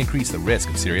these may increase the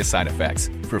risk of serious side effects.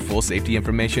 For full safety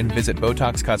information, visit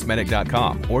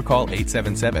BotoxCosmetic.com or call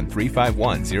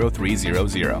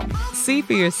 877-351-0300. See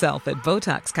for yourself at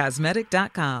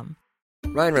BotoxCosmetic.com.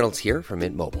 Ryan Reynolds here from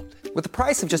Mint Mobile. With the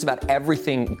price of just about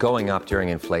everything going up during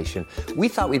inflation, we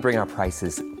thought we'd bring our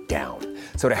prices down.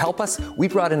 So to help us, we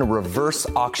brought in a reverse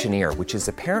auctioneer, which is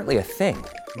apparently a thing.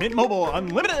 Mint Mobile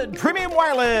Unlimited Premium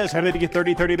Wireless. How to get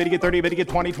 30, 30, how to get 30, how to get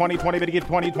 20, 20, 20, how to get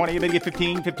 20, 20, how to get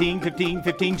 15, 15, 15,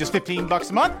 15, just $15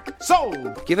 a month?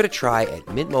 Sold! Give it a try at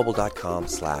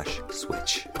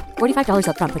mintmobile.com/switch. $45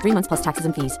 up front for 3 months plus taxes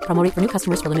and fees. Promo rate for new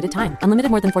customers for limited time.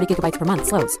 Unlimited more than 40 gigabytes per month.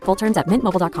 Slows full terms at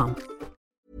mintmobile.com.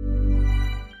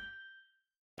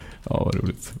 Ja, vad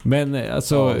roligt. Men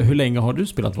alltså, hur länge har du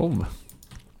spelat WoW?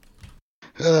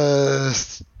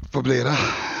 Vad blir det?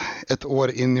 1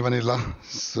 år in i Vanilla.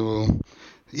 Så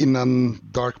innan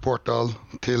Dark Portal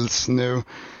tills nu.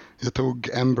 Jag tog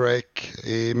en break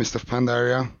i Mist of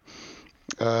Pandaria.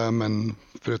 Men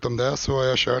förutom det så har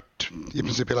jag kört i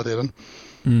princip hela tiden.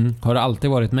 Har det alltid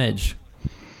varit Mage?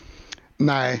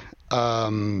 Nej.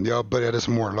 Jag började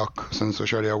som Warlock. Sen så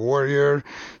körde jag Warrior.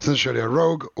 Sen körde jag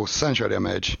Rogue. Och sen körde jag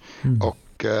Mage.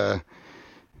 Och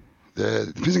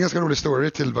det finns en ganska rolig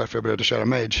story till varför jag började köra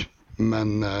Mage.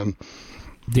 Men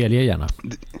delge gärna.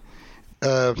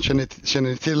 Känner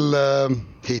ni till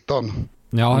Hiton?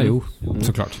 Ja, jo,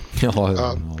 såklart.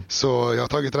 Ja, så jag har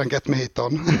tagit rank 1 med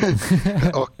Hiton.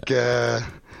 Och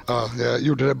jag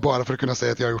gjorde det bara för att kunna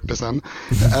säga att jag har gjort det sen.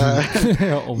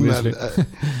 Men,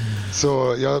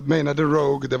 så jag menade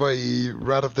Rogue, det var i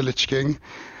Wrath of the Lich King.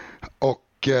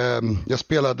 Och jag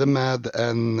spelade med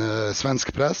en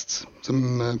svensk präst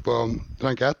som var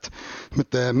rank 1, som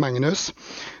hette Magnus.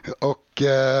 Och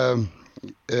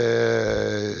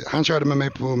han körde med mig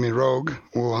på min Rogue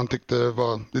och han tyckte det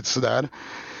var lite sådär.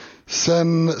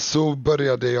 Sen så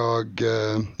började jag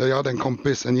hade en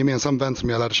kompis, en gemensam vän som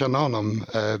jag lärde känna honom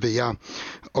via.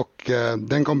 Och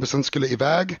den kompisen skulle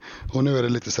iväg och nu är det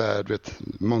lite så här, du vet,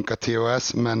 monka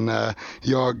TOS. Men han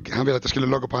ville att jag skulle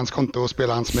logga på hans konto och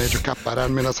spela hans mage och kappa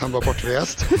den medan han var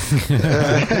bortrest.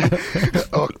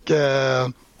 Och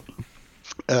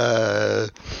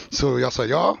så jag sa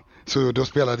ja. Så då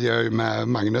spelade jag ju med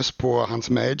Magnus på hans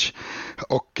mage.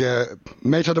 Och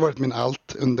mage hade varit min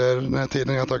alt under den här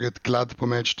tiden. Jag har tagit glad på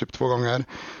mage typ 2 gånger.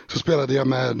 Så spelade jag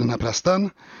med den här prästen.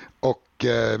 Och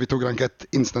vi tog rank 1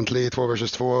 instantly 2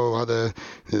 vs 2 och hade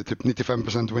typ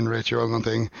 95% win ratio eller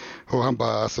någonting. Och han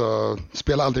bara, alltså,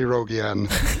 spela aldrig Rogue igen.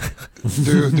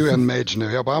 Du är en mage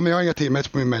nu. Jag bara, men jag har inga teammates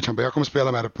på min mage. Han bara, jag kommer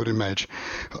spela med dig på din mage.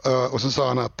 Och så sa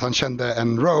han att han kände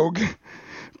en Rogue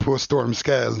på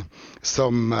Stormscale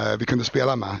som vi kunde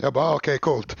spela med. Jag bara, okej,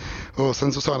 coolt. Och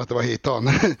sen så sa han att det var Hiton.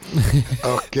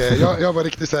 Och jag var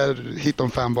riktigt så här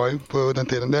Hiton-fanboy på den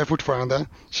tiden. Det är fortfarande.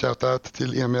 Shoutout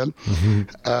till Emil.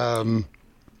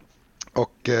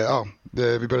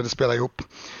 Vi började spela ihop.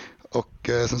 Och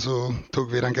sen så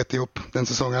tog vi ranket ihop den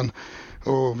säsongen.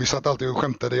 Och vi satt alltid och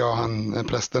skämtade, jag och han,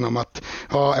 prästen, om att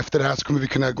efter det här så kommer vi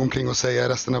kunna gå omkring och säga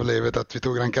resten av livet att vi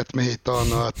tog rank 1 med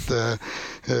Hiton och att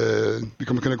vi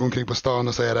kommer kunna gå omkring på stan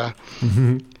och säga det.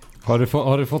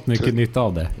 Har du fått mycket nytta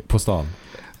av det på stan?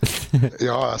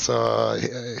 Ja, alltså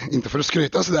inte för att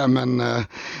skryta sådär, men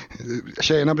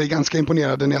tjejerna blir ganska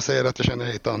imponerade när jag säger att jag känner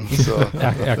Hiton. Så.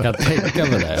 jag kan tänka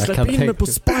mig det. Släpp in mig på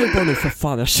Spybar nu för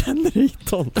fan, jag känner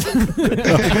Hiton.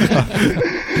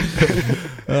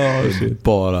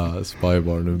 Bara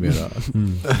Spybar numera.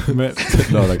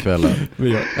 Lördagskvällar.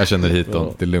 Jag känner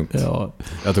Hiton, det är lugnt. Ja.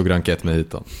 Jag tog rank 1 med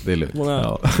Hiton, det är lugnt.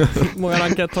 Många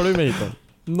rank 1 tar du med Hiton?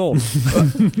 0.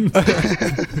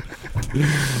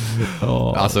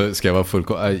 Alltså ska jag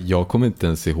vara jag kommer inte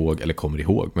ens ihåg, eller kommer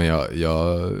ihåg, men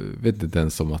jag vet inte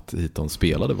ens om att Hiton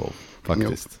spelade WoW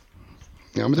faktiskt.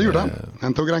 Ja, men det gjorde han.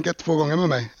 Han tog ranket 2 gånger med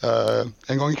mig.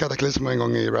 En gång i Cataclysm och en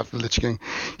gång i Wrath of the Lich King.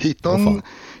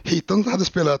 Hiton hade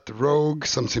spelat Rogue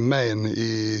som sin main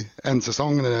i en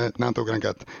säsong när han tog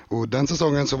ranket. Och den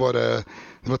säsongen så var det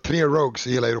var 3 Rogues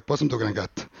i hela Europa som tog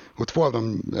ranket. Och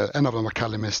en av dem var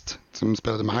Kalimist som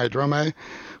spelade med Hydra med.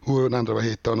 Och den andra var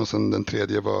Hiton och sen den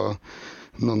tredje var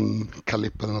någon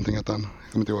Kalip eller någonting att han,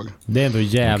 jag kommer inte ihåg. Det är ändå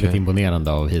jävligt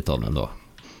imponerande av Hiton ändå,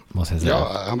 måste jag säga.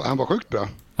 Ja, han var sjukt bra.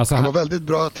 Alltså, han var väldigt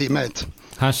bra teammate.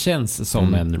 Han känns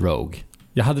som en Rogue.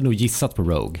 Jag hade nog gissat på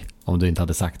Rogue om du inte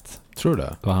hade sagt. Tror du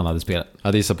det? Vad han hade spelat. Jag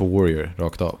hade gissat på Warrior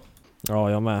rakt av.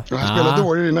 Ja, jag med. Ja, han spelade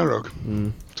Warrior innan Rogue.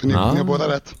 Så ni har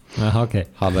båda rätt. Jaha, okej.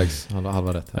 Halva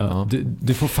rätt. Ja.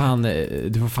 Du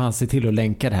får fan se till att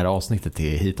länka det här avsnittet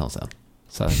till Hiton sen.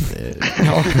 Så att,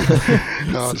 ja,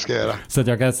 det ska jag göra. Så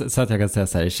att jag kan säga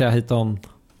så här: tja Hiton,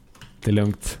 det är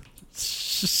lugnt.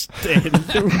 Det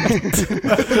är lugnt.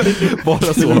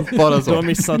 Bara så. Du har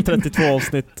missat 32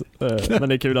 avsnitt, men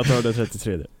det är kul att du hörde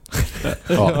 33.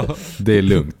 Ja, det är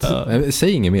lugnt.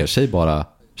 Säg inget mer, säg bara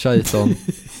Shaiton,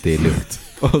 det är lugnt.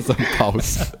 Och så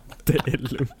paus. Det är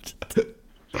lugnt.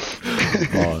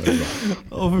 Ja, det är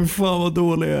bra. För fan vad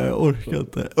dålig jag är, jag orkar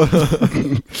inte.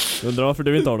 Undrar varför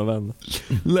du inte har någon vän.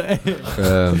 Nej.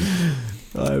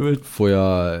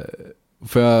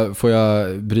 Får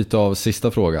jag bryta av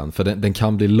sista frågan? För den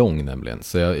kan bli lång nämligen.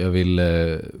 Så jag vill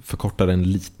förkorta den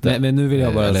lite. Men nu vill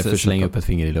jag bara slänga upp ett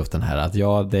finger i luften här. Att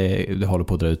ja, det håller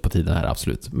på att dra ut på tiden här,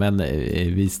 absolut. Men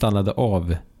vi stannade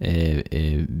av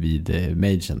vid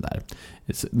Magen där.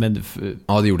 Men,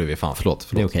 ja, det gjorde vi. Förlåt.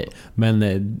 Det är okej.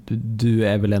 Men du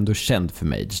är väl ändå känd för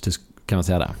Mage, kan man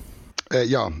säga det?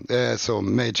 Ja, så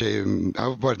Mage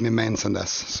har varit min main sedan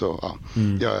dess. Så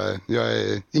ja, jag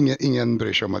är ingen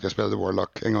bryr sig om att jag spelade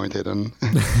Warlock en gång i tiden.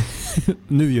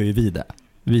 Nu gör ju vi det.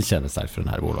 Vi känner starkt för den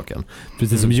här Warlocken.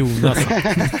 Precis som Jonas.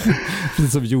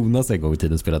 Precis som Jonas en gång i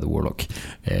tiden spelade Warlock.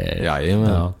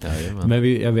 Jajamän.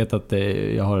 Men jag vet att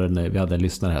vi hade en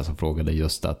lyssnare här som frågade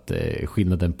just att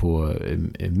skillnaden på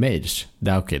Mage.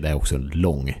 Det är också en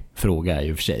lång fråga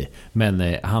i och för sig.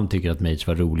 Men han tycker att Mage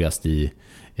var roligast i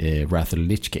Wrath of the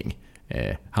Lich King.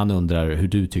 Han undrar hur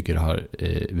du tycker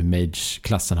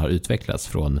Mage-klassen har utvecklats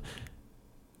från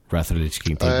Wrath of the Lich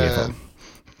King till BFA.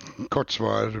 Kort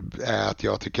svar är att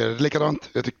jag tycker likadant.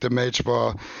 Jag tyckte Mage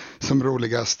var som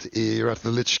roligast i Wrath of the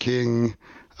Lich King.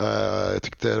 Jag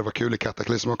tyckte det var kul i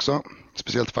Cataclysm också.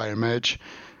 Speciellt Fire Mage.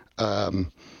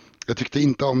 Jag tyckte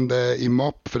inte om det i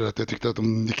MOP för att jag tyckte att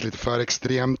de gick lite för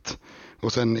extremt.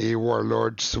 Och sen i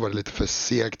Warlord så var det lite för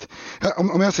segt.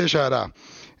 Om jag säger så här.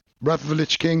 Wrath of the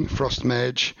Lich King, Frost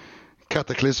Mage,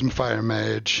 Cataclysm, Fire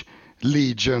Mage,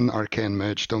 Legion, Arcane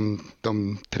Mage.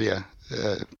 De tre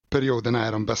perioderna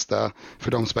är de bästa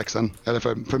för de spexen. Eller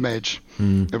för Mage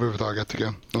överhuvudtaget tycker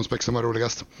jag. De spexen var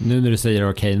roligast. Nu när du säger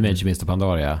Arcane Mage minns du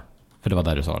Pandaria. För det var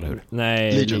där du sa, eller hur?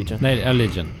 Nej, Legion. Nej,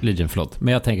 Legion, förlåt.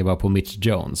 Men jag tänker bara på Mitch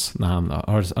Jones. När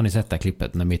har ni sett det här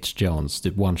klippet? När Mitch Jones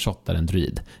typ one-shotar en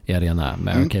druid i arena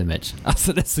med Arcane Mage.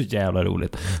 Alltså det är så jävla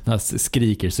roligt. När han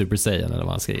skriker Super Saiyan eller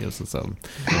vad han skriker. Så.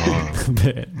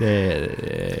 Det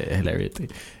är hilarious.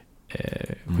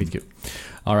 Skitkul.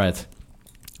 All right.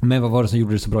 Men vad var det som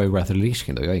gjorde det så bra i Wrath of the Lich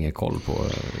King då? Jag har ingen koll på.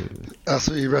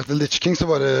 Alltså i Wrath of the Lich King så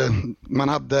var det, man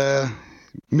hade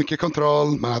mycket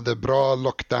kontroll, man hade bra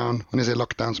lockdown. Och ni säger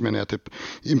lockdown så menar jag typ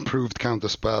improved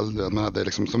counterspell. Man hade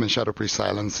liksom som en Shadow Priest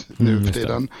Silence nu för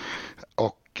tiden.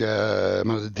 Och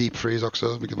man hade deep freeze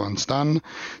också, vilket var en stun.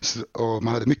 Och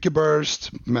man hade mycket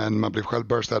burst, men man blev själv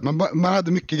burstad. Man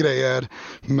hade mycket grejer,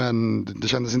 men det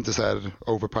kändes inte så här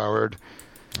overpowered.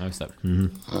 Ja, just det.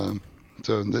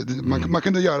 Så man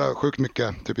kunde göra sjukt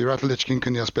mycket. Typ i Wrath of the Lich King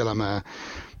kunde jag spela med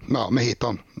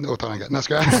hiton och ta en grej. Nej,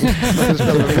 ska jag?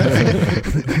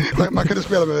 Man kunde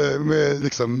spela med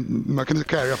liksom, man kunde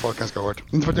carrya folk ganska hårt.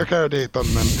 Inte för att jag carryade hiton,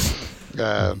 men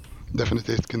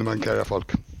definitivt kunde man carrya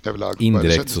folk överlag.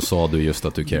 Indirekt så sa du just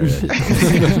att du carryade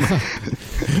hiton.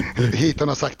 Hiton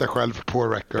har sagt det själv på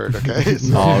record, okej?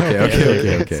 Ja,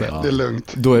 okej. Det är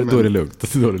lugnt. Då är det lugnt.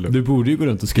 Du borde ju gå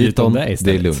runt och skryta om det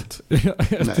istället. Det är lugnt.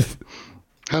 Nej.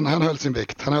 Han höll sin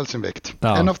vikt.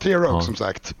 Ja. En av 3 rogues som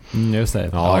sagt. Just det.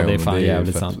 Ja, det är fan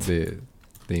jävligt sant. Det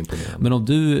är imponerande. Men om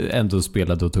du ändå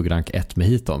spelade och tog rank 1 med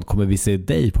hiton, kommer vi se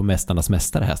dig på Mästarnas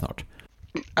mästare här snart?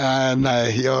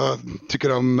 Nej, jag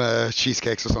tycker om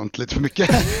cheesecakes och sånt lite för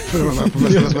mycket för att vara på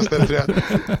Mästarnas mästare, tror jag.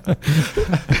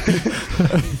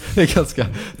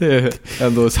 Det är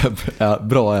ändå så här,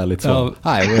 bra ärligt så.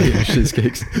 Nej,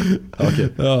 cheesecakes. Okay.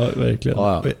 Ja, verkligen.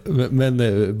 Ja. Men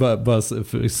bara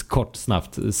kort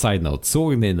snabbt side note.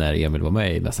 Såg ni när Emil var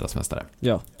med i Mästarnas mästare?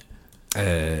 Ja.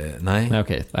 Nej.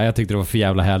 Okej. Jag tyckte det var för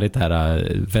jävla härligt det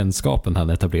här vänskapen han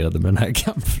etablerade med den här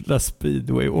gamla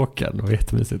speedway-åkaren. Det var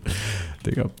jättemysigt.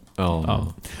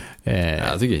 Ja.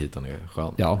 Jag tycker hit han är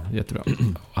skön. Ja, jättebra.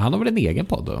 Han har väl en egen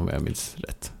podd om jag minns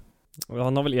rätt.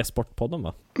 Han har väl e-sportpodden,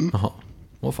 va? Jaha.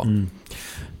 Åh fan.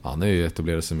 Han har ju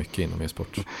etablerat sig mycket inom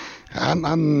e-sport.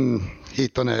 Han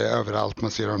hittar är överallt.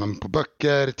 Man ser honom på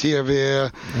böcker, tv,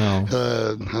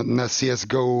 den här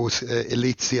CSGO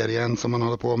elitserien som han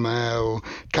håller på med, och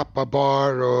Kappa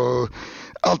Bar och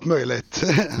allt möjligt.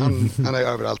 Han är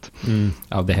överallt.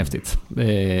 Ja, det är häftigt.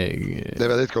 Det är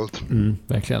väldigt coolt.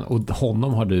 Verkligen. Och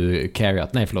honom har du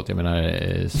carryat. Nej, förlåt, jag menar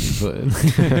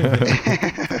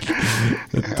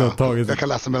jag kan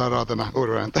läsa mellan raderna,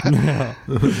 oroa inte.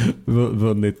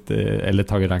 Vunnit eller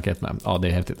tagit rank 1 med. Ja, det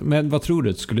är häftigt. Men vad tror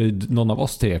du? Skulle någon av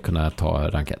oss tre kunna ta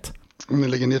rank 1? Om ni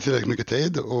lägger ner tillräckligt mycket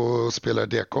tid och spelar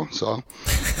DK så...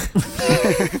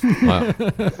 Ja.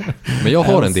 Men jag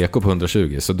har en DK på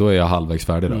 120 så då är jag halvvägs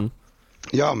färdig då.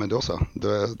 Ja, men då så. Då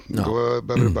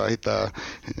behöver du bara hitta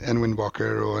en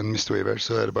Windwalker och en Mistweaver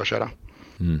så är det bara att köra.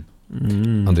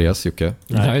 Andreas, Jocke.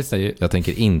 Ja, just det. Jag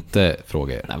tänker inte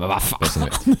fråga er. Nej, men vad fan.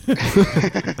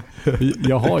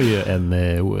 jag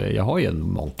har ju en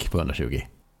Monk på 120.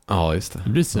 Ja, just det.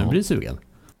 Du blir sugen.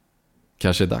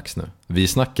 Kanske är dags nu. Vi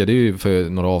snackade ju för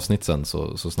några avsnitt sen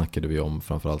så snackade vi om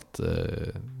framförallt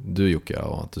du Jocke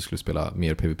och att du skulle spela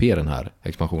mer PvP den här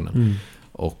expansionen.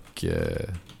 Och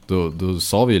då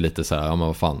sa vi ju lite så här, ja men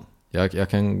vad fan, jag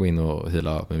kan gå in och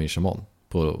heala med min shaman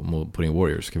på din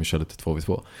warrior, så kan vi köra lite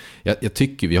 2v2. Jag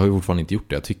tycker, vi har ju fortfarande inte gjort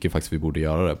det, jag tycker faktiskt vi borde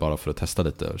göra det bara för att testa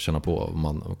lite och känna på om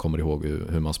man kommer ihåg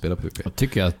hur man spelar PvP. Jag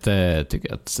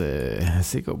tycker att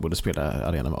ZiQo borde spela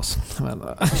arena med oss. Men,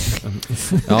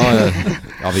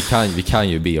 ja, vi kan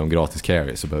ju be om gratis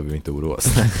carry så behöver vi inte oroa oss.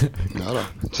 Ja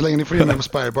då. Så länge ni får in mig på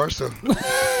Spirebar så...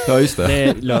 Ja, just det.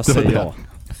 Det löser jag.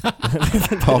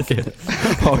 Okej.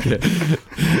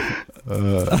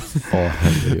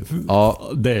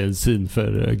 Ja, det är en syn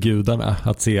för gudarna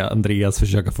att se Andreas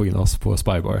försöka få in oss på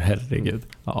Spybar. Herregud.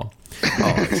 Ja,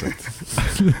 exakt.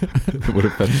 Det vore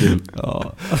fett kul.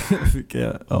 Ja.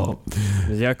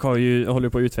 Jag håller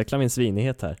på att utveckla min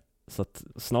svinighet här. Så att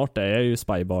snart är jag ju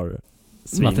Spybar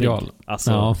material.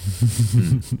 Alltså.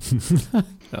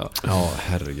 Ja,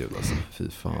 herregud alltså. Fy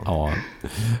fan. Ja,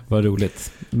 vad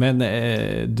roligt. Men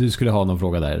du skulle ha någon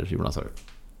fråga där, Jonas?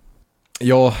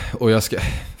 Ja, och jag ska...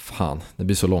 Fan, det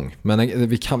blir så lång. Men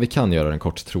vi kan göra den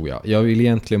kort, tror jag. Jag vill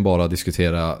egentligen bara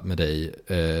diskutera med dig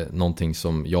någonting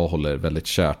som jag håller väldigt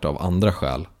kärt av andra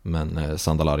skäl. Men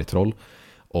Sandalari-troll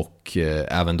och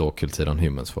även då Kultiran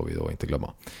Humans får vi då inte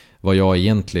glömma. Vad jag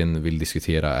egentligen vill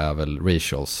diskutera är väl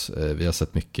racials. Vi har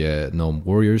sett mycket Gnome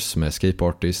Warriors med Escape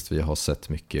Artist. Vi har sett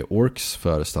mycket Orcs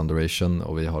för Standardation.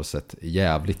 Och vi har sett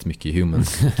jävligt mycket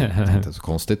Humans. Det är inte så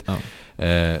konstigt. Ja.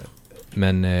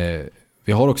 Men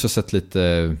vi har också sett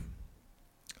lite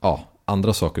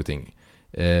andra saker och ting.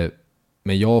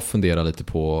 Men jag funderar lite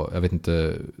på, jag vet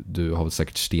inte, du har väl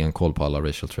säkert stenkoll på alla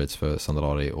racial traits för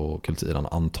Sandalari och Kultiran,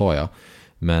 antar jag.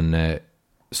 Men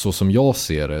så som jag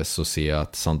ser det så ser jag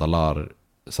att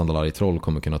Sandalari-troll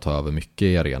kommer kunna ta över mycket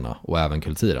i arena och även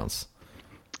Kultirans.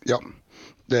 Ja,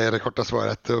 det är det korta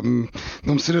svaret.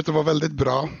 De ser ut att vara väldigt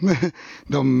bra.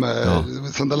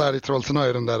 Sandalari-trollsen har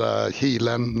ju den där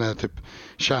healen, typ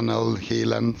channel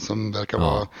healen som verkar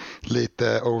vara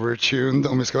lite overtuned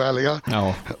om vi ska vara ärliga.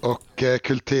 Ja. Och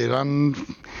Kultiran,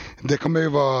 det kommer ju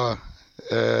vara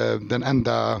den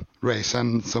enda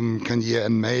racen som kan ge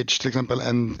en mage till exempel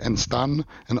en stun,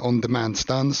 en on-demand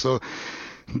stun, så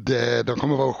de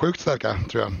kommer vara sjukt starka,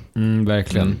 tror jag.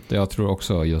 Verkligen. Jag tror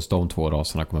också just de två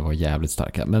raserna kommer vara jävligt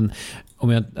starka. Men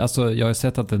jag har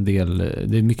sett att det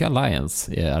är mycket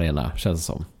alliance i arena, känns det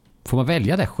som. Får man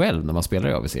välja det själv när man spelar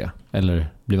i AVC?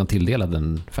 Eller blir man tilldelad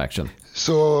en faction?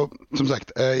 Så som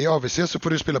sagt, i AVC så får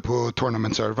du spela på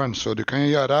tournament-servern. Så du kan ju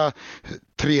göra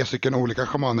 3 stycken olika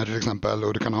shamaner till exempel.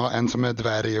 Och du kan ha en som är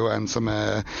dvärg och en som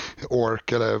är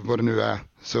ork eller vad det nu är.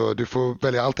 Så du får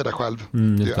välja allt det där själv.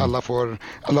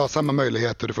 Alla har samma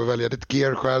möjligheter. Du får välja ditt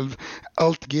gear själv.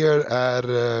 Allt gear är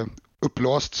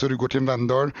upplåst, så du går till en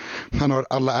vendor. Han har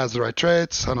alla Azerite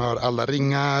traits, han har alla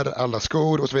ringar, alla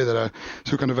skor och så vidare.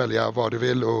 Så kan du välja vad du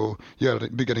vill och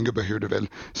bygga din gubbe hur du vill.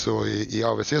 Så i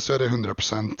AVC så är det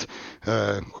 100%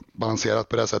 balanserat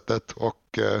på det sättet.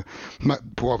 Och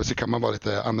på AVC kan man vara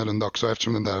lite annorlunda också,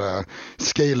 eftersom den där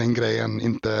scaling-grejen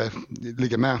inte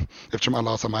ligger med. Eftersom alla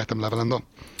har samma item level ändå.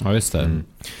 Ja, just det.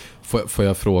 Får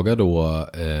jag fråga då...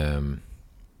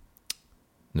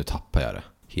 nu tappar jag det.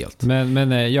 Helt.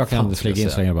 Men jag kan flyga in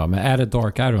så länge bara. Men är det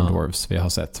Dark Iron Dwarfs vi har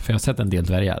sett? För jag har sett en del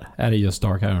dvärgar. Är det just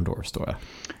Dark Iron Dwarfs då?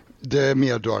 Det är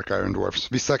mer Dark Iron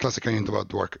Dwarfs. Vissa klasser kan ju inte vara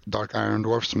Dark Iron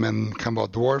Dwarfs, men kan vara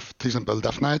Dwarf, till exempel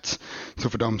Death Knights. Så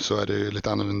för dem så är det ju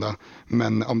lite annorlunda.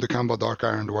 Men om du kan vara Dark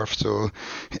Iron Dwarf så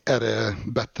är det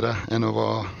bättre än att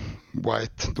vara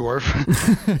White Dwarf.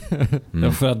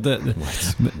 Ja, för att White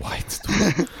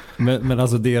Dwarf. Men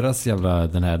alltså deras jävla,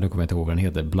 den här, nu kommer jag inte ihåg vad den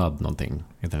heter, Blood någonting.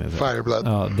 Fireblood.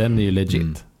 Ja, den är ju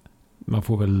legit. Man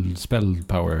får väl spell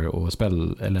power och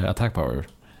eller attack power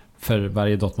för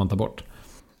varje dot man tar bort.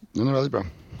 Den är väldigt bra.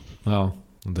 Ja.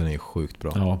 Den är sjukt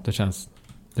bra. Ja, det känns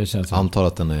jag antar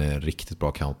att den är riktigt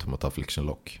bra counter mot Affliction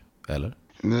Lock, eller?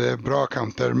 Det är bra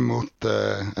counter mot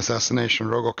Assassination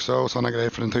Rogue också och sådana grejer,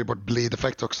 för den tar ju bort bleed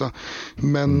effect också.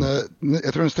 Men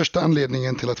jag tror den största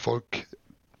anledningen till att folk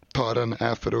tar den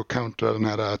är för att countera den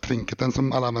här trinketen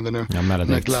som alla använder nu. Ja, den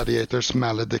här Gladiators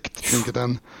Maledict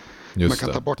trinketen. Man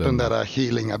kan ta bort den där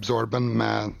healing absorben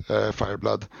med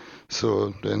Fireblood.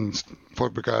 Så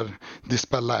folk brukar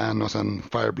dispella en och sen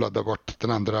Fireblooda bort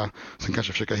den andra. Sen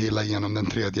kanske försöka heala igenom den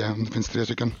tredje om det finns 3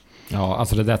 stycken. Ja,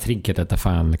 alltså det där trinketet är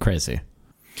fan crazy.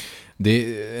 Det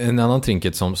är en annan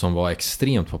trinket som var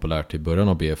extremt populärt i början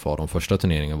av BFA. De första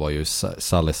turneringen var ju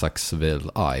Salisax Veil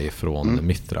Eye från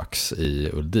Mithrax i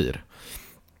Uldir.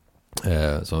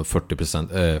 Så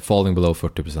 40%, falling below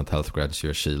 40% health grants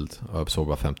your shield och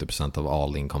absorba 50% av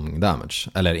all incoming damage.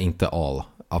 Eller inte all,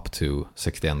 up to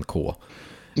 61k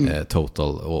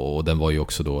total. Och den var ju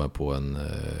också då på en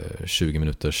 20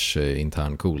 minuters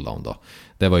intern cooldown då.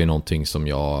 Det var ju någonting som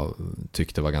jag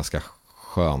tyckte var ganska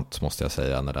skönt, måste jag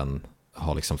säga, när den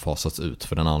har liksom fasats ut.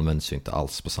 För den används ju inte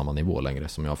alls på samma nivå längre,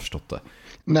 som jag har förstått det.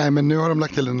 Nej, men nu har de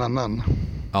lagt till en annan.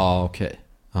 Ja, okej.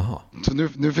 Aha. Så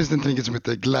nu finns det en trinket som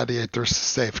heter Gladiators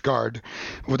Safeguard.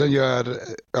 Och den gör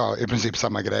i princip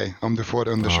samma grej. Om du får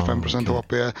under 25%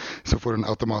 HP så får du en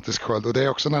automatisk sköld. Och det är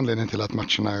också en anledning till att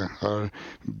matcherna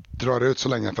drar ut så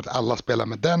länge. För att alla spelar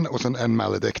med den och sen en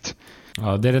Maledict.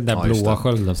 Ja, det är den där blåa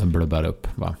skölden som blubbar upp,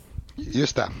 va?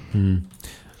 Just det.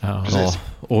 Ja. Precis.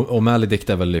 Och Maledict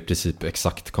är väl i princip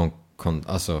exakt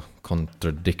alltså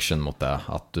contradiction mot det.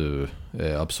 Att du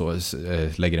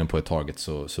lägger den på ett target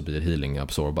så blir healing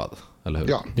absorbad, eller hur?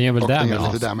 Ja, det är väl och damage. den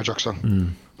gör lite damage också.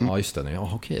 Ja, just det.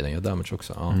 Ja, okej, den gör damage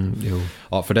också. Ja,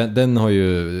 Jo. för den har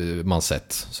ju man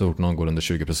sett. Så fort någon går under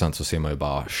 20% så ser man ju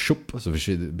bara tjopp, så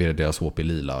blir det deras HP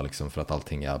lila liksom, för att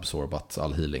allting är absorbat,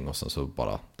 all healing, och sen så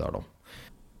bara dör de.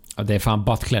 Ja, det är fan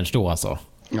buttclench då alltså.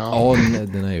 Ja,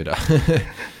 den är ju det.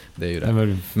 Det är ju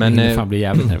det. Men fan blir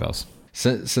jävligt nervös.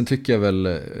 Sen tycker jag väl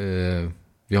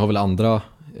vi har väl andra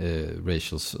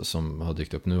racials som har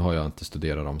dykt upp. Nu har jag inte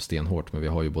studerat dem stenhårt, men vi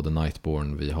har ju både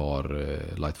Nightborn, vi har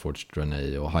Lightforged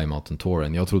Draenei och High Mountain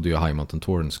Tauren. Jag trodde ju High Mountain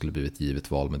Tauren skulle blivit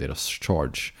givet val med deras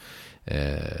charge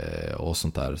och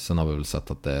sånt där. Sen har vi väl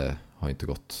sett att det har inte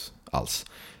gått alls.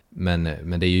 Men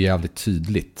det är ju jävligt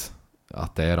tydligt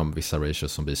att det är vissa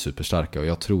racials som blir superstarka, och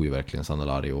jag tror ju verkligen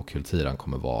Sandalari och Kultiran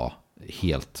kommer vara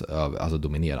helt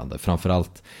dominerande.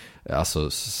 Framförallt alltså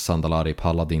Sandalari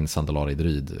Paladin, Sandalari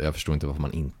Druid. Jag förstår inte varför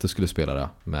man inte skulle spela det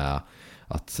med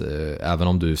att även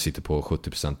om du sitter på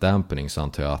 70% dampening, så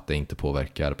antar jag att det inte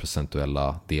påverkar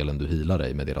procentuella delen du healar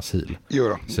dig med deras heal. Jo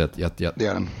då, så det gör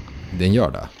den. Den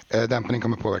gör det? Dampening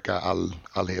kommer påverka all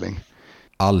healing.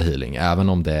 All healing, även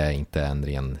om det inte är en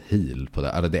ren heal på det.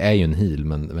 Eller det är ju en heal,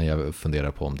 men jag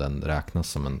funderar på om den räknas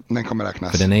som en... Den kommer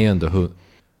räknas. För den är ju ändå...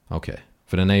 Okej.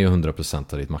 För den är ju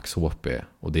 100% av ditt max HP.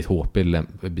 Och ditt HP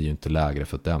blir ju inte lägre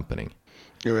för dampening.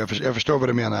 Jo, jag förstår vad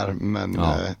du menar. Men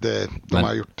de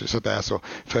har gjort så att det är så.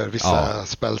 För vissa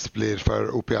spells blir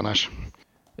för OP annars.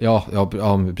 Ja,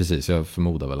 precis. Jag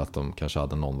förmodar väl att de kanske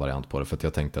hade någon variant på det. För att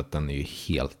jag tänkte att den är ju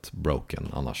helt broken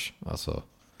annars. Alltså...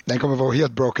 Den kommer vara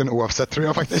helt broken oavsett, tror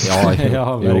jag faktiskt.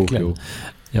 Ja, verkligen. Jo.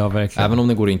 Ja, verkligen. Även om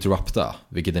den går att interrupta,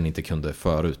 vilket den inte kunde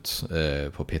förut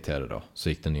på PTR då, så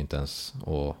gick den ju inte ens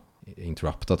att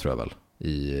interrupta, tror jag väl,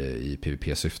 i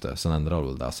PvP-syfte. Sen ändrade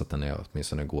väl det så att den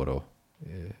åtminstone går att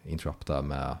interrupta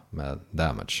med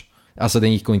damage. Alltså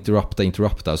den gick att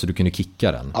interrupta, så du kunde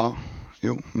kicka den. Ja,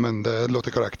 jo, men det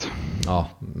låter korrekt. Ja,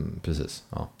 precis.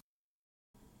 Ja.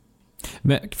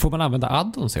 Men får man använda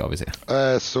addons i AVC?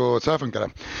 Så här funkar det.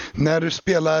 När du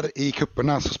spelar i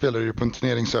kupperna så spelar du på en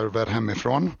turneringsserver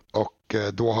hemifrån. Och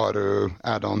då har du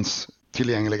addons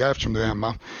tillgängliga eftersom du är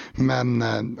hemma. Men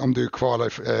om du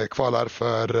kvalar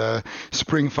för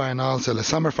Spring Finals eller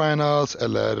Summer Finals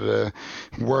eller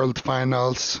World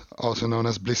Finals, also known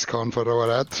as BlizzCon förra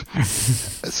året,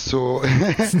 så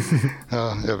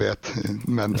ja, jag vet,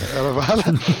 men i alla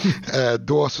fall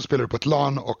då så spelar du på ett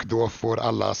LAN och då får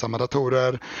alla samma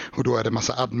datorer, och då är det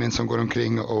massa admin som går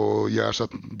omkring och gör så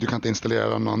att du kan inte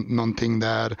installera någonting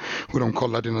där, och de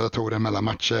kollar dina datorer mellan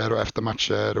matcher och efter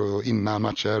matcher och innan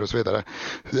matcher och så vidare,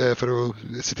 för att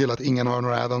se till att ingen har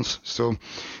några addons. Så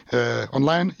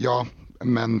online, ja,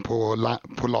 men på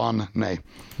LAN, nej.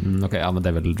 Okej, ja, men det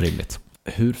är väl rimligt.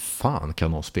 Hur fan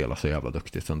kan någon spela så jävla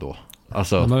duktigt ändå?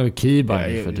 Alltså, de har ju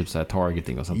keybind för typ så här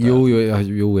targeting och sånt där.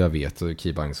 Jo, jag vet, och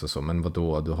keybinds och så, men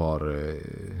vadå,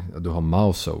 du har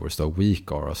mouseovers, du har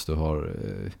weak auras, du har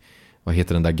vad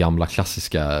heter den där gamla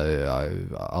klassiska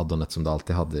addonet som du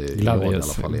alltid hade i alla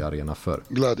fall i arena för?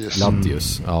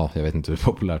 Gladius. Ja, jag vet inte hur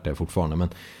populärt det är fortfarande, men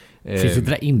finns det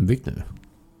där inbyggt nu?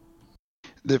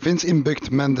 Det finns inbyggt,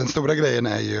 men den stora grejen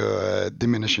är ju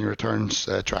diminishing returns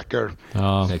tracker.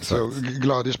 Ja, exakt. Så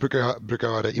Gladius brukar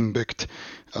ha det inbyggt.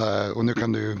 Och nu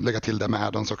kan du lägga till det med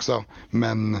add-ons också.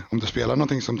 Men om du spelar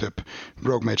någonting som typ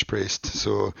Rogue Mage Priest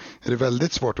så är det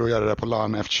väldigt svårt att göra det på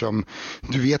LAN eftersom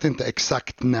du vet inte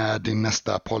exakt när din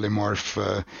nästa polymorph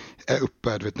är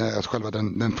uppe. Du vet, alltså själva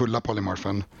den fulla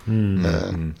polymorphen.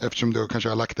 Eftersom du kanske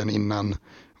har lagt den innan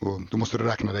och då måste du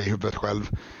räkna det i huvudet själv.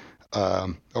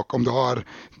 Och om du har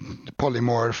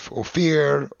polymorph och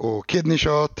fear och kidney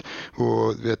shot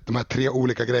och vet, de här 3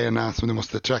 olika grejerna som du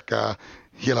måste tracka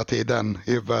hela tiden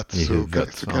i huvudet,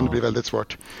 så kan det bli väldigt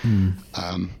svårt.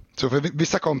 Så för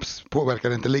vissa komps påverkar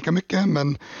det inte lika mycket,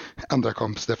 men andra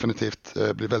komps definitivt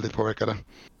blir väldigt påverkade.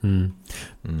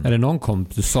 Är det någon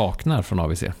komp du saknar från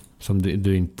AVC som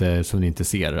du inte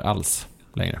ser alls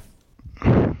längre?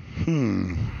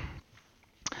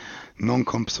 Någon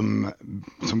komp som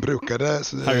brukade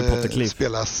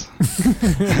spelas.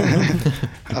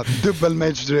 Dubbel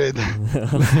Mage Druid.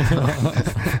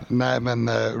 Nej, men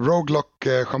Roguelock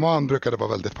Shaman brukade vara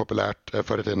väldigt populärt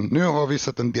förr i tiden. Nu har vi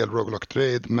sett en del Roguelock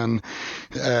Druid, men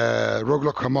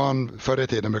Roguelock Shaman förr i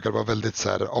tiden brukade vara väldigt så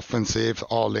här offensivt,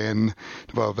 all in.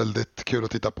 Det var väldigt kul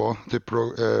att titta på. Typ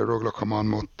Roguelock Shaman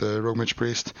mot Rogue Mage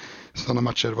Priest. Sådana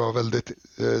matcher var väldigt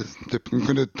typ,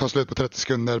 kunde ta slut på 30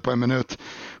 sekunder på 1 minut.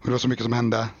 Och det var så mycket som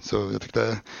hände, så jag tyckte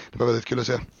det var väldigt kul att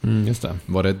se. Just det.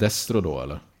 Var det Destro då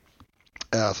eller?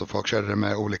 Alltså folk körde det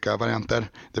med olika varianter.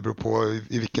 Det beror på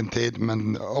i vilken tid,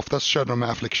 men oftast körde de med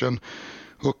Affliction.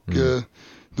 Och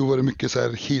då var det mycket så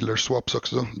här healer swaps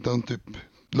också. De typ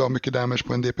la mycket damage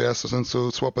på en DPS och sen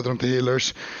så swappade de till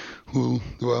healers. Och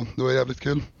det var jävligt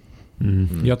kul.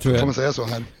 Jag tror får man säga så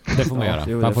här? Det får man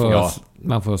göra.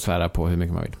 Man får svära på hur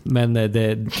mycket man vill. Men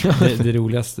det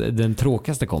roligaste, den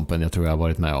tråkigaste kompen jag tror jag har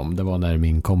varit med om, det var när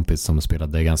min kompis som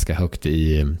spelade ganska högt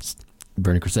i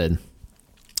Burning Crusade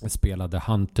spelade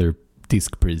Hunter, Disc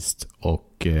Priest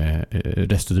och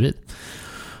Restodrid.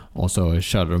 Och så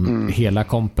körde de hela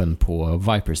kompen på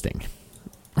Viper Sting.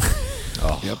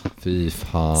 Fy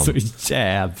fan. Så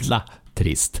jävla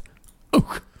trist.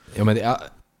 Ja, men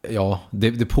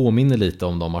det påminner lite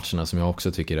om de matcherna som jag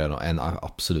också tycker är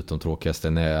absolut de tråkigaste.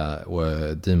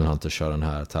 När Demon Hunter kör den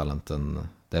här talenten.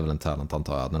 Det är väl en talent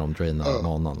antar jag, när de drainar någon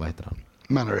annan. Vad heter den?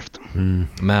 Mana Rift.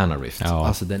 Mana Rift. Ja.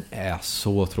 Alltså den är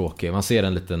så tråkig. Man ser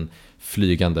en liten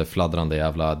flygande, fladdrande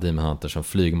jävla Demon Hunter som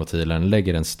flyger mot healern,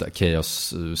 lägger en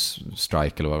Chaos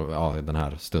Strike eller den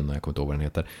här stunden, jag kommer inte ihåg vad den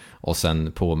heter, och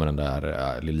sen på med den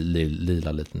där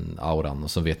lila liten auran,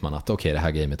 och så vet man att okej, det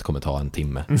här gamet kommer ta en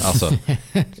timme. Alltså,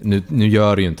 nu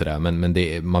gör det ju inte det, men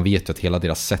man vet ju att hela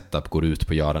deras setup går ut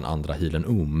på att göra den andra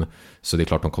healen så det är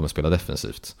klart de kommer spela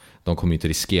defensivt. De kommer ju inte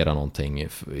riskera någonting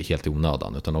helt i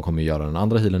onödan, utan de kommer göra den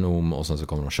andra healen och sen så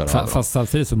kommer de köra fast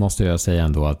samtidigt så måste jag säga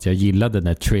ändå att jag gillade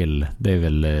när Trill, det är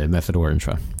väl Method Orange,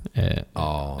 tror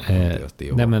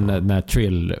jag. Nej, men när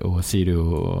Trill och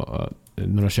Sirio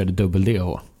när de körde dubbel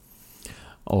DH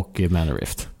och Mana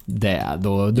Rift,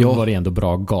 då var det ändå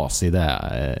bra gas i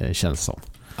det, känns som.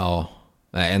 Ja.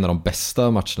 En av de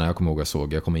bästa matcherna jag kommer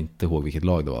ihåg jag kommer inte ihåg vilket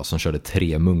lag det var, som körde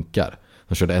 3 munkar.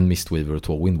 De körde en Mistweaver och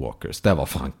 2 Windwalkers. Det var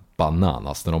fan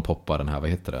bananas när de poppar den här, vad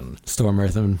heter den? Storm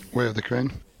Earth. Way of the Crane.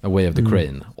 Way of the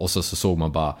Crane. Och så såg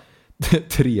man bara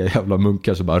 3 jävla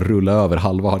munkar som bara rulla över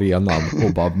halva arenan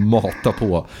och bara mata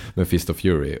på med Fist of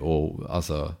Fury. Och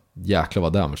alltså, jäklar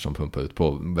vad damage de pumpar ut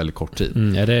på väldigt kort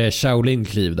tid. Är det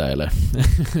Shaolin-kliv där eller?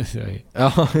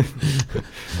 Ja.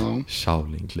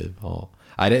 Shaolin-kliv, ja.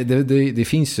 Nej, det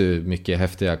finns ju mycket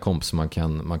häftiga komp man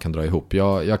kan dra ihop.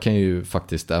 Jag kan ju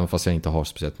faktiskt, även fast jag inte har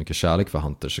speciellt mycket kärlek för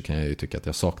Hunters, så kan jag ju tycka att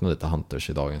jag saknar lite Hunters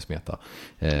i dagens meta.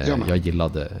 Jag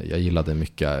gillade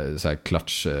mycket så här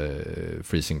clutch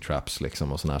freezing traps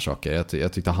liksom och såna här saker.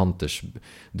 Jag tyckte Hunters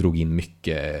drog in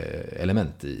mycket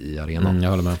element i arenan, jag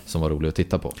håller med, som var roligt att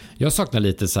titta på. Jag saknar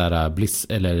lite så här Bliss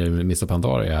eller Mr.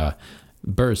 Pandaria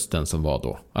bursten som var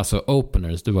då. Alltså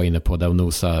openers, du var inne på det och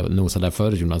nosa där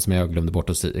förr, Jonas, som jag glömde bort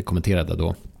att kommentera det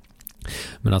då.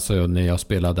 Men alltså när jag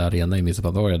spelade arena i Mr.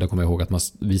 Pandaria, då kommer jag ihåg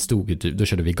att vi stod typ, då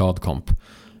körde vi God Comp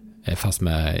fast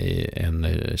med en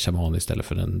shaman istället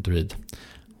för en druid.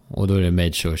 Och då är det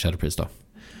Mage och Shadow Priest då.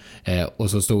 Och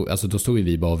så då stod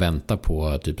vi bara och väntade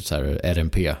på typ så här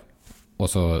RMP. Och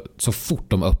så fort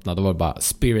de öppnade, då var det bara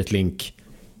Spirit Link,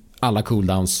 alla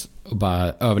cooldowns och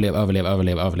bara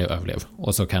överlev.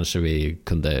 Och så kanske vi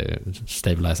kunde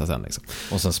stabilisera sen liksom.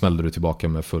 Och sen smällde du tillbaka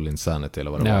med full insanity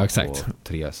eller vad det var. Ja, exakt. Och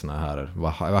 3 såna här,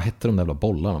 vad hette de där jävla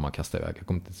bollarna man kastade iväg? Jag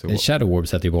kommer inte ihåg. Shadow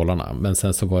Orbs hette ju bollarna, men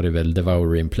sen så var det väl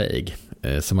Devouring Plague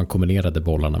som man kombinerade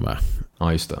bollarna med.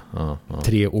 Ja, just det. Ja.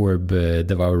 3 Orb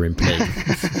Devouring Plague.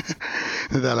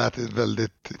 Det där lät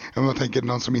väldigt, om man tänker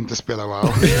någon som inte spelar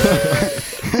WoW.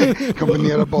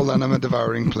 Kombinera bollarna med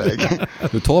Devouring Plague.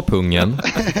 Du tar pungen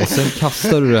och sen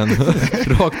kastar du den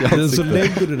rakt i ansiktet. Så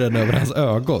lägger du den över hans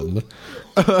ögon.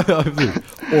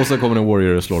 Och så kommer en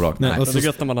warrior och slår rakt. Nej, och så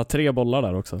gött när man har 3 bollar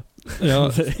där också.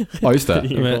 Ja, ja just det.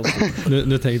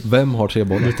 Nu tänkte, vem har 3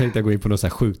 bollar? Nu tänkte jag gå in på något så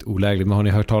här sjukt olägligt. Men har ni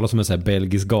hört talas om en så här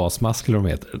belgisk gasmask eller vad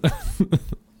de heter?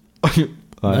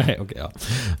 Nej, okej, ja.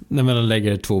 Nej, men de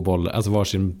lägger 2 bollar, alltså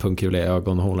varsin pungkula i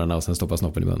ögonhålorna och sen stoppar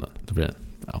snoppen i munnen. Då blir det,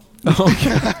 ja.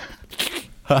 Okej.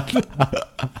 Bra.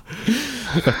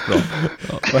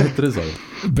 Ja, vad heter det så?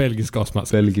 Belgisk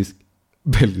gasmask.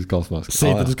 Belgisk gasmask.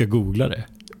 Säg att du ska googla det.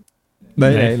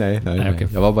 Nej. Okay.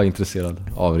 Jag var bara intresserad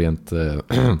av rent...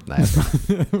 nej.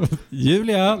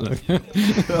 Julia!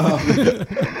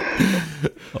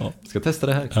 Ja. Ska testa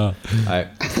det här. Ja. Nej.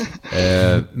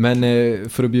 Men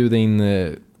för att bjuda in...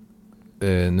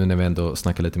 nu när vi ändå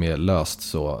snackar lite mer löst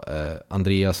så...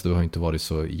 Andreas, du har inte varit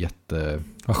så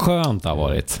vad skönt det har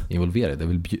varit.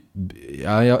 Involverad.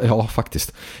 Ja,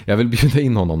 faktiskt. Jag vill bjuda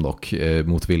in honom dock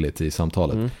motvilligt i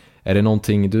samtalet. Är det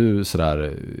någonting du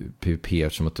sådär PvP,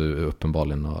 eftersom att du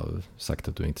uppenbarligen har sagt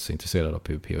att du inte är så intresserad av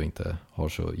PvP och inte har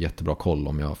så jättebra koll,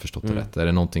 om jag har förstått det rätt. Är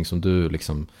det någonting som du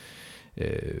liksom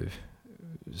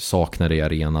saknar i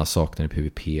arena, saknar i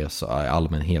PvP, så i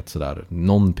allmänhet sådär?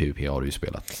 Någon PvP har du ju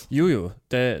spelat. Jo,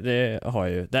 det har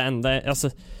jag ju. Det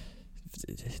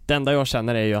enda jag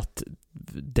känner är ju att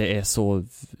det är så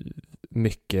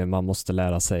mycket man måste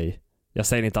lära sig. Jag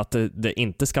säger inte att det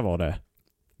inte ska vara det.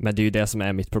 Men det är ju det som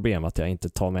är mitt problem, att jag inte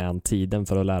tar mig an tiden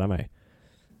för att lära mig.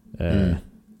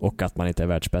 Och att man inte är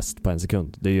världsbäst på en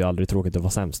sekund. Det är ju aldrig tråkigt att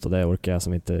vara sämst, och det orkar jag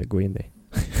som inte gå in i.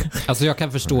 Alltså jag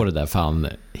kan förstå det där fan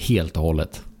helt och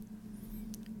hållet.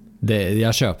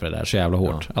 Jag köper det där så jävla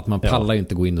hårt. Att man pallar ju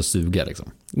inte gå in och suga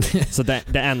liksom. Så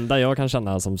det enda jag kan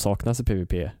känna som saknas i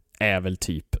PvP är väl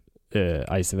typ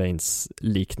Ice Veins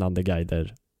liknande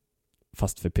guider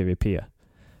fast för PvP.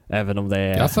 Även om det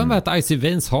är... Jag har för mig att Icy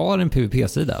Veins har en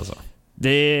PvP-sida alltså.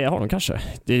 Det har de kanske.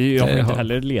 Jag har inte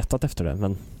heller letat efter det,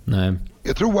 men... Nej.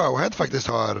 Jag tror Wowhead faktiskt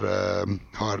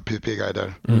har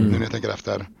PvP-guider nu när jag tänker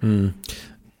efter.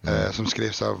 Som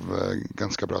skrivs av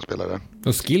ganska bra spelare.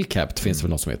 Och Skillcapped finns väl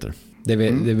något som heter. Det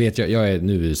vet jag. Jag är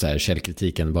nu så här,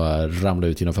 källkritiken bara ramlar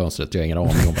ut genom fönstret. Jag har ingen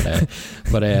aning om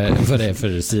vad det är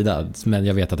för sida, men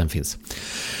jag vet att den finns.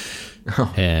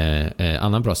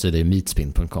 Annan bra sida är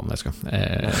meatspin.com.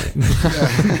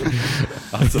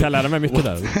 Alltså, jag lära mig mycket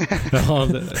där. Ja,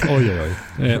 oj.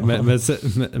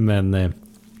 Men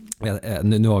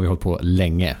nu har vi hållit på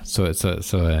länge, så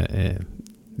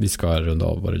vi ska runda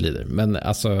av vad det lider. Men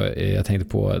alltså, jag tänkte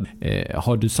på,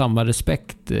 har du samma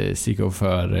respekt, ZiQo,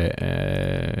 för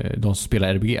de som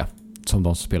spelar RBG som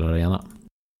de som spelar Arena?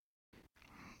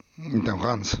 Inte en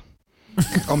chans.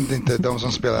 Om det inte är de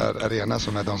som spelar Arena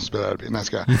som är de som spelar RBG.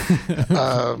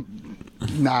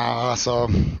 Nej, alltså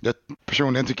jag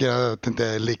personligen tycker jag att det inte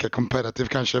är lika competitive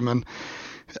kanske, men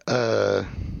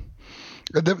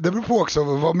det beror på också,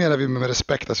 vad menar vi med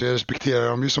respekt? Alltså jag respekterar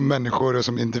dem ju som människor och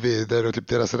som individer och typ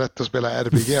deras rätt att spela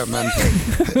RBG, men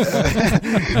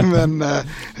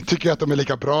tycker jag att de är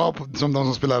lika bra som de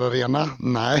som spelar Arena?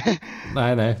 Nej,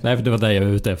 för det var det jag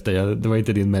var ute efter. Det var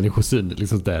inte din människosyn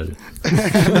liksom där.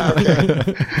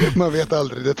 Okay. Man vet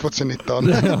aldrig, det är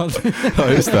 2019.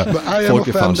 Ja, just det. Folk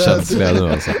är fan känsliga nu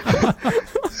alltså.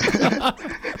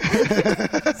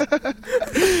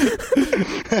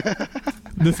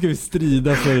 Nu ska vi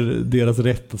strida för deras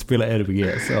rätt att spela RBG.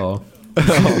 Så.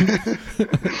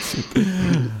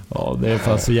 Ja, det är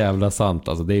fan så jävla sant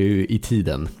alltså. Det är ju i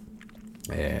tiden.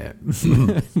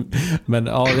 Men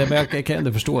ja, jag kan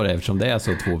ändå förstå det, eftersom det är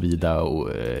så två vida och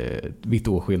vitt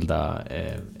åskilda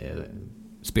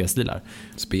spelstilar.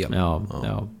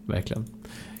 Ja, verkligen.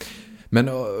 Men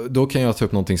då kan jag ta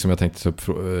upp någonting som jag tänkte ta upp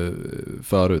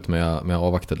förut, men jag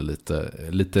avvaktade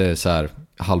lite så här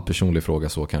halvpersonlig fråga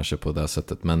så kanske på det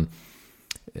sättet, men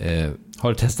har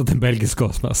du testat en belgisk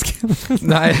gasmask?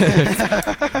 Nej.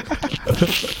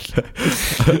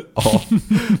 Ja,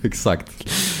 exakt.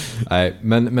 Nej,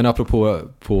 men apropå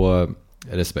på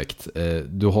respekt.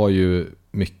 Du har ju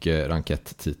mycket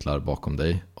rankett-titlar bakom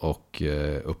dig och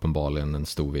uppenbarligen en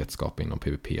stor vetskap inom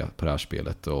PvP på det här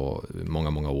spelet och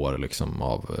många år liksom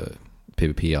av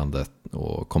PvP-ande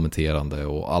och kommenterande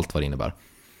och allt vad det innebär.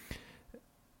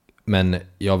 Men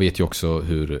jag vet ju också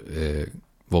hur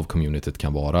WoW-communityt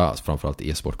kan vara, framförallt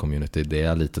e-sport-community. Det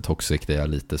är lite toxic, det är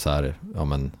lite så här, ja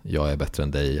men jag är bättre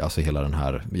än dig, alltså hela den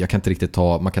här, jag kan inte riktigt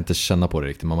man kan inte känna på det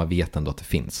riktigt, men man vet ändå att det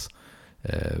finns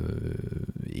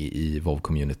i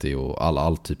WoW-community och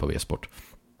all typ av e-sport.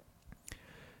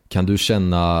 Kan du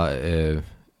känna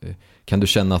kan du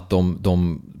känna att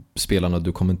de spelarna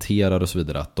du kommenterar och så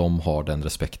vidare, att de har den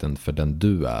respekten för den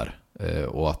du är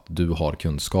och att du har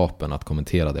kunskapen att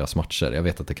kommentera deras matcher? Jag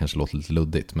vet att det kanske låter lite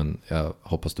luddigt, men jag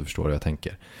hoppas du förstår vad jag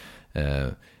tänker.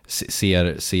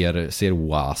 Ser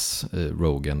Was,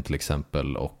 Rogan till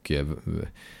exempel, och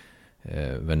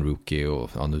Venruki,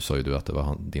 och nu sa ju du att det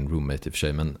var din roommate i och för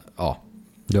sig, men ja.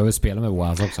 Du har väl spelat med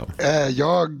Waz också?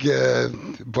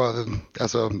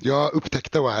 Jag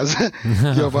upptäckte Waz.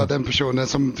 Jag var den personen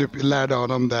som typ lärde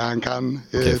honom det han kan.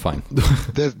 Okej, fine.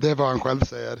 Det är vad han själv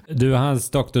säger. Du är hans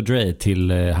Dr. Dre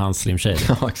till hans Slim Shady.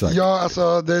 Ja, exakt. Ja,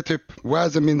 alltså det är typ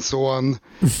Waz är min son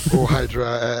och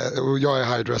och jag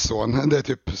är Hydras son. Det är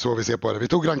typ så vi ser på det. Vi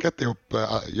tog ranket ihop,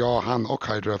 han och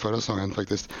Hydra förra säsongen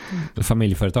faktiskt.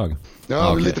 Familjeföretag?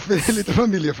 Ja, okay. lite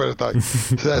familjeföretag.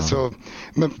 Så,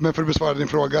 men för att besvara din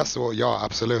fråga, så ja,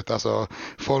 absolut. Alltså,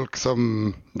 folk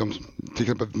som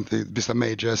till exempel vissa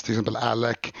majors, till exempel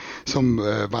Alec som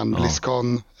vann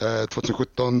BlizzCon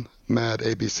 2017 med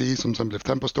ABC, som sen blev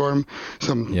Tempo Storm,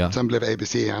 som sen blev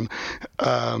ABC igen.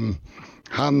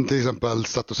 Han till exempel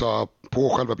satt och sa på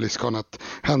själva BlizzCon att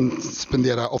han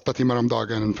spenderar 8 timmar om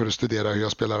dagen för att studera hur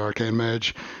jag spelar Arcane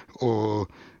Mage, och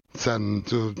sen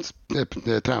så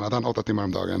tränade han 8 timmar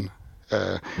om dagen.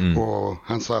 Och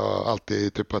han sa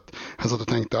alltid typ att han satt och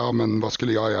tänkte, men vad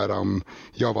skulle jag göra om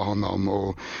jag var honom?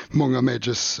 Och många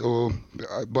majors och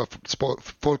bara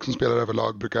folk som spelar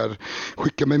överlag brukar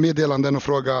skicka mig meddelanden och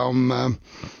fråga om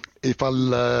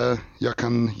ifall jag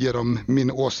kan ge dem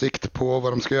min åsikt på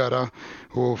vad de ska göra.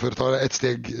 Och för att ta det ett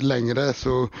steg längre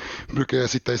så brukar jag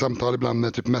sitta i samtal ibland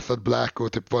med typ Method Black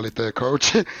och typ vara lite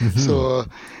coach. Så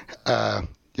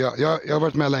jag har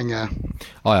varit med länge.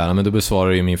 Ja, men du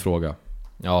besvarar ju min fråga.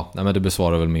 Ja, men du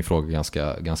besvarar väl min fråga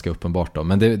ganska uppenbart då.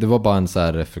 Men det var bara en så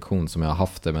här reflektion som jag har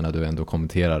haft det, men när du ändå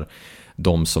kommenterar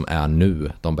de som är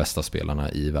nu de bästa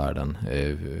spelarna i världen.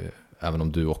 Även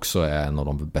om du också är en av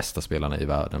de bästa spelarna i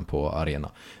världen på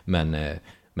arena. Men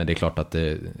det är klart att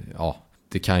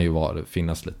det kan ju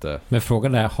finnas lite... Men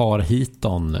frågan är, har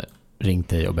Hiton ringt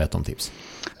dig och bett om tips?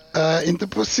 Inte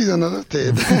på sidan av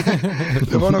tid.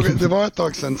 det var ett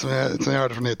tag sedan som jag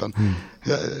hörde från Hiton.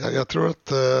 Jag tror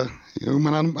att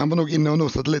han var nog inne och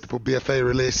nosade lite på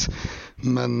BFA-release,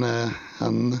 men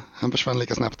han försvann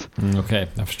lika snabbt.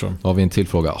 Okej, jag förstår. Har vi en till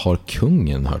fråga. Har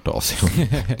kungen hört av sig om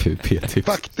PvP-tips?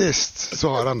 Faktiskt så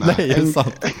har han det. Nej, är det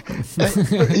sant?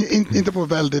 Inte på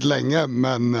väldigt länge,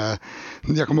 men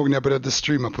jag kommer ihåg när jag började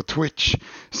streama på Twitch,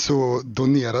 så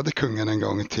donerade kungen en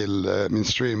gång till min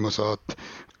stream och sa att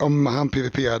om han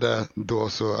PvP-ade då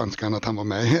så önskar han att han var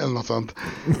med eller något sånt.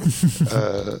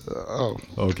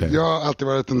 Okay. Jag har alltid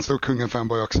varit en stor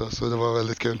kungen-fanboy också, så det var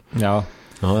väldigt kul. Ja,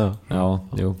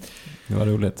 jo. Det var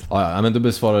roligt. Ja, men du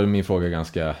besvarade min fråga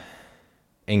ganska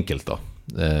enkelt då.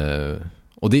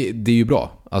 Och det är ju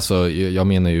bra. Alltså, jag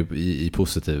menar ju i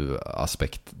positiv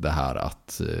aspekt det här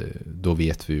att då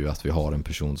vet vi ju att vi har en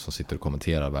person som sitter och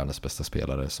kommenterar världens bästa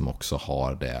spelare som också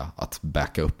har det att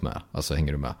backa upp med. Alltså,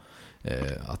 hänger du med?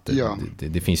 Att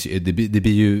det finns ju, det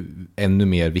blir ju ännu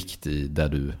mer vikt i där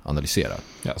du analyserar.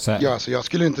 Så jag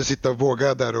skulle inte sitta och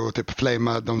våga där och typ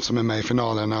flama de som är med i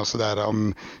finalerna och sådär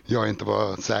om jag inte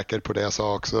var säker på det jag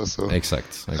sa också. Så,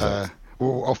 exakt.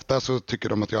 Och ofta så tycker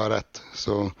de att jag har rätt.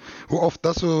 Och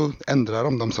ofta så ändrar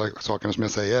de sakerna som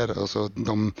jag säger.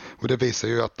 Och det visar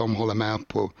ju att de håller med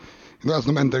på...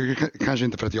 Alltså de ändrar ju kanske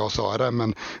inte för att jag sa det,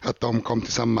 men att de kom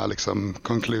till samma liksom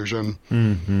conclusion.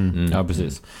 Ja,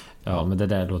 precis. Ja, men det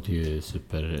där låter ju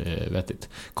supervettigt.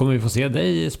 Kommer vi få se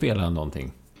dig spela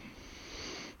någonting?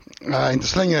 Nej, inte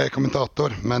så länge jag är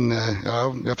kommentator, men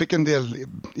jag fick en del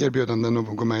erbjudanden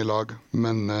att gå med i lag,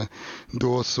 men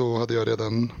då så hade jag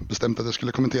redan bestämt att jag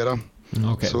skulle kommentera.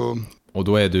 Okay. Och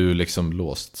då är du liksom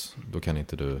låst, då kan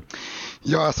inte du...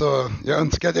 Ja, alltså jag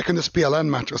önskar att jag kunde spela en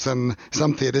match och sen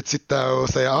samtidigt sitta och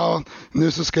säga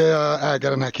nu så ska jag äga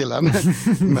den här killen,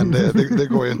 men det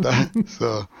går ju inte,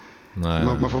 så... Nej.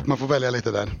 Man får välja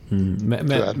lite där.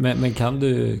 Men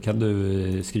kan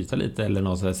du skryta lite eller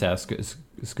något sådär, säga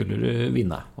skulle du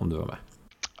vinna om du var med?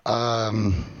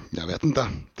 Jag vet inte.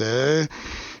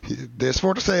 Det är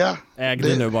svårt att säga. Äg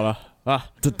det nu bara. Va?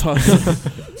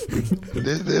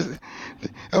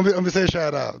 Om vi säger så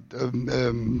här,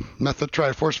 Method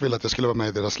Triforce ville att jag skulle vara med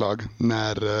i deras lag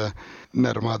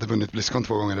när de hade vunnit BlizzCon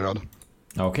 2 gånger i rad.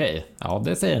 Okej, ja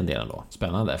det säger en del ändå.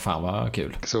 Spännande, fan vad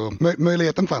kul. Så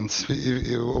möjligheten fanns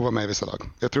att vara med i vissa lag.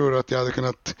 Jag tror att jag hade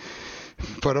kunnat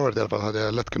förra året i alla fall hade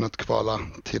jag lätt kunnat kvala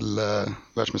till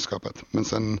världsmästerskapet. Men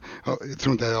sen jag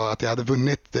tror inte jag att jag hade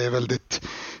vunnit. Det är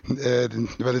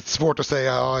väldigt svårt att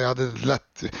säga. Ja, jag hade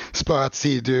lätt spöat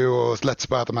Sidu och lätt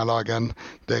spöat de här lagen.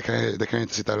 Det kan jag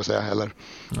inte sitta här och säga heller.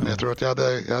 Men jag tror att jag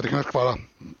hade kunnat kvala,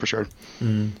 for sure.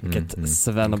 Vilket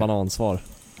svennebanan-svar.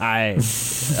 Nej,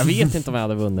 jag vet inte om jag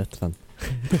hade vunnit. Men...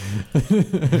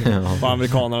 Vad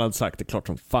amerikanerna hade sagt, det är klart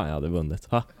som fan jag hade vunnit.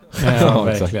 Ha? Ja,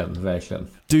 verkligen.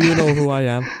 Do you know who I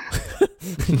am?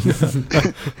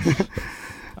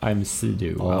 I'm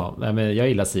Sidu. Ja. Nej, men jag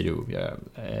gillar Sidu.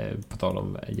 På tal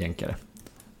om jänkare.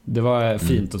 Det var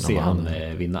fint att se han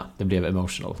vinna. Det blev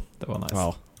emotional. Det var nice.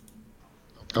 Ja,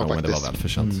 men det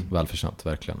var välförtjänt,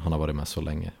 verkligen. Han har varit med så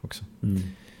länge också.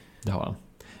 Det har han.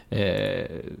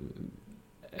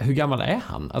 Hur gammal är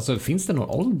han? Alltså finns det någon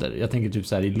ålder? Jag tänker typ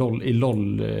så här i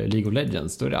LOL League of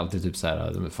Legends, då är det alltid typ så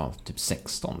här typ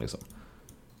 16 liksom.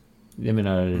 Jag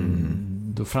menar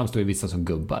då framstår ju vissa som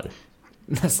gubbar.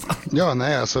 Nästan. Ja,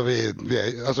 nej, alltså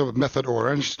alltså Method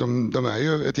Orange, de är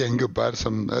ju ett gäng gubbar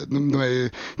som de är ju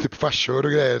typ farsor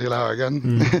och grejer hela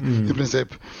högen i princip.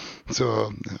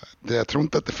 Så jag tror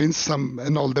inte att det finns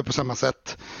en ålder på samma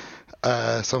sätt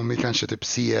som i kanske typ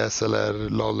CS eller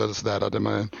LOL eller sådär.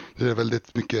 Det är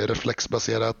väldigt mycket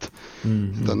reflexbaserat.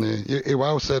 Utan i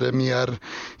WoW så är det mer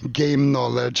game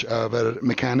knowledge över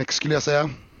mechanics, skulle jag säga.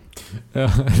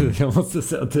 Ja, jag måste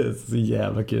säga att det är så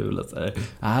jävla kul alltså.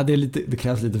 Det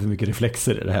krävs lite för mycket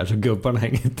reflexer i det här, så gubbarna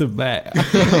hänger inte med.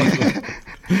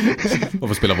 Och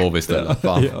får spela WoW istället.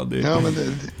 Ja,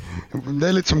 men det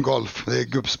är lite som golf. Det är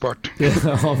gubbsport.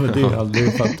 Ja, men det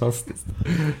är fantastiskt.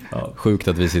 Ja. Sjukt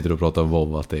att vi sitter och pratar om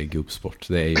WoW, att det är gubbsport.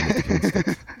 Det är ju lite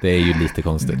konstigt. Det är ju lite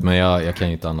konstigt. Men jag kan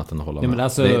ju inte annat än att hålla med. Men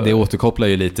alltså... det återkopplar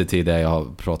ju lite till det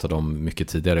jag pratade om mycket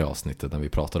tidigare i avsnittet, när vi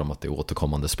pratade om att det är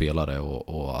återkommande spelare.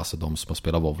 Och alltså de som har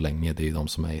spelat WoW länge, det är ju de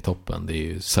som är i toppen. Det är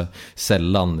ju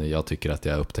sällan jag tycker att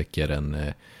jag upptäcker en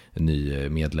ny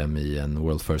medlem i en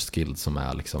World First Guild som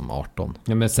är liksom 18.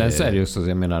 Ja, men sen så är det ju så,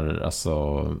 jag menar alltså,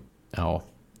 ja,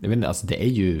 jag vet inte, alltså det är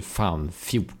ju fan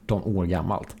 14 år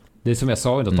gammalt. Det är som jag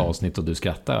sa i något avsnitt och du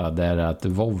skrattar, det är att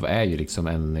WoW är ju liksom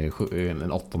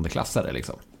en åttondeklassare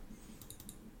liksom.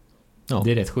 Ja.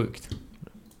 Det är rätt sjukt.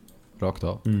 Rakt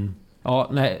av. Ja,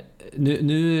 nej,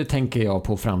 nu tänker jag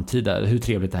på framtida, hur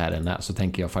trevligt det här än är, så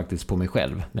tänker jag faktiskt på mig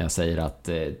själv när jag säger att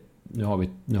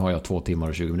nu har jag 2 timmar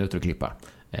och 20 minuter att klippa.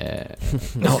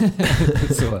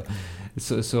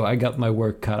 Så I got my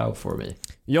work cut out for me.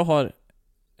 Jag har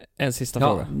en sista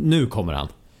fråga. Nu kommer han.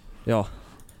 Ja.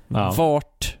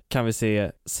 Vart kan vi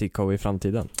se ZiQo i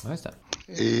framtiden? Ja, just det.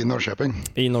 I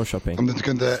Norrköping. Om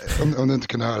du inte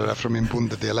kunde höra det från min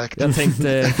bondedialekt. Jag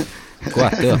tänkte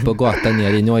gata upp och gata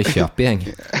ner i Norrköping.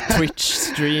 Twitch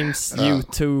streams,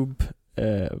 YouTube.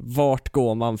 Vart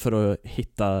går man för att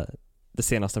hitta det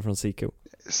senaste från ZiQo?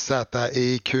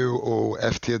 ZiQo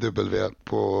FTW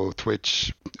på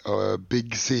Twitch,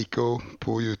 Big ZiQo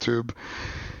på YouTube.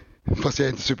 Fast jag är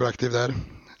inte superaktiv där.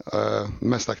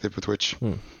 Mest aktiv på Twitch.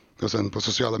 Och sen på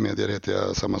sociala medier heter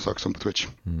jag samma sak som på Twitch.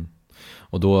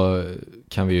 Och då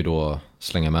kan vi ju då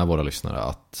slänga med våra lyssnare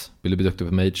att vill du bli duktig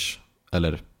på Mage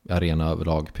eller arena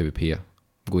överlag PvP,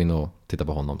 gå in och titta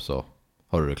på honom så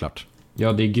har du det klart.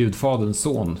 Ja, det är gudfaderns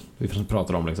son vi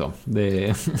pratar om liksom. Det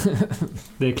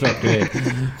är klart det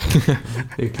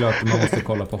är klart att man måste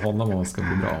kolla på honom om man ska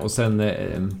bli bra. Och sen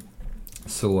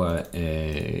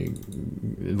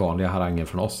vanliga haranger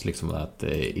från oss liksom, att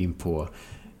in på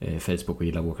Facebook och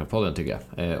gilla Warcraft-podden tycker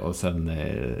jag. Och sen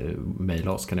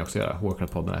mejla oss kan ni också göra,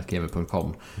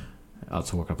 warcraftpodden@gmail.com.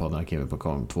 Alltså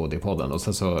Warcraftpodden@gmail.com, 2D-podden. Och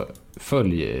sen så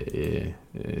följ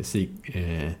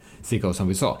ZiQo som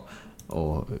vi sa.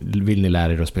 Och vill ni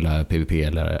lära er att spela PvP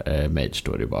eller Mage,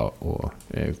 då är det bara att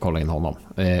kolla in honom.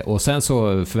 Och sen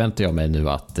så förväntar jag mig nu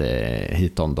att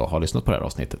Hiton då har lyssnat på det här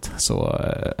avsnittet. Så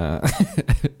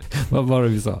vad var det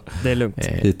vi sa? Det är lugnt.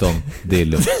 Hiton, det är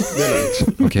lugnt.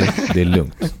 Okej, det är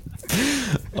lugnt.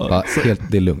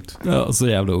 Det är lugnt. Ja, så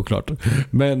jävla oklart.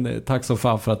 Men tack så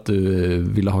fan för att du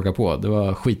ville haka på. Det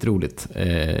var skitroligt.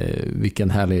 Vilken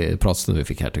härlig pratstund vi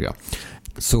fick här tycker jag.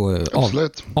 Så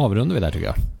avrundar vi där tycker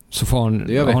jag. Så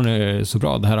har ni så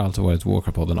bra. Det här har alltså varit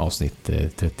Warcraft-podden avsnitt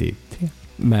 33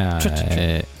 med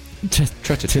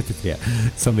 33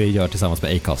 som vi gör tillsammans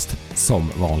med Acast som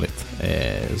vanligt.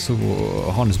 Så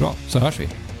har ni så bra, så hörs vi.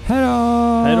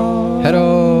 Hej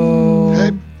då!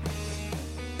 Hej!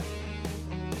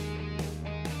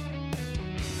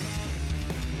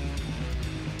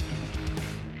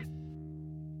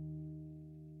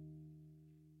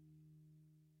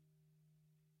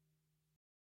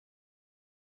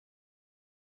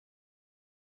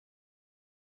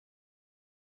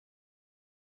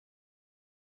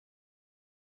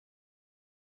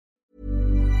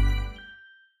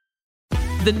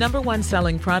 The #1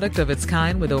 selling product of its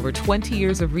kind with over 20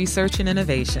 years of research and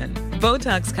innovation.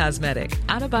 Botox Cosmetic,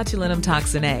 out of botulinum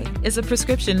toxin A, is a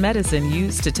prescription medicine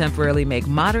used to temporarily make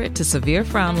moderate to severe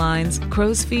frown lines,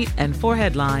 crow's feet, and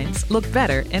forehead lines look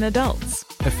better in adults.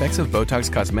 Effects of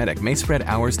Botox Cosmetic may spread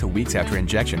hours to weeks after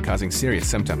injection, causing serious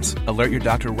symptoms. Alert your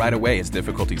doctor right away as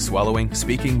difficulty swallowing,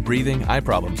 speaking, breathing, eye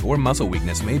problems, or muscle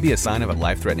weakness may be a sign of a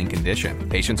life-threatening condition.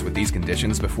 Patients with these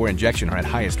conditions before injection are at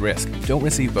highest risk. Don't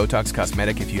receive Botox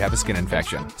Cosmetic if you have a skin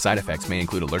infection. Side effects may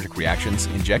include allergic reactions,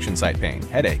 injection site pain,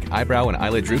 headache, eyebrow and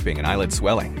eyelid drooping, and eyelid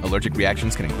swelling. Allergic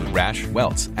reactions can include rash,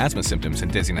 welts, asthma symptoms,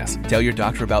 and dizziness. Tell your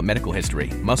doctor about medical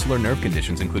history, muscle or nerve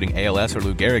conditions including ALS or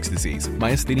Lou Gehrig's disease,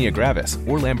 myasthenia gravis,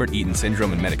 or Lambert-Eaton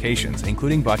syndrome, and medications,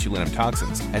 including botulinum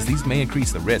toxins, as these may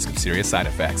increase the risk of serious side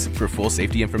effects. For full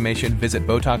safety information, visit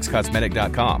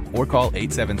BotoxCosmetic.com or call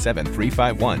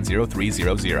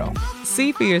 877-351-0300.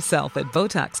 See for yourself at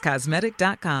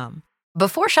BotoxCosmetic.com.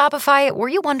 Before Shopify, were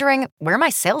you wondering, where are my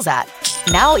sales at?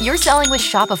 Now you're selling with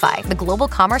Shopify, the global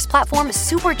commerce platform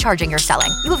supercharging your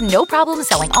selling. You have no problem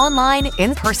selling online,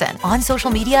 in person, on social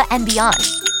media, and beyond.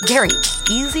 Gary,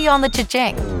 easy on the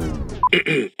cha-ching.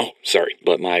 Oh, sorry,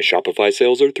 but my Shopify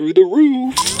sales are through the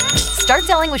roof. Start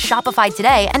selling with Shopify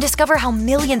today and discover how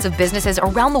millions of businesses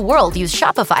around the world use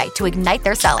Shopify to ignite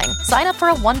their selling. Sign up for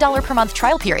a $1 per month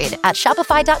trial period at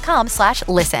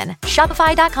shopify.com/listen.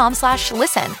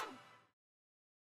 Shopify.com/listen.